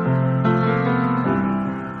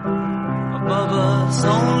 Above us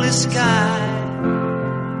only sky.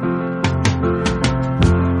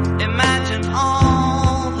 Imagine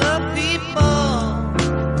all the people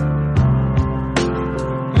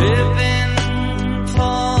living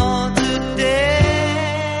for today.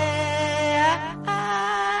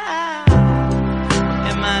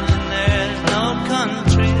 Imagine there's no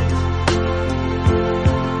countries.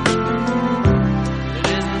 It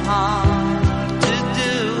isn't hard to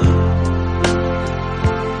do.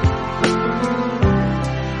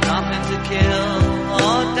 Nothing to kill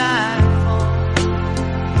or die for.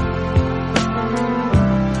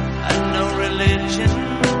 And no religion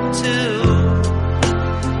too.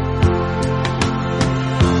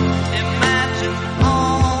 Imagine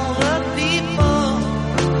all the people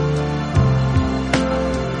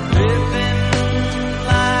living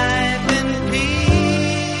life in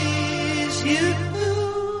peace.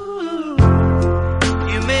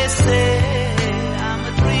 You may say I'm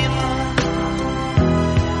a dreamer,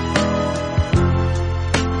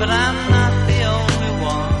 but I'm not the only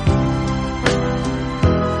one.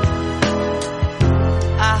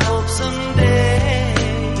 I hope someday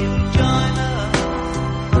you'll join us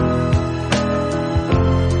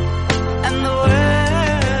and the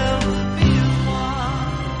world will be one.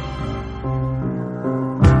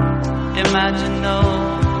 Imagine no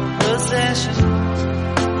possessions.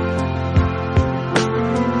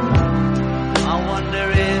 I wonder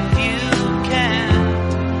if you can.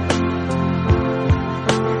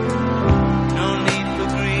 No need for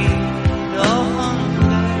greed or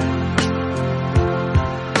hunger,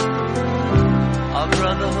 or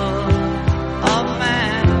brotherhood of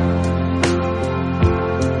man.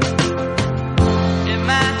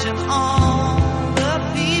 Imagine all the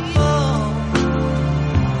people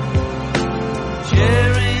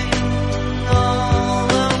cheering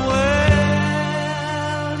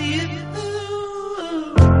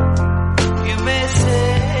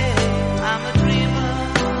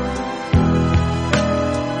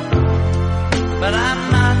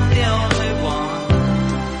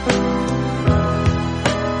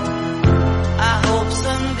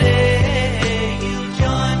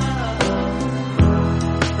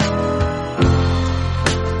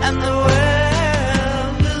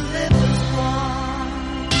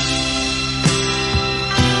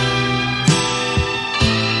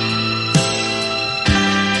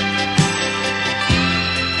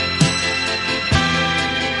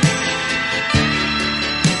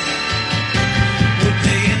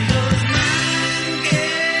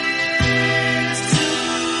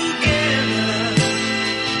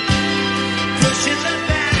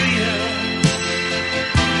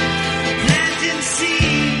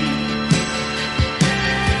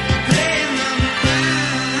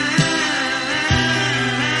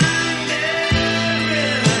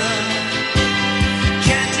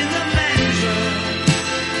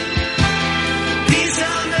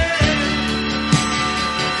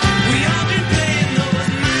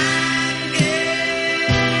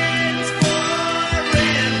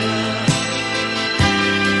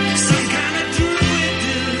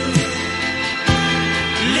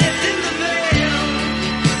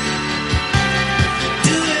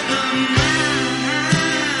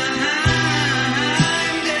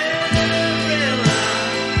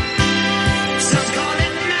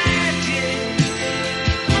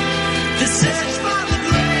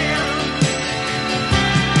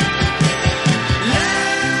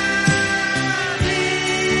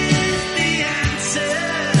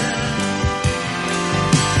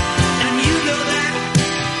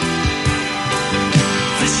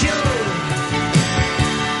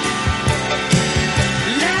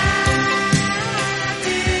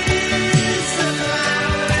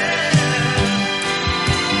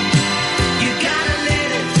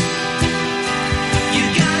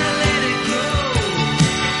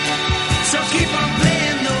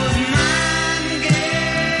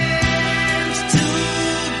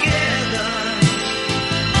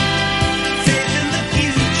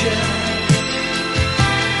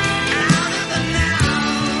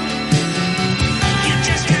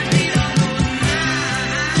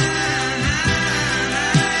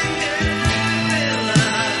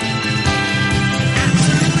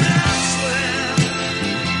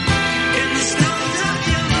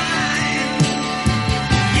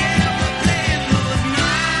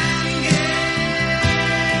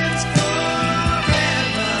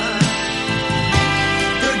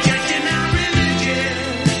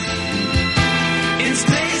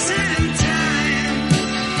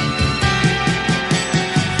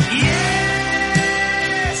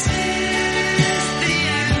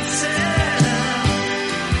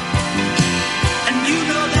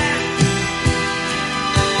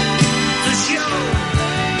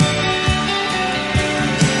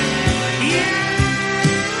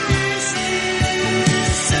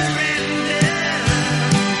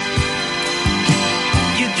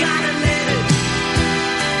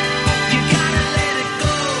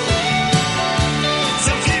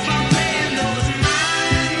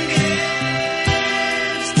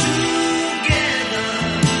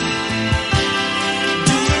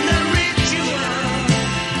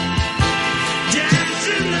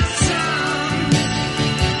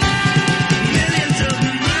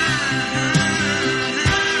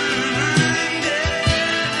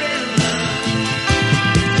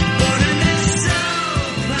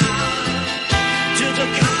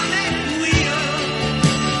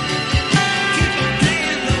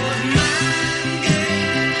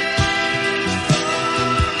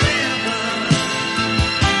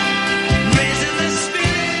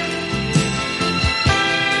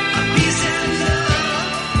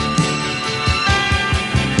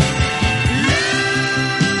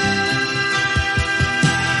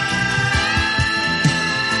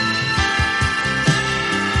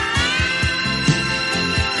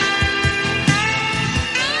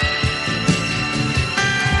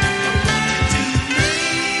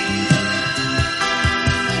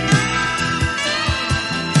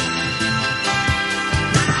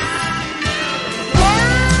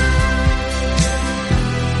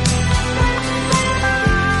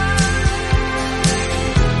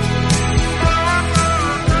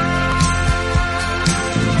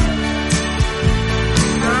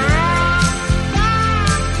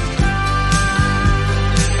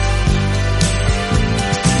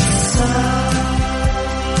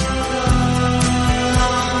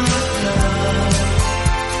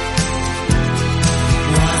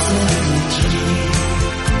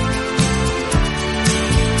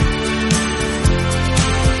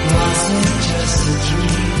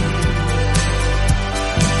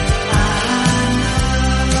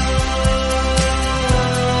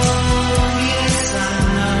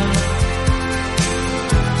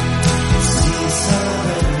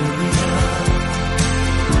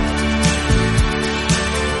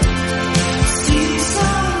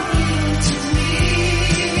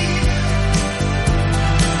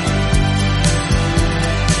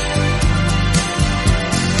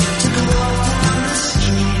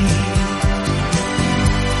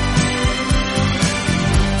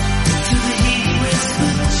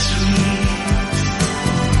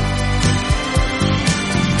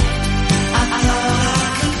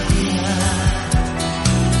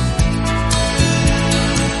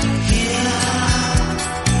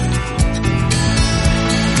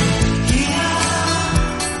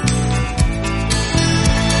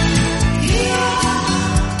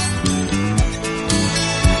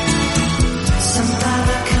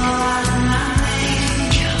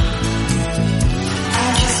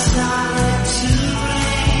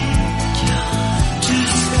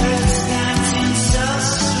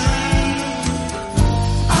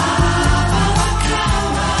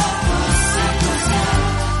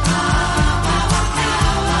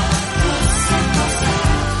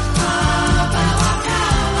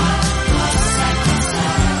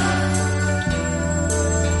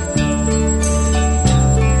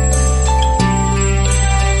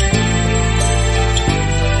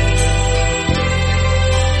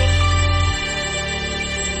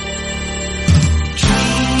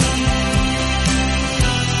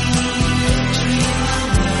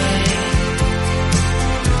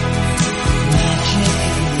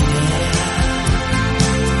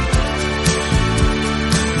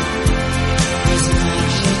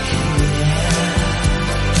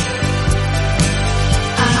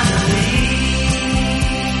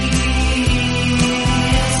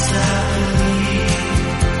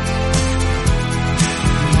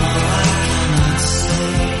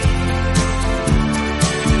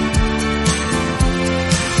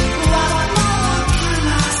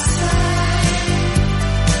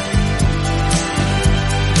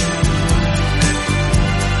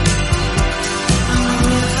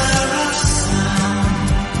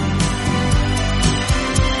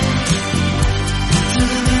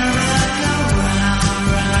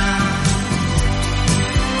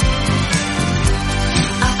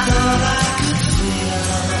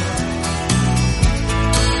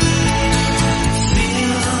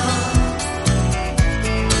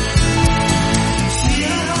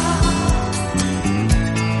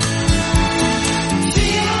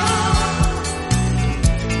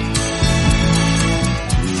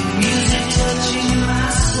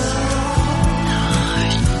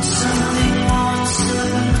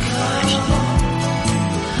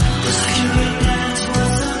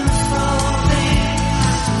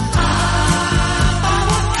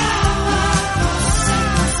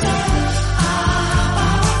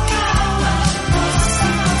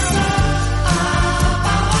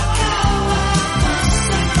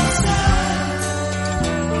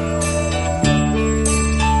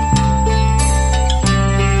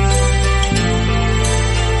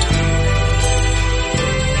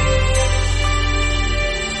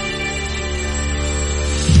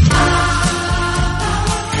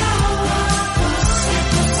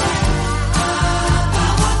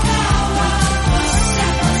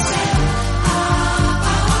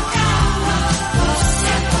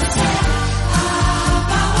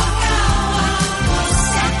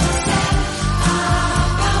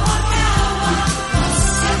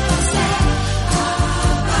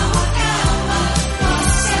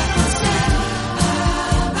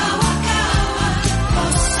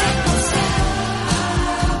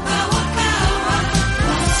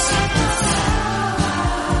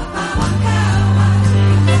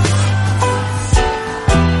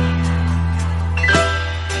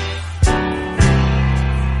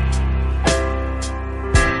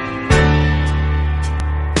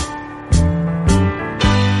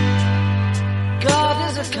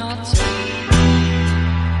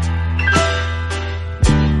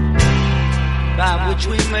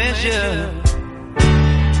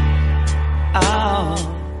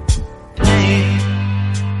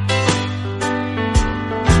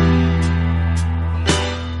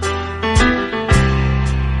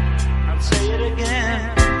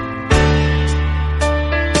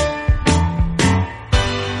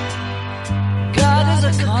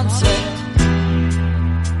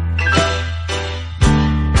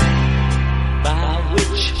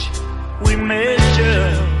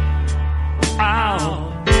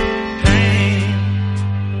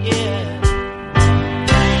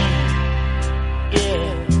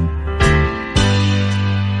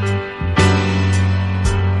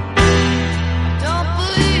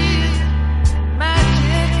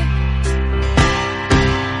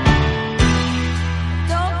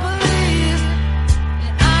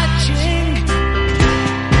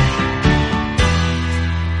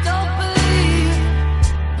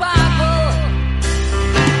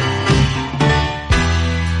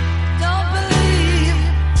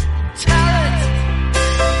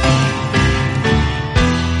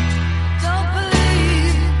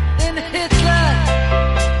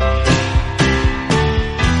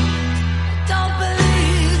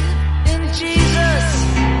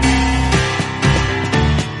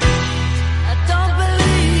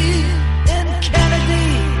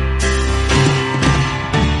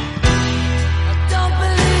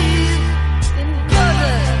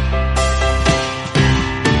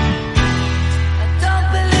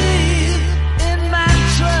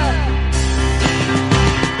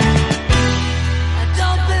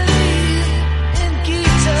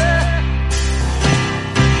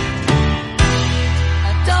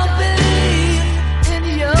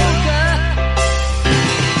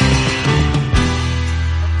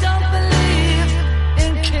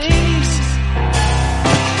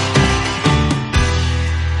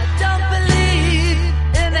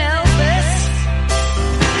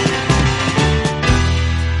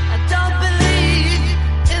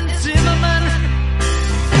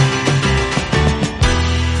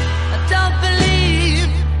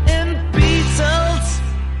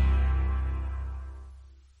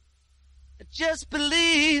Just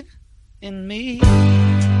believe in me.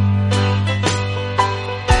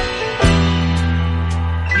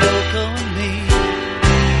 Yoko and me.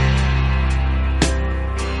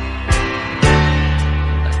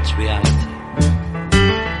 That's reality.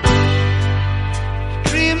 The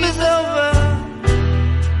dream is over.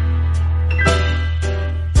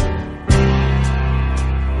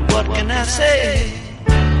 What can I say?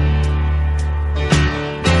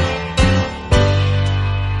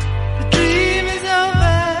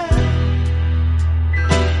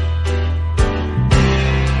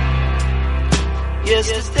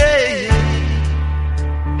 Yesterday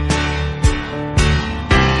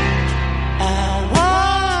I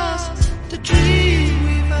was the dream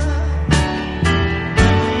weaver.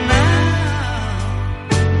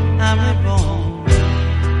 Now I'm reborn.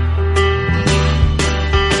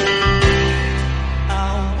 I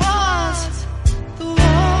was the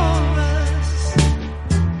walrus,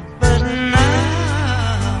 but now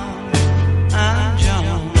I'm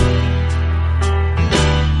John.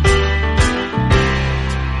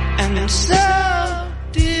 So,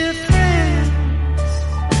 dear friends,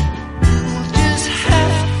 we'll just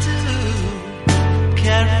have to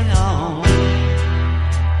carry on.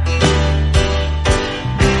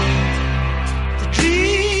 The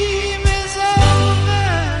dream is over.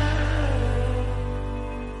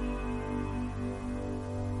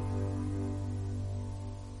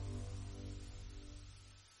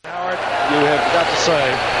 Howard, you have got to say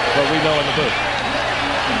what we know in the booth.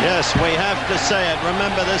 Yes, we have to say it.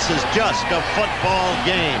 Remember, this is just a football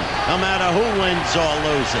game, no matter who wins or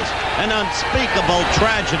loses. An unspeakable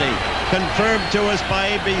tragedy confirmed to us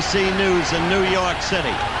by ABC News in New York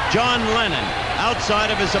City. John Lennon, outside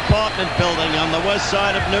of his apartment building on the west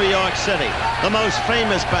side of New York City, the most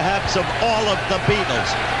famous perhaps of all of the Beatles,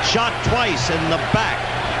 shot twice in the back,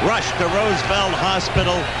 rushed to Roosevelt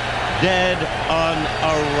Hospital, dead on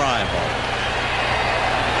arrival.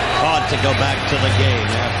 Hard to go back to the game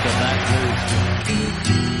after that news.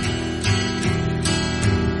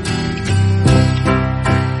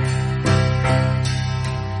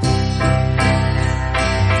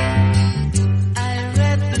 I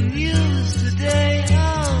read the news today,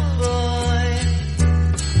 oh boy,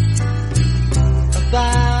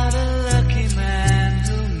 about a lucky man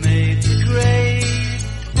who made the grade.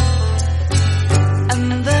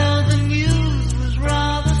 And though the news was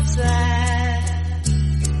rather sad,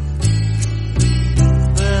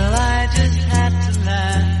 well, I just had to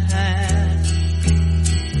laugh.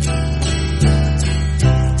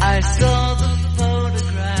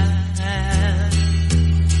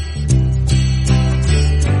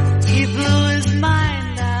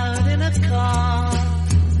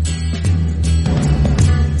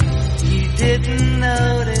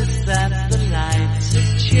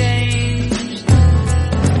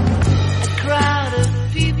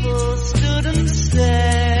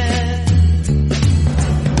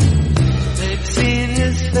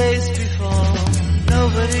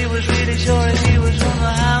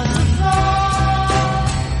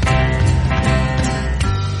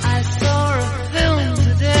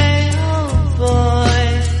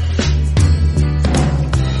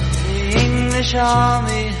 British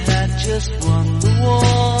Army had just won the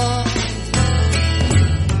war.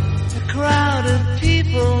 A crowd of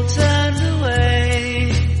people turned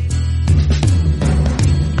away,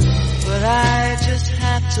 but I just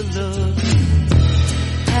had to look,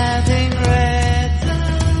 having read the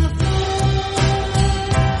book.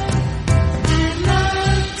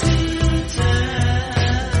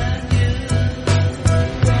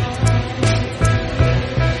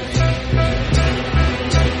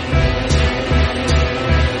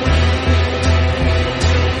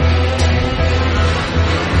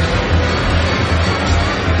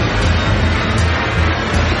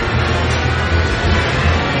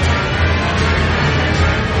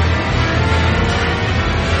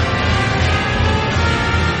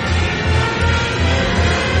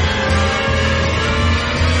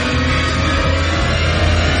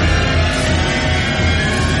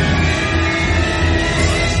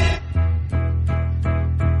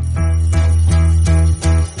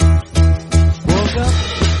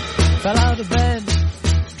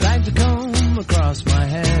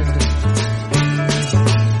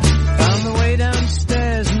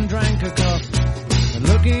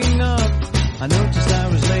 I'd love to turn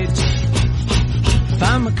you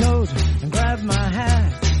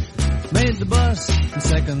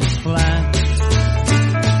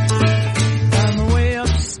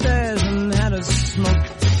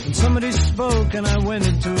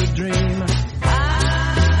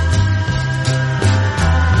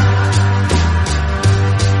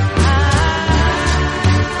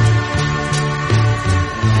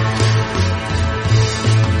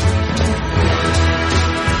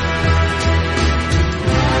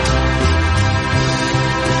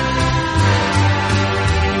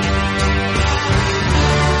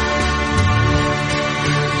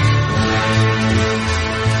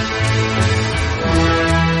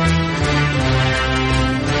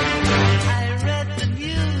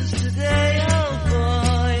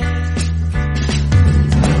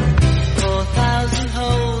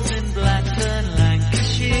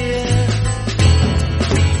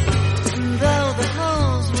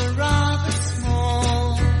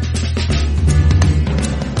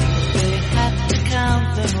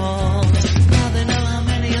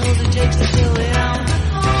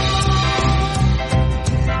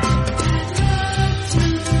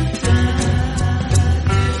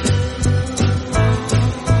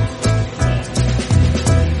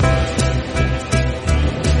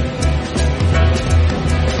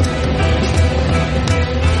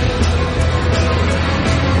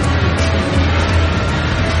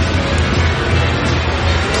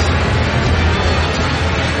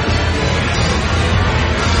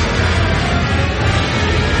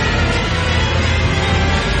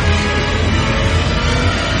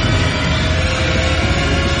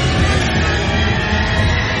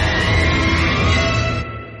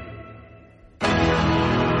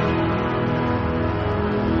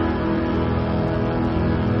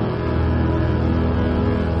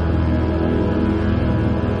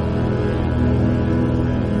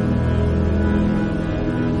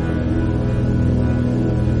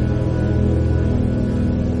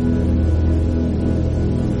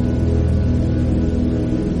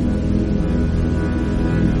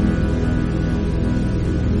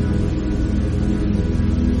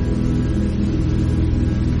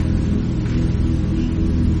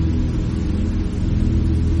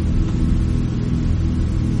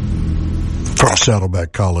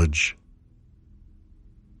Saddleback College.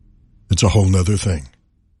 It's a whole nother thing.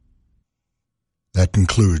 That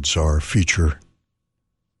concludes our feature.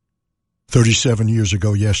 37 years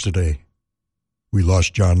ago yesterday, we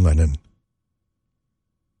lost John Lennon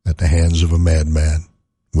at the hands of a madman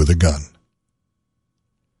with a gun.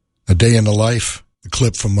 A day in the life, a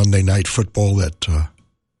clip from Monday Night Football that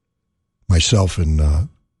myself and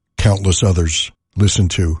countless others listened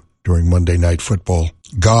to during Monday Night Football.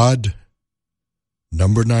 God,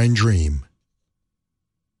 Number 9 Dream,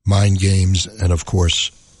 Mind Games, and of course,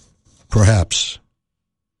 perhaps,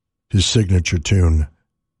 his signature tune,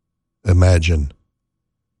 Imagine.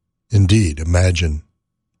 Indeed, imagine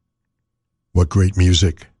what great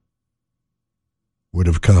music would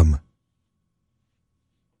have come.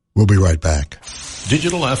 We'll be right back.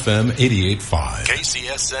 Digital FM 88.5.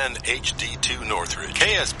 KCSN HD2 Northridge.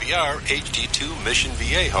 KSBR HD2 Mission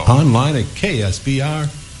Viejo. Online at ksbr.org.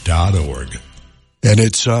 And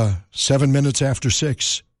it's 7 minutes after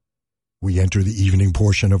 6. We enter the evening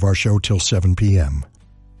portion of our show till 7 p.m.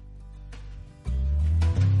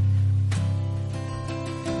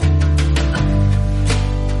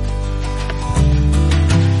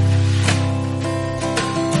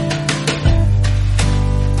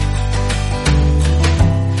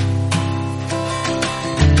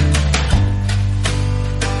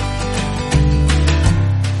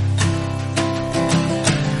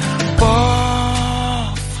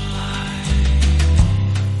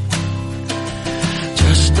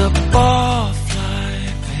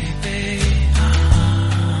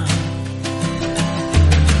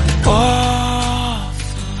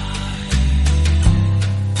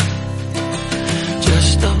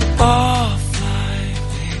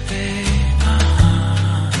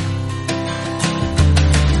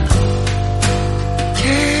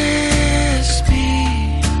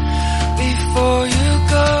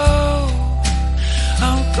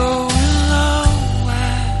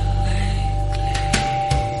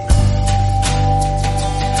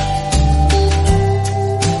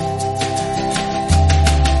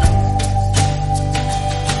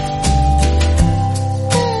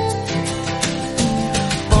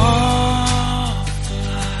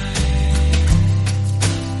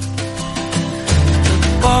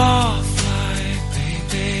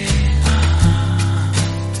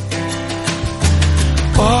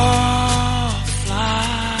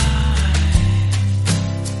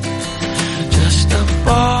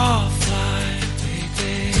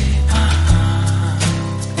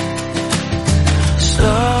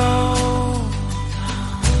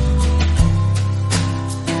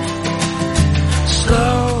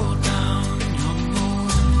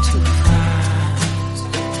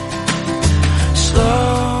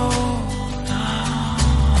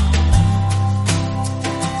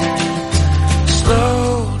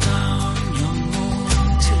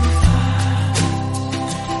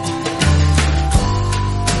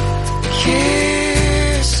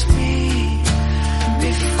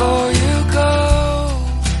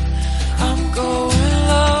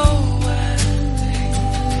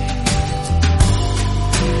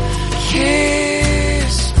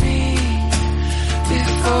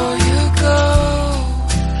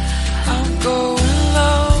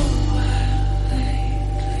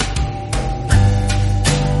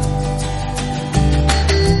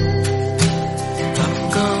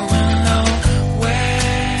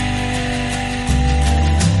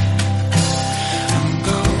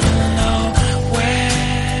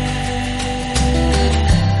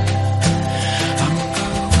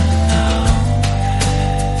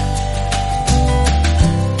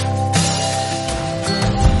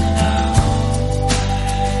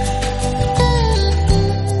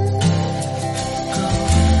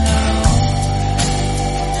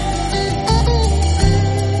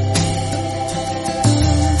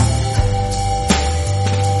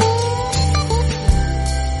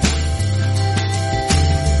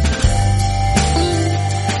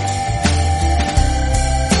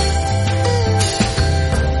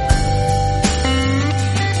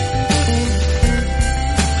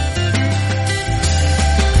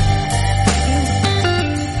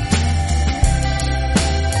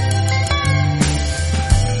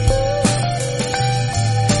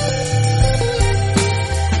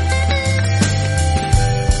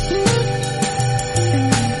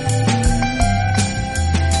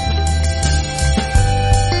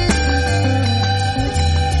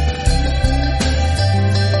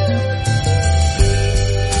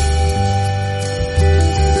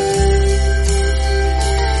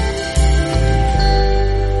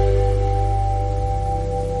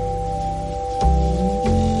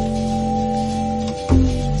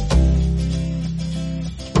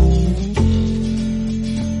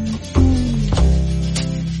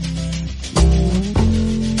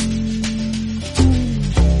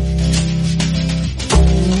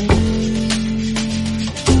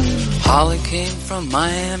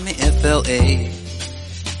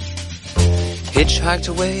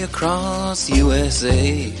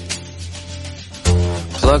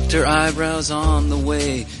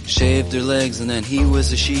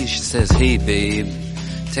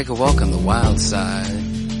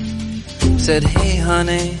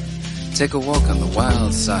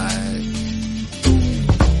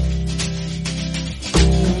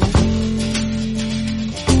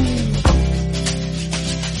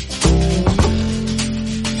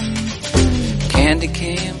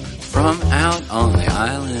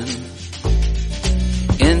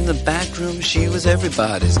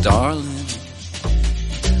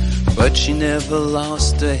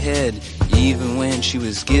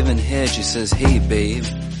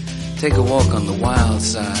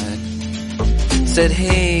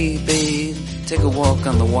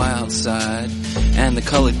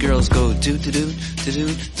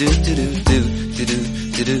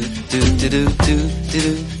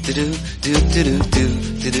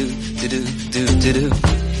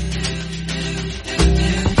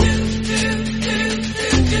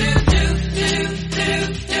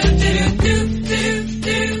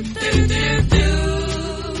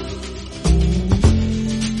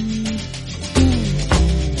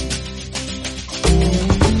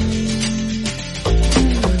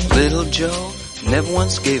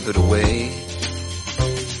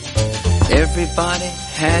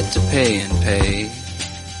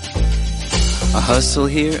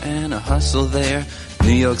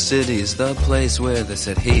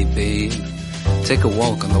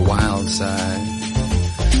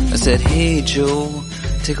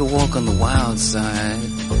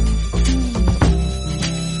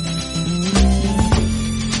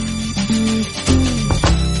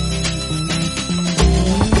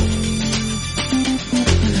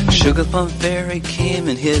 Sugar Plum Fairy came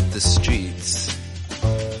and hit the streets,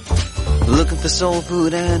 looking for soul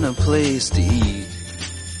food and a place to eat.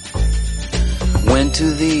 Went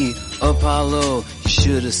to the Apollo, you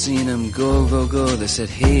should have seen him go, go, go. They said,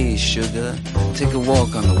 hey, sugar, take a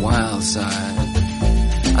walk on the wild side.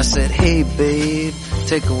 I said, hey, babe,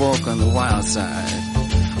 take a walk on the wild side.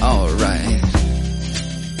 All right.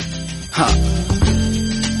 Ha.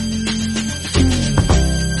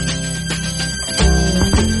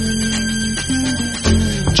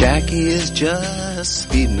 Jackie is just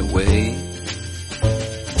speeding away.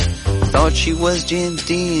 Thought she was James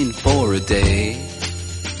Dean for a day.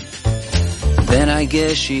 Then I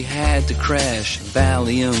guess she had to crash.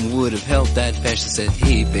 Valium would have helped that patch. I said,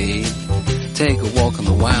 hey, babe, take a walk on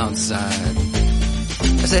the wild side.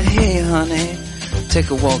 I said, hey, honey, take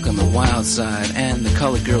a walk on the wild side. And the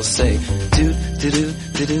colored girls say, do do do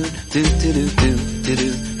do do do do do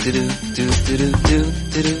do do do do do do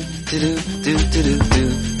do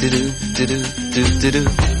do do do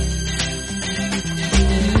do.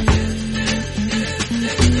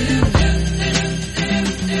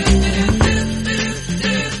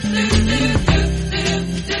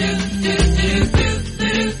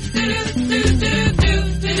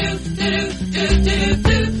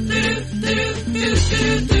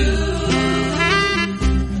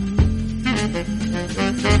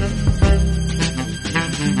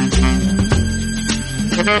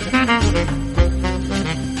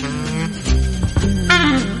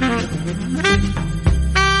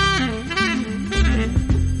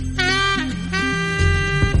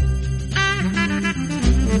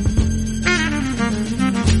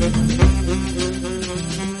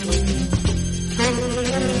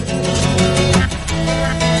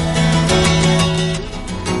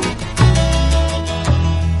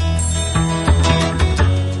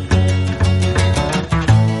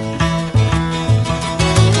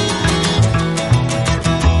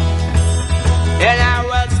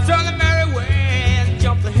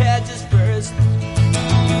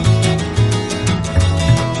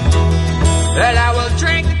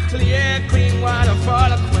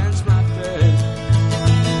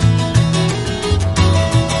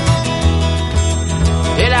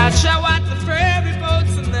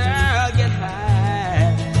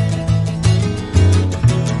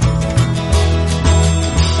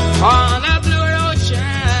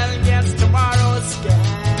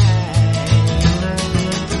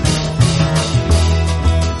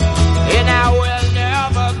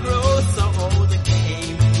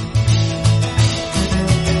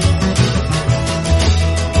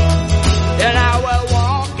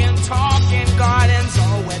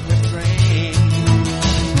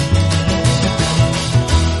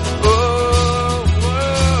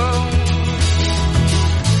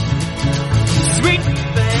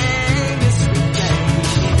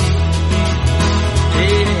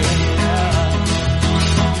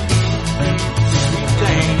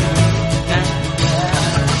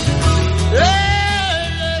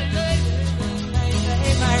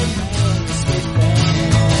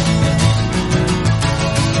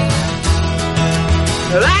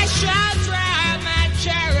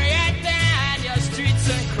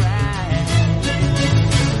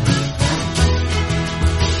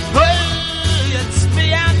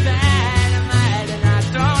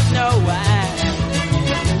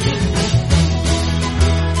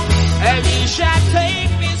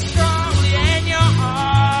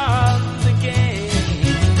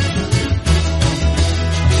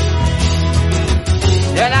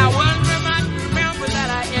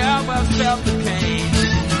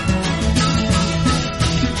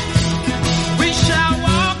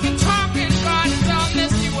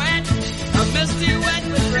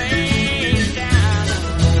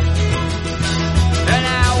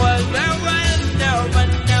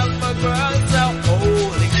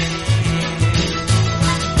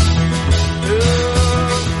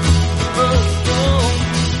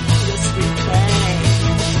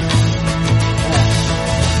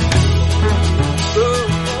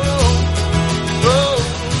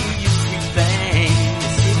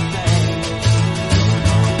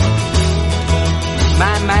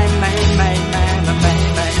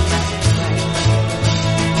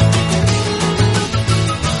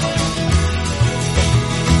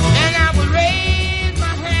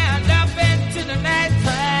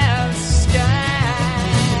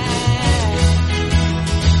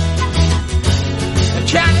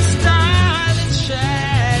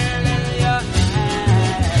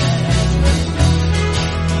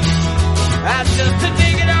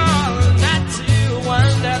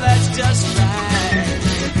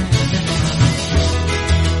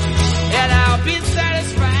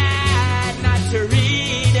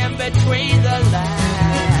 away the light.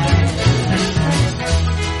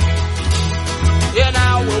 And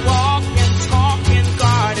now we're walking, talking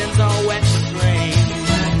gardens on wet springs.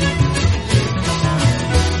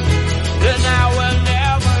 And now we'll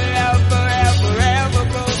never, ever, ever, ever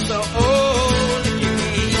grow so old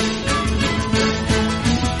again.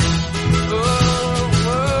 Oh,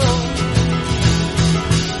 oh.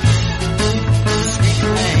 Sweet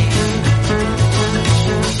thing.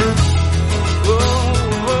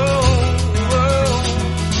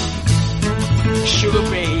 Sugar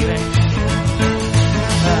baby.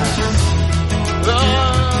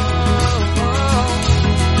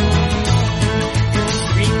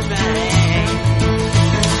 Sweet thing.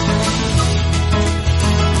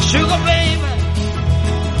 Sugar baby.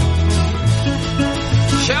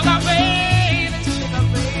 Sugar baby. Sugar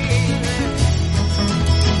baby.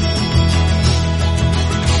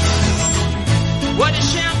 What is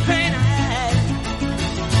champagne I had?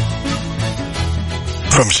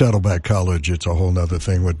 From Saddleback College, it's a whole nother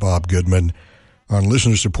thing with Bob Goodman on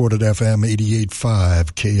listener-supported FM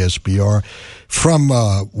 88.5 KSBR. From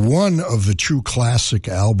one of the true classic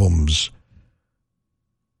albums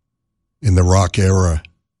in the rock era.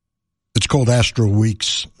 It's called Astral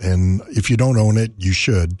Weeks, and if you don't own it, you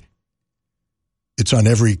should. It's on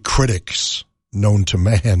every critic's known to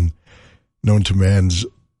man's,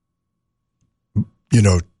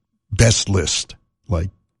 best list, like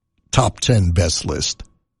top 10 best list.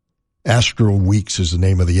 Astral Weeks is the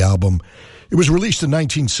name of the album. It was released in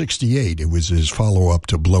 1968. It was his follow-up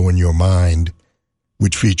to Blowin' Your Mind,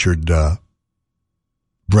 which featured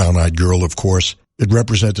Brown Eyed Girl, of course. It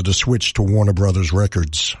represented a switch to Warner Brothers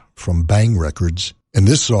Records from Bang Records. And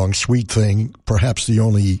this song, Sweet Thing, perhaps the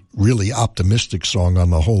only really optimistic song on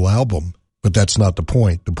the whole album. But that's not the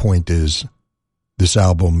point. The point is this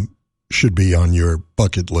album should be on your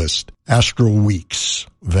bucket list. Astral Weeks,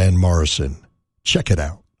 Van Morrison. Check it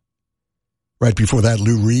out. Right before that,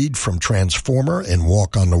 Lou Reed from Transformer and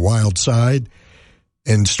Walk on the Wild Side.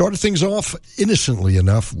 And started things off, innocently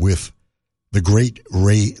enough, with the great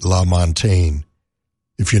Ray LaMontagne.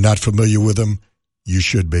 If you're not familiar with him, you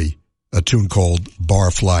should be. A tune called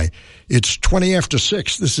Barfly. It's 20 after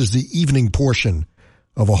 6. This is the evening portion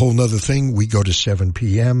of A Whole Nother Thing. We go to 7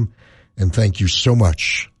 p.m. And thank you so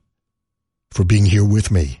much for being here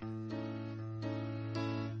with me.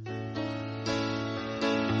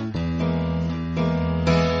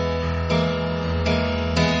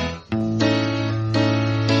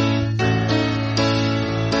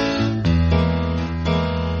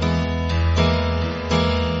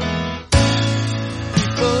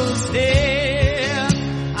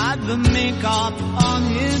 On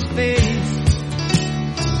his face,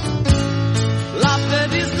 laughed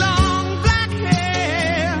at his long black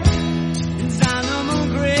hair, his animal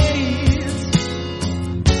gray.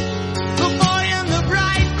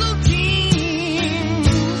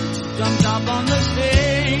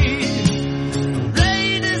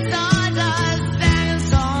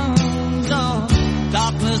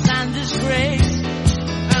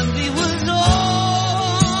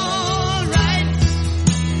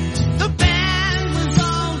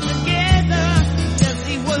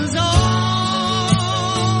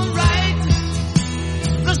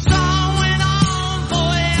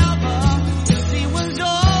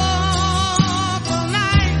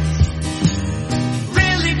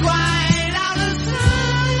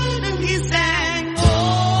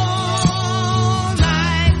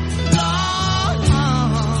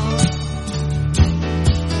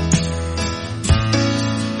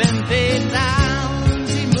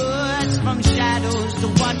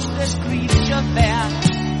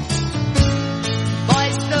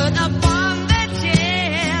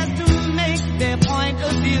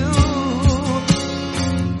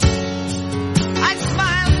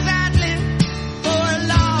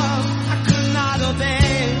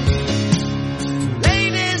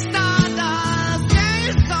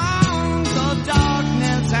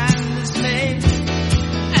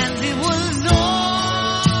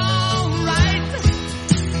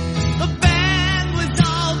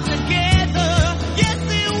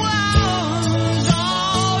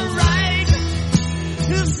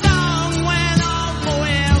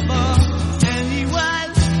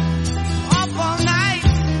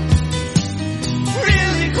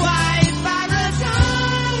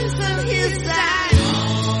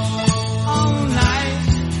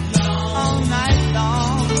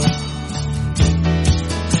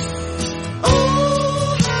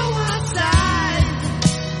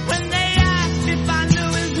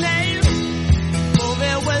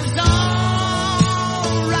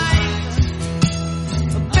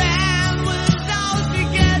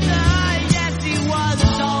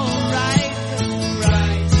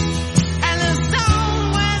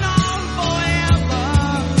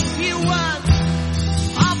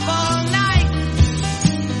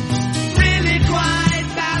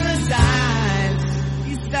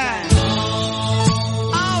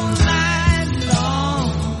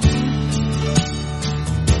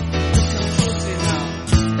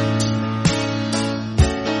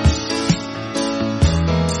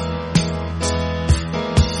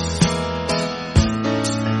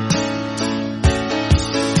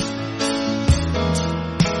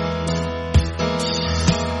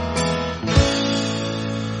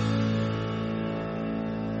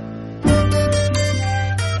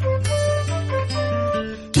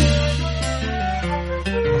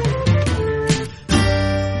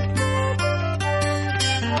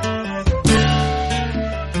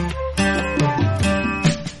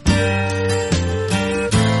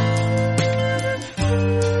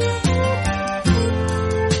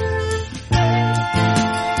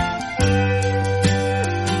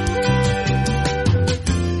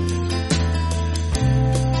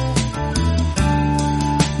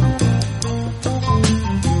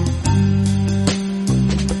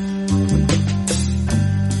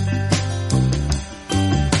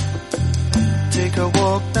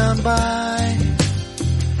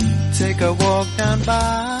 down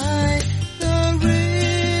by the river.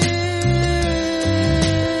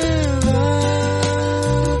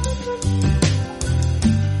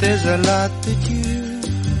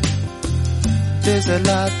 There's a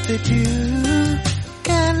lot that you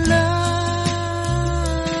can learn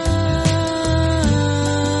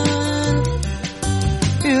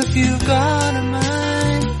if you've got a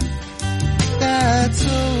mind that's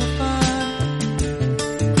so fun.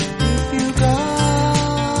 If you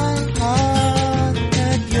got a heart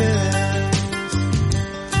that yearns.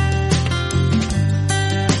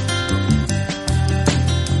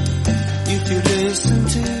 If you listen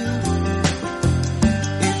to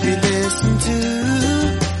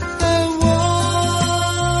the water,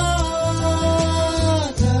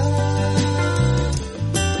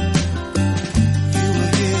 you will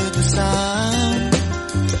hear the sound.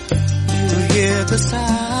 You will hear the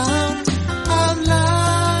sound of life.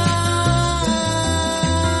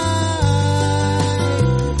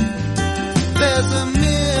 There's a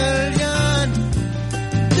million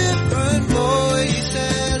different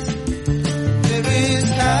voices. There is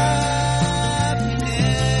happiness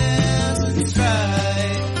and strife.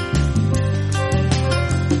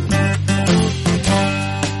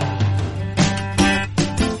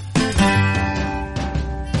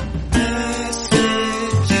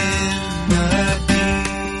 Message in the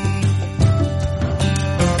deep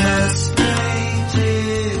of a strange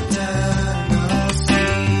eternal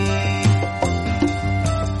sea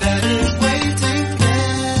that is waiting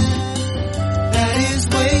there, that is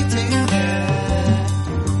waiting there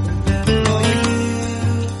for you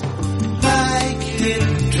like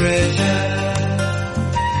hidden treasure.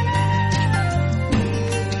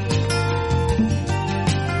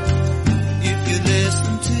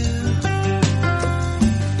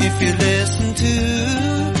 If you listen to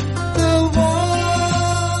the water,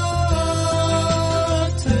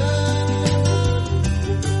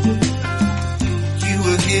 you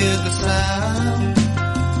will hear the sound.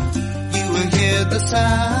 You will hear the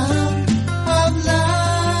sound of life.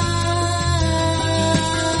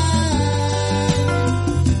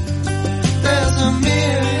 There's a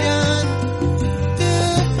million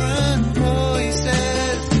different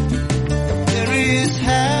voices. There is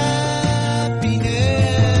happiness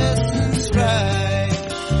and strife.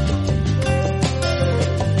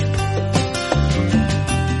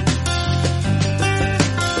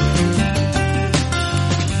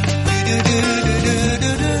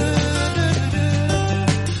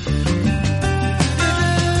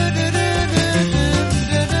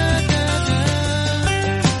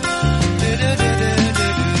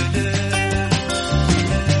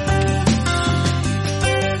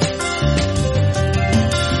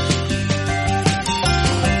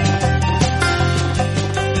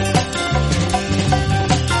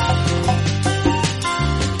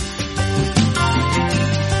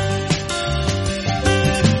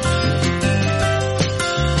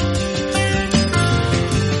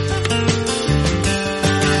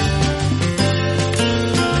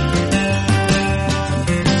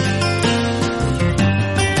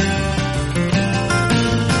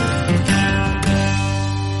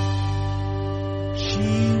 She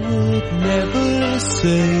would never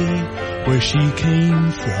say where she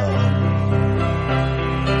came from.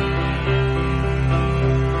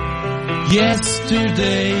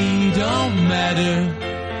 Yesterday don't matter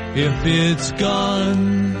if it's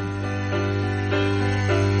gone.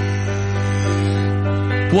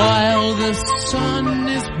 While the sun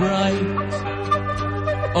is bright,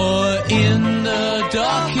 or in the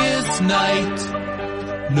darkest night,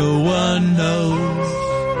 no one knows.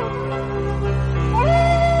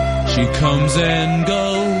 She comes and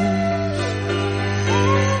goes.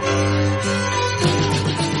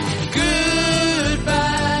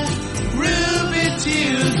 Goodbye, Ruby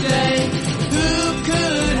Tuesday. Who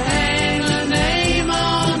could hang a name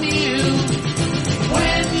on you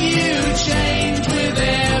when you change with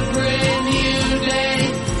every new day?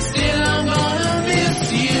 Still I'm gonna miss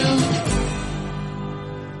you.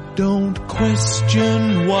 Don't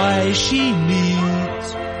question why she needs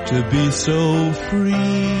to be so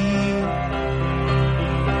free.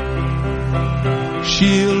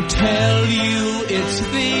 She'll tell you it's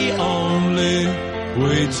the only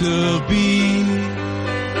way to be.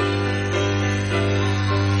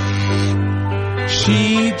 She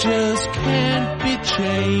just can't be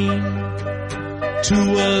chained to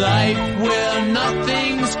a life where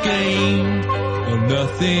nothing's gained and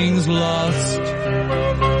nothing's lost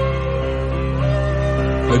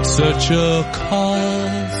at such a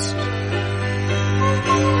cost.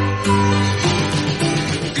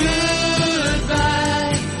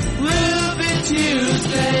 Goodbye, Ruby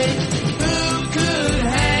Tuesday. Who could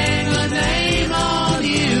hang a name on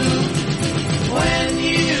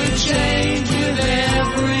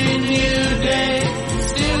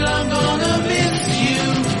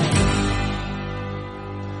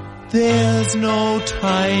There's no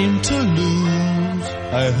time to lose,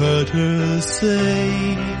 I heard her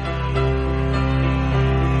say.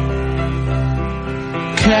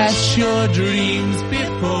 Catch your dreams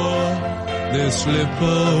before they slip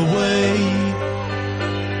away.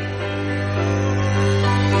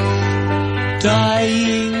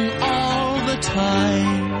 Dying all the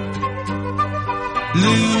time.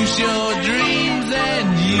 Lose your dreams and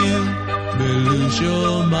you may lose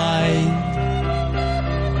your mind.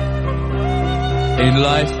 Ain't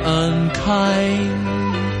life unkind?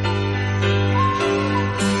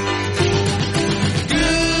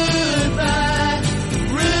 Goodbye,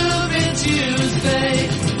 Ruby Tuesday.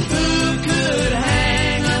 Who could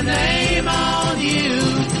hang a name on you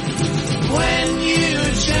when you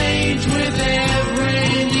change with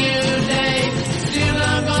every new day? Still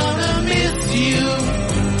I'm gonna miss you.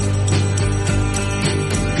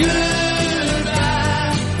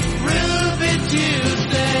 Goodbye, Ruby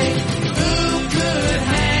Tuesday. Who could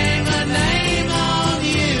hang a name on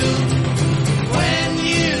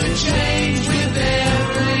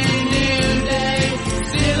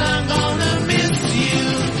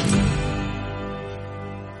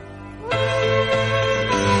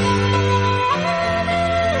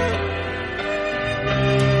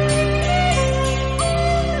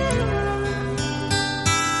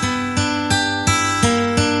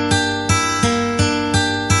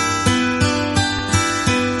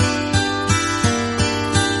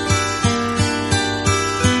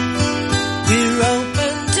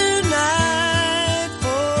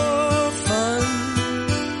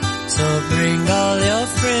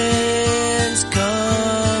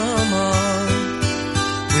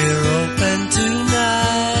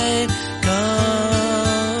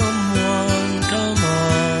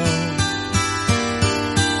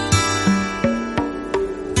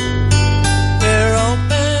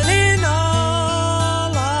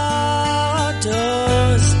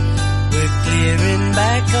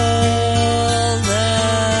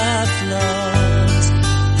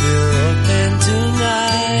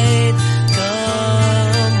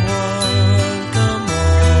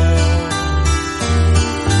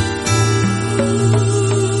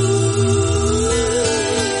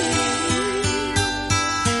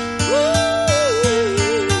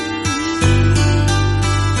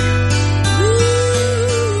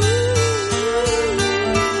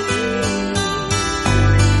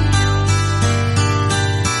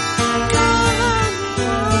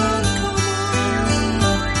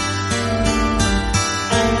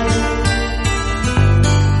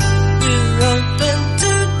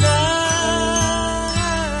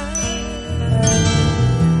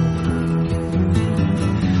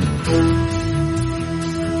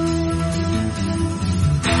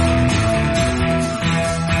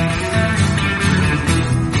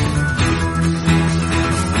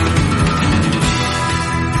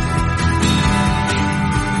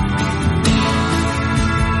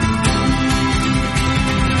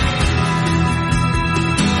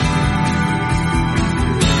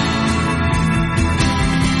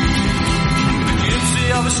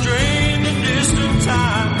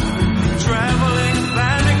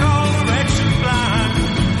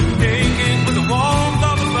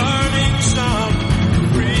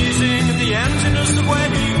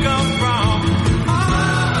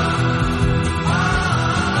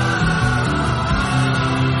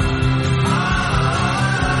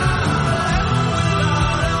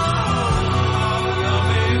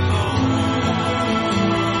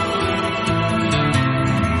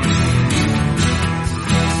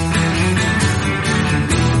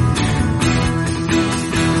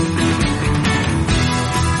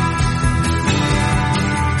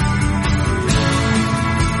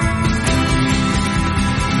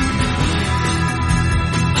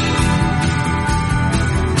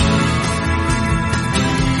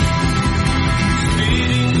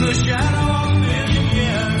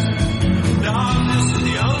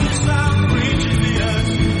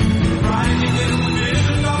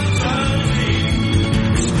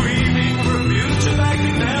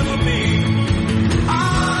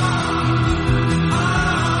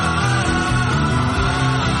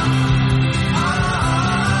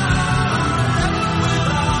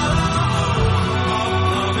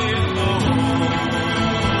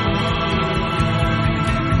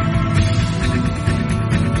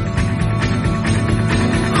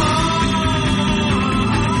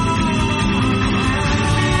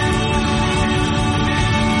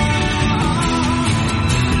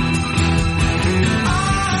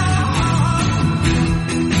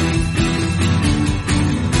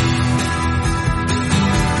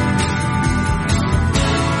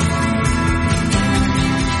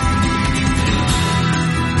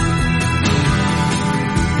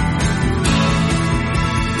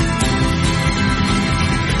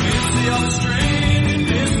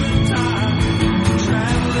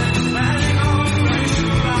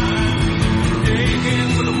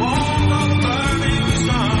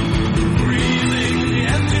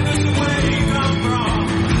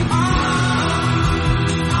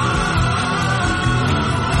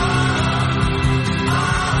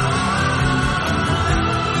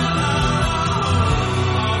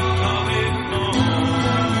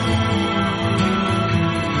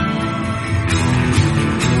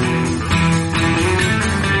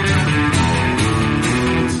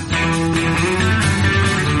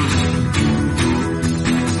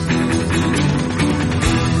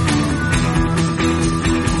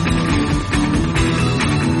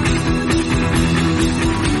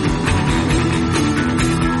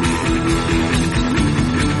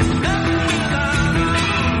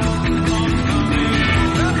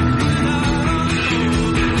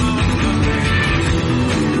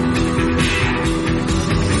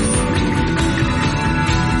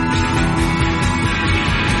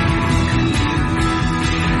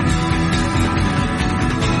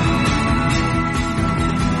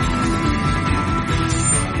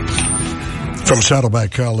From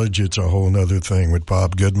Saddleback College, it's a whole nother thing with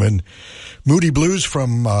Bob Goodman. Moody Blues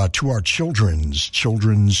from To Our Children's,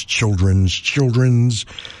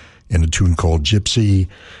 in a tune called Gypsy.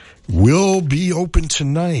 We'll be open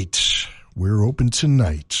tonight. We're open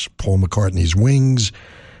tonight. Paul McCartney's Wings,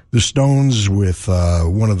 the Stones with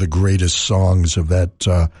one of the greatest songs of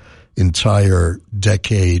that entire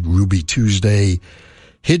decade, Ruby Tuesday,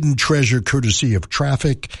 Hidden Treasure, courtesy of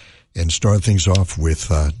Traffic, and start things off with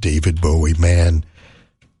David Bowie. Man,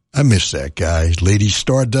 I miss that guy. Lady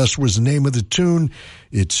Stardust was the name of the tune.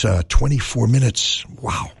 It's 24 minutes.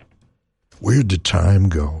 Wow. Where'd the time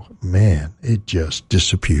go? Man, it just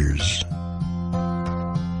disappears.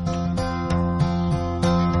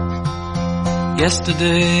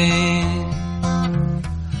 Yesterday,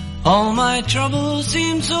 all my troubles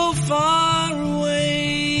seemed so far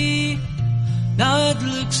away. Now it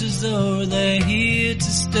looks as though they're here to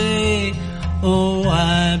stay. Oh,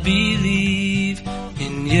 I believe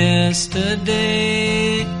in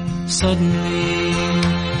yesterday. Suddenly,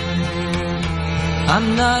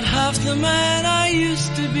 I'm not half the man I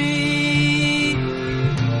used to be.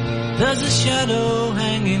 There's a shadow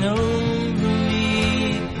hanging over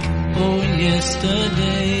me. Oh, and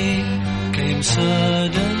yesterday came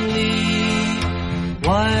suddenly.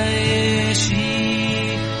 Why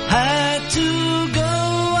she had to go,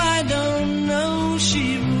 I don't know,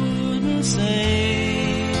 she wouldn't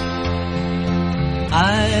say.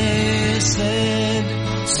 I said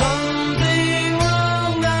something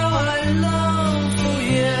wrong, now I long for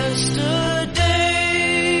yesterday.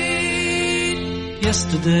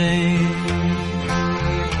 Yesterday,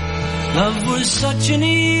 love was such an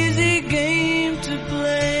easy game to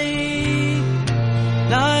play.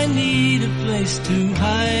 Now I need a place to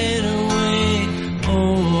hide away.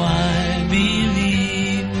 Oh, I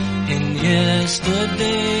believe in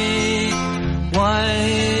yesterday.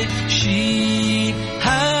 Why she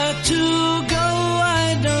had to go,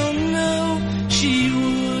 I don't know, she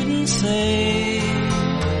wouldn't say.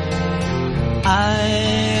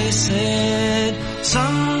 I said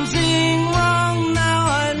something wrong, now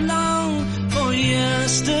I long for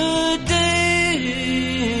yesterday.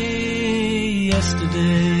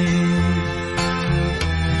 Yesterday,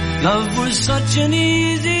 love was such an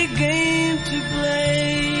easy game to play.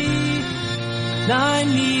 Now I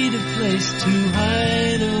need a place to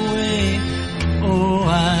hide away. Oh,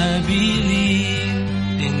 I believe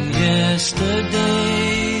in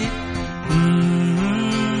yesterday.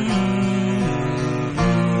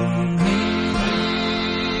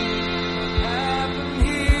 Happened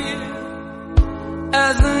here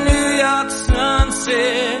as the New York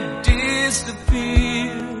sunset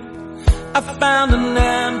disappeared. I found an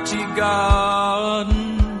empty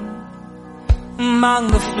garden among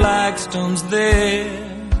the flagstones there.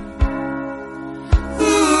 Who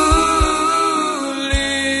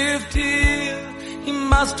lived here? He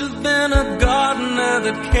must have been a gardener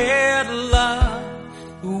that cared a lot,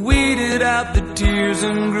 who weeded out the tears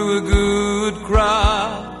and grew a good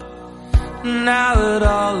crop. Now it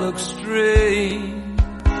all looks strange.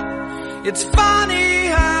 It's funny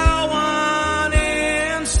how one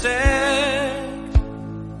insect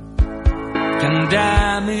can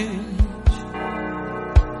damage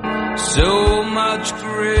so much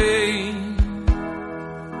grain.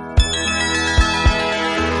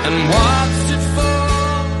 And what's it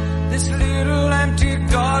for, this little empty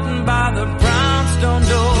garden by the brownstone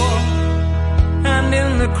door, and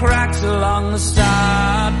in the cracks along the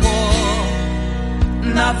sidewalk,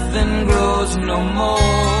 nothing grows no more.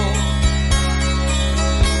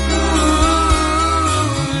 Who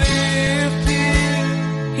lived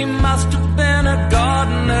here? He must have been a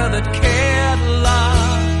gardener that cared a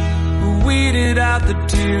lot, weeded out the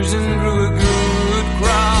tears and grew a good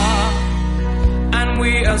crop. And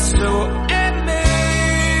we are so amazed,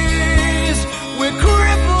 we're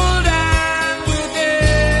crippled and we're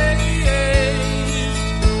dazed.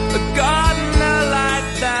 A gardener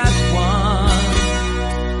like that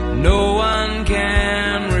one, no one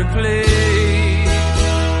can replace.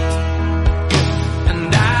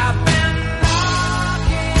 And I've been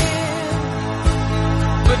knocking,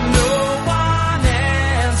 but no one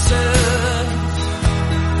answers.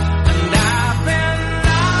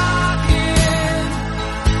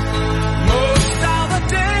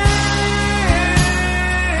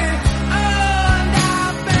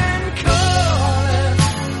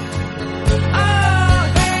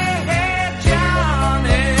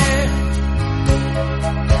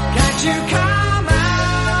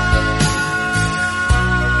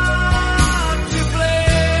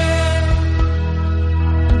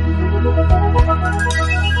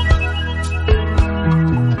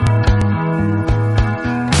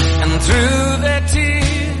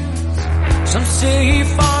 say he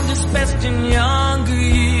found his best in younger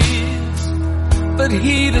years, but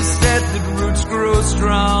he'd have said that roots grow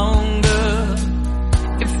stronger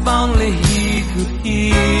if only he could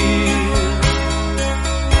hear.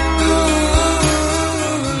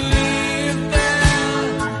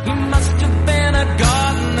 He must have been a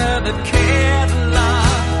gardener that cared a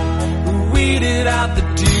lot, who weeded out the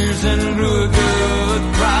tears and grew a good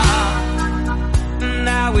crop.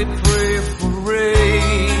 Now we pray for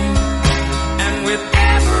rain, and with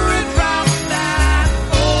every drop that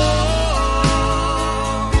falls,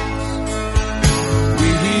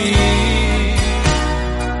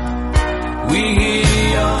 we hear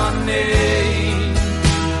your name.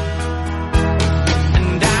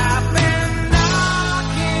 And I've been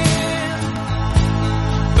knocking,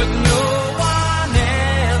 but no one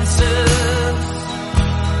answers.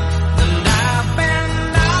 And I've been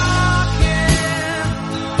knocking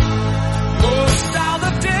most of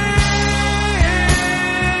the day,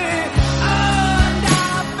 and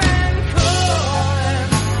I've been calling,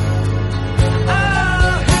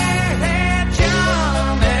 oh hey, hey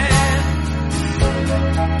Johnny,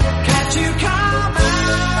 can't you come out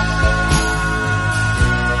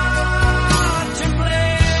to play?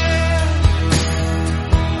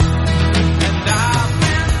 And I've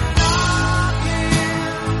been knocking,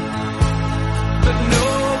 but no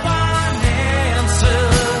one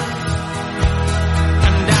answers.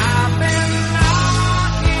 And I've been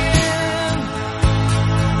knocking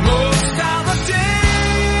most of the day,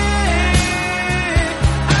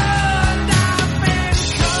 and I've been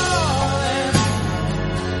calling,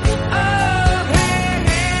 oh hey,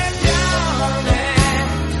 hey Johnny,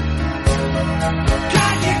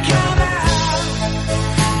 can you come out?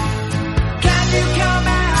 Can you come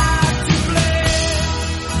out to play?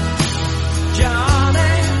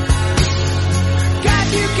 Johnny, can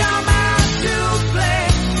you come out to play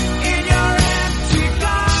in your empty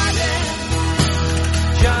garden?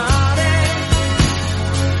 Johnny,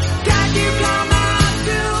 can you come out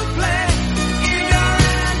to play in your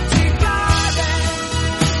empty garden?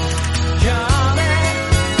 Johnny,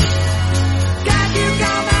 can you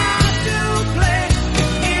come out to play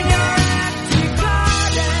in your empty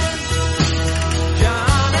garden?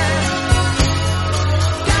 Johnny,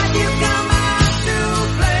 can you come out to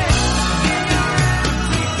play in your empty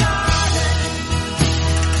garden?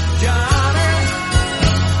 Johnny,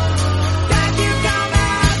 can you come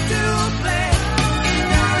out to play in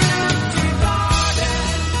your empty garden?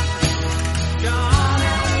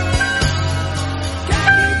 Johnny,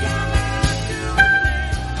 can you come out to play?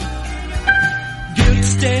 Guilt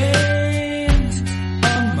stains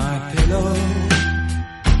on my pillow,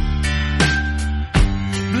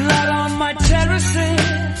 blood on my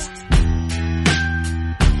terraces,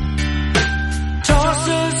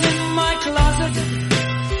 tossers in my closet,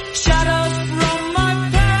 shadows from my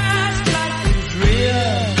past. Life is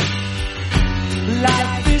real.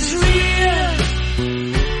 Life is real.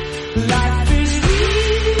 Life is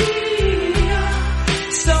real.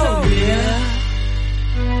 So real.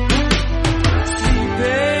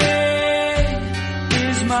 Sleeping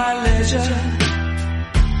is my leisure.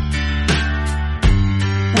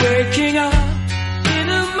 Waking up in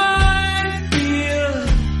a minefield.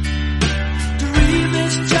 Dream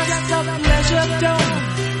is just a pleasure. Don't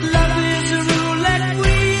love is a roulette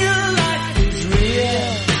wheel. Life is real.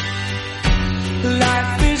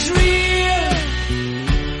 Life is real.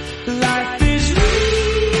 Life is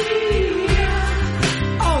real.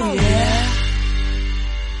 Oh yeah.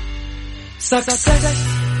 Success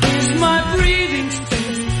is my breathing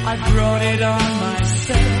space. I brought it on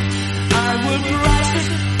myself. I will price it.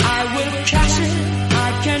 I will cash it. I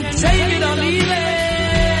can take it or leave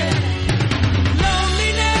it.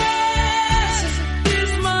 Loneliness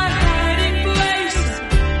is my hiding place.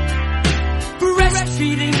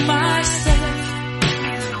 Breastfeeding myself.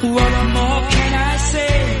 What more can I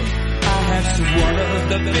say? I have swallowed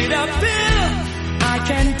the bitter pill. I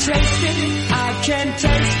can taste it. I can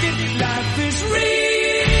taste it. Life is real.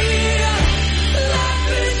 Life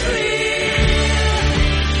is real.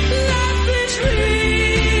 Life is real.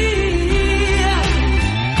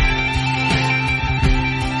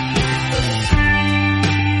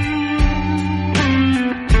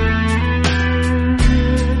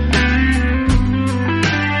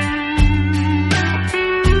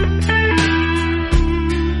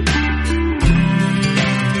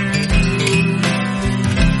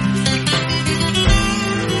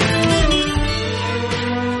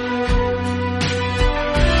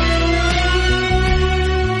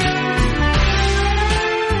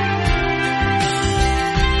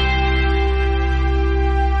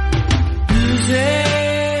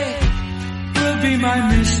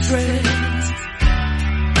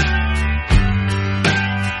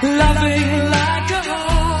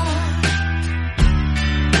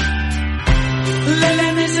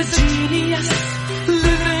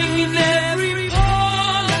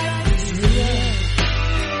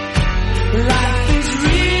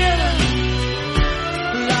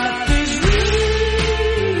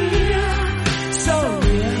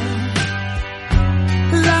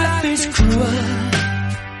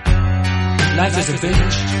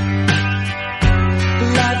 bitch.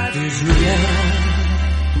 Life is real,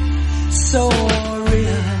 so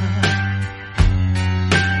real.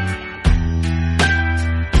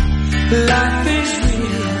 Life is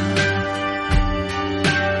real.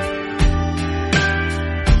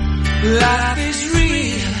 Life is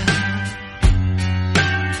real.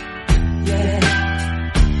 Yeah.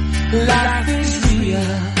 Life is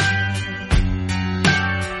real.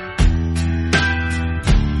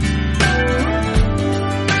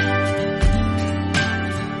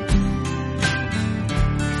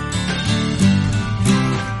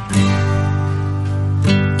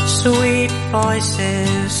 Sweet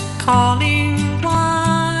voices calling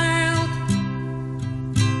wild,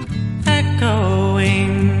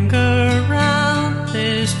 echoing around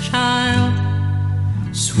this child.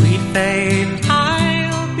 Sweet babe,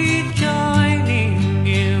 I'll be joining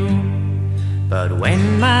you, but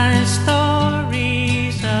when my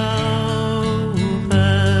story's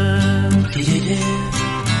over.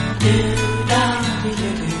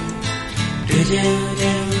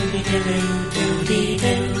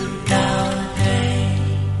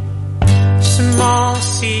 Small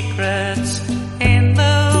secrets in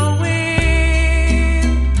the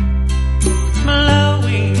wind,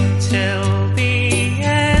 blowing till the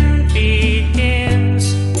end begins.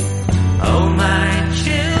 Oh, my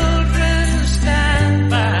children, stand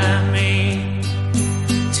by me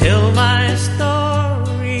till my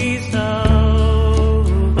story's over.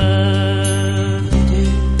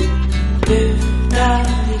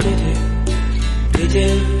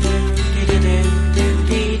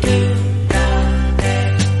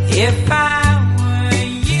 If I were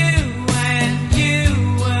you and you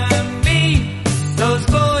were me, those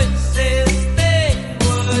voices, they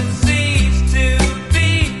would cease to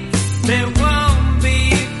be. They won't be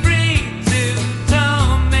free to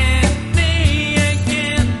torment me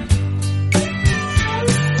again.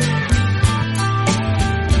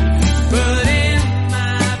 But in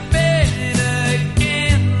my bed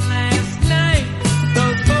again last night,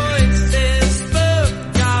 those voices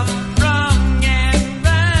spoke of wrong and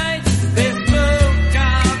right. They spoke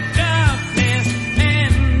of darkness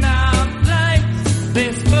and of light. They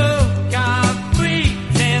spoke of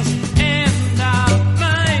weakness and of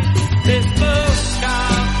might. They spoke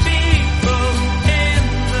of people in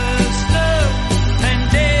the slow and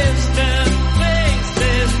distant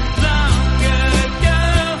places long ago.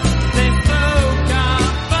 They spoke of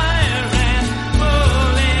fire and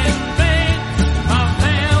falling rain, of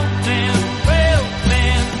health and wealth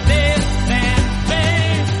and death and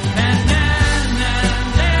pain. Na na na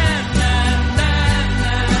na na na na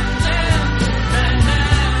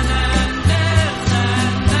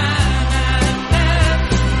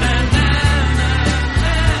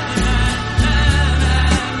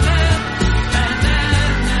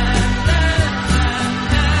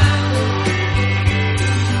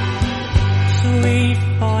Sweet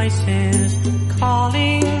voices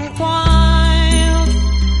calling wild,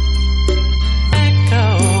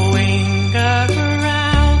 echoing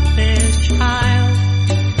around this child.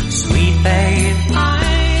 Sweet babe,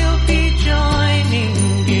 I'll be joining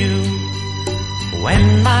you when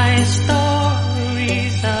my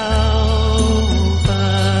story's over.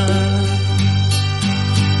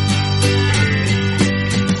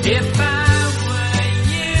 If I were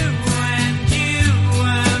you and you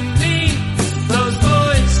were me, those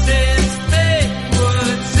voices, they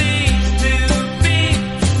would cease to be.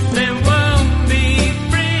 They won't be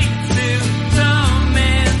free to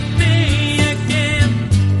torment me again.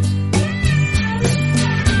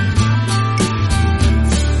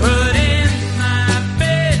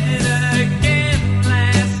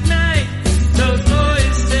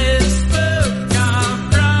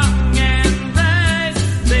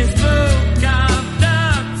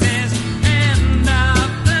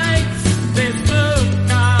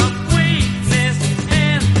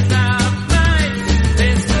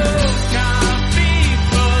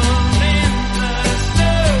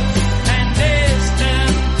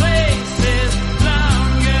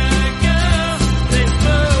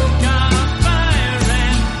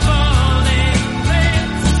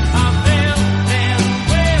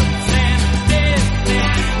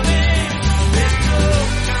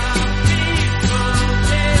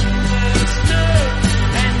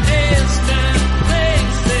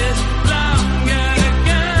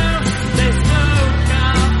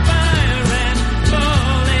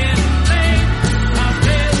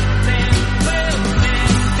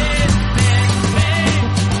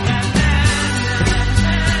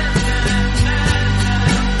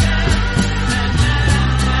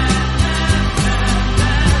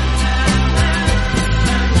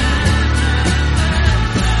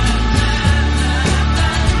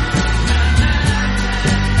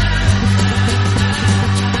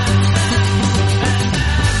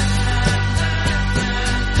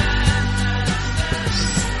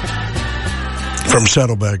 From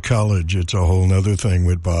Saddleback College, it's a whole nother thing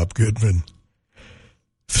with Bob Goodman.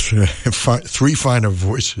 Three finer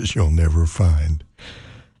voices you'll never find.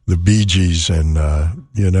 The Bee Gees, and,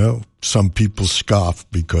 some people scoff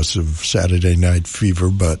because of Saturday Night Fever,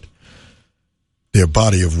 but their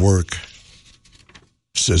body of work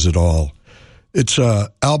says it all. It's an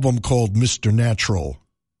album called Mr. Natural.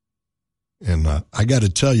 And I got to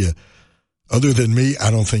tell you, other than me,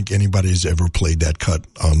 I don't think anybody's ever played that cut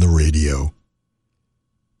on the radio.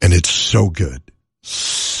 And it's so good.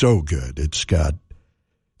 So good. It's got,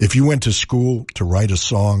 if you went to school to write a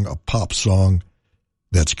song, a pop song,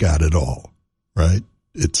 that's got it all, right?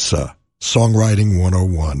 It's songwriting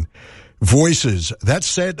 101. Voices. That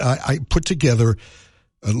said, I put together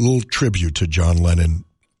a little tribute to John Lennon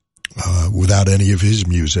without any of his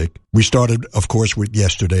music. We started, of course, with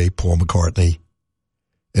Yesterday, Paul McCartney.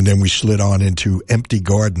 And then we slid on into Empty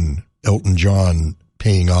Garden, Elton John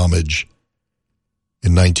paying homage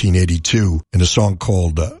in 1982 in a song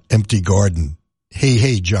called Empty Garden. Hey,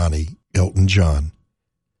 hey, Johnny, Elton John.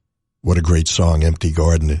 What a great song, Empty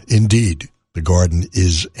Garden. Indeed, the garden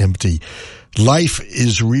is empty. Life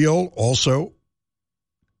is Real, also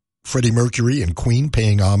Freddie Mercury and Queen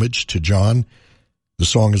paying homage to John. The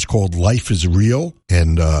song is called Life is Real,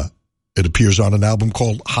 and it appears on an album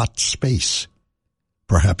called Hot Space.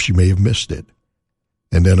 Perhaps you may have missed it.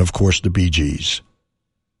 And then, of course, the Bee Gees.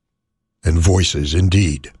 And Voices,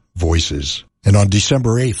 indeed, Voices. And on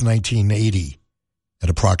December 8th, 1980, at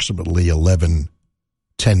approximately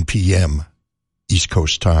 11:10 p.m. East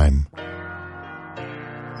Coast time,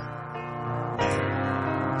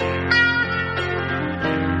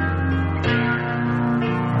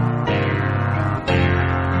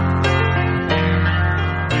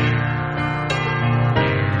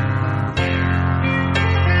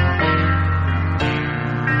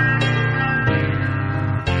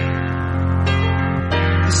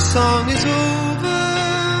 song is over.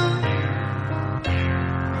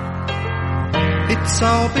 It's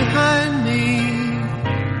all behind me.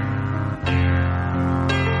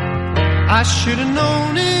 I should have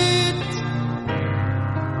known it.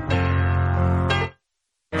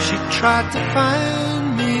 She tried to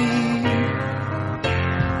find me.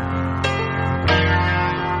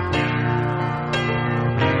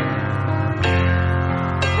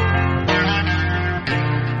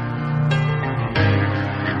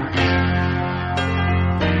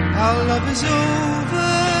 Our love is over.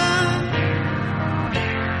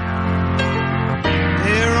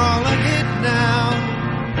 They're all ahead now.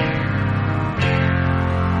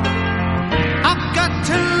 I've got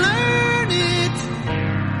to learn it.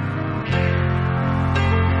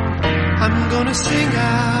 I'm gonna sing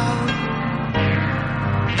out.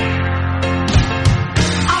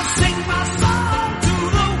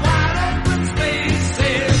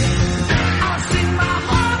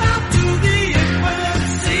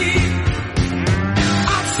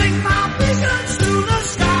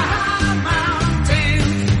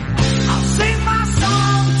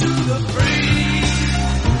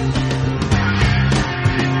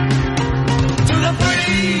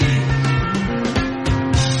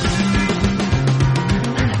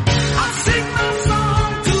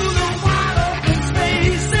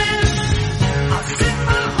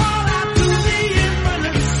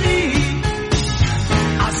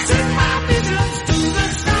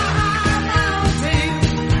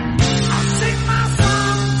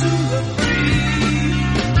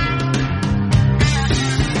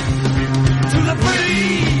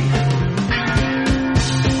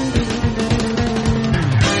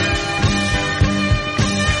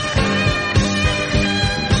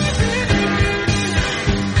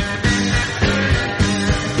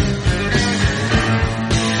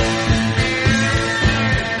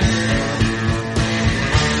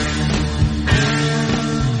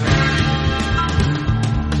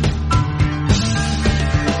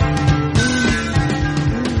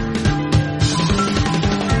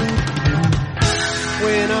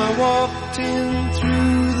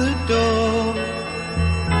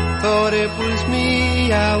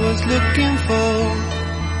 Looking for.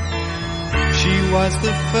 She was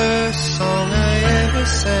the first song I ever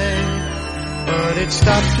sang, but it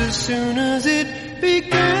stopped as soon as it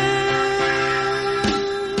began.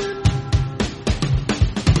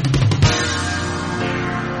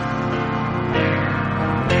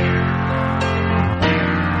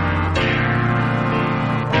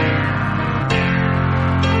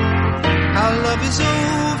 Our love is over.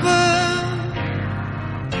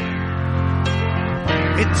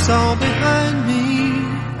 It's all behind me.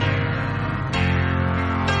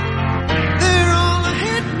 They're all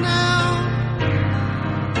ahead now.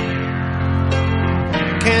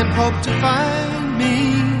 Can't hope to find me.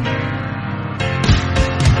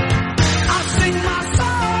 I sing my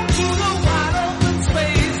song to the wide open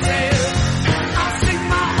spaces. I sing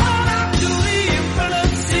my heart out to the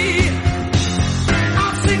infinite sea. I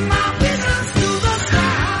sing my visions to the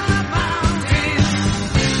sky mountains.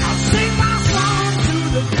 I sing my song to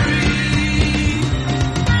the free.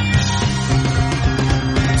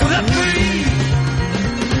 To the free.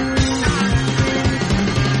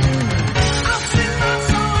 I sing my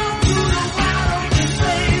song to the wide open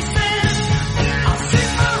places. I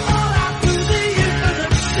sing my heart out to the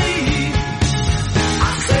infinite sea.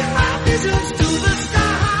 I sing my visions to the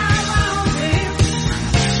sky mountains.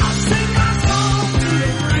 I sing my song to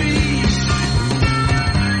the free.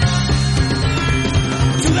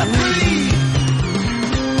 To the free.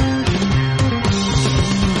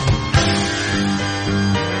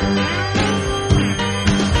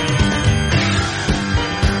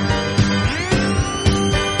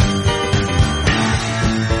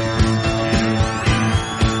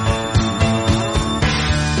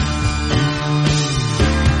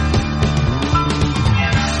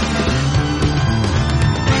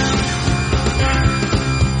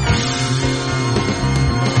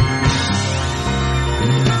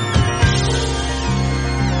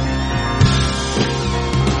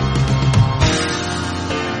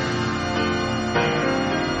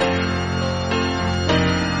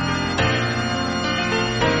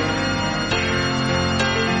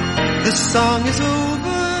 The song is over.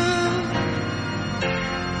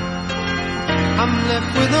 I'm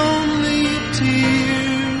left with only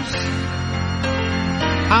tears.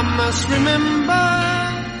 I must remember,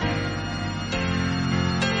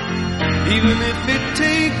 even if it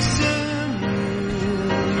takes a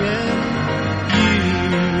million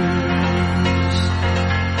years.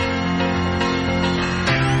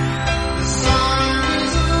 The song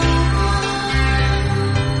is over.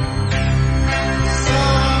 The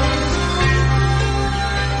song is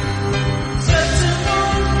Setting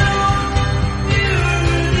on down, pure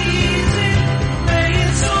and easy, rain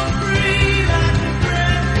so free like a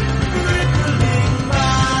breath rippling by.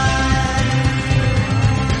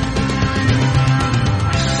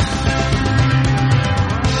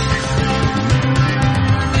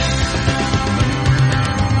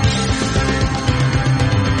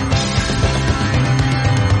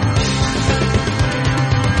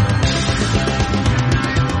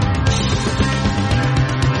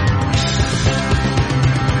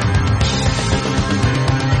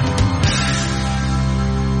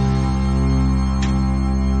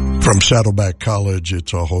 From Saddleback College,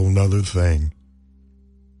 it's a whole nother thing.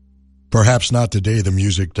 Perhaps not the day the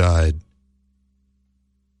music died.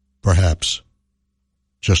 Perhaps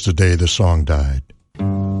just the day the song died.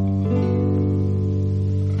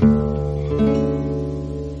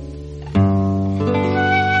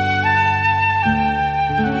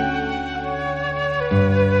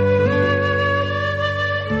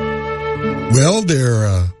 Well,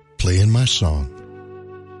 they're playing my song.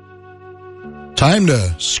 Time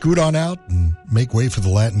to scoot on out and make way for the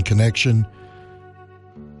Latin Connection.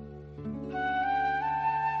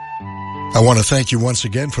 I want to thank you once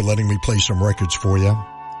again for letting me play some records for you.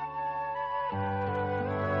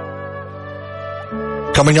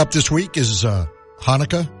 Coming up this week is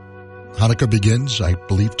Hanukkah. Hanukkah begins, I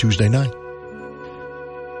believe, Tuesday night.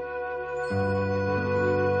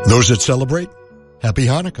 Those that celebrate, happy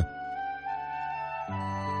Hanukkah.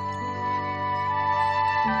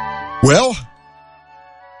 Well,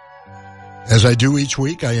 as I do each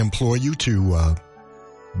week, I implore you to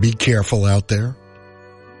be careful out there.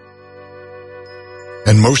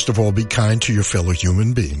 And most of all, be kind to your fellow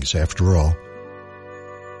human beings, after all.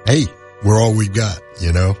 Hey, we're all we've got,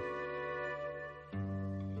 you know.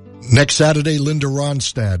 Next Saturday, Linda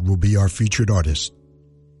Ronstadt will be our featured artist.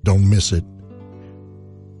 Don't miss it.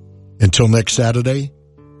 Until next Saturday,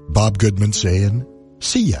 Bob Goodman saying,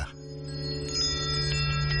 see ya.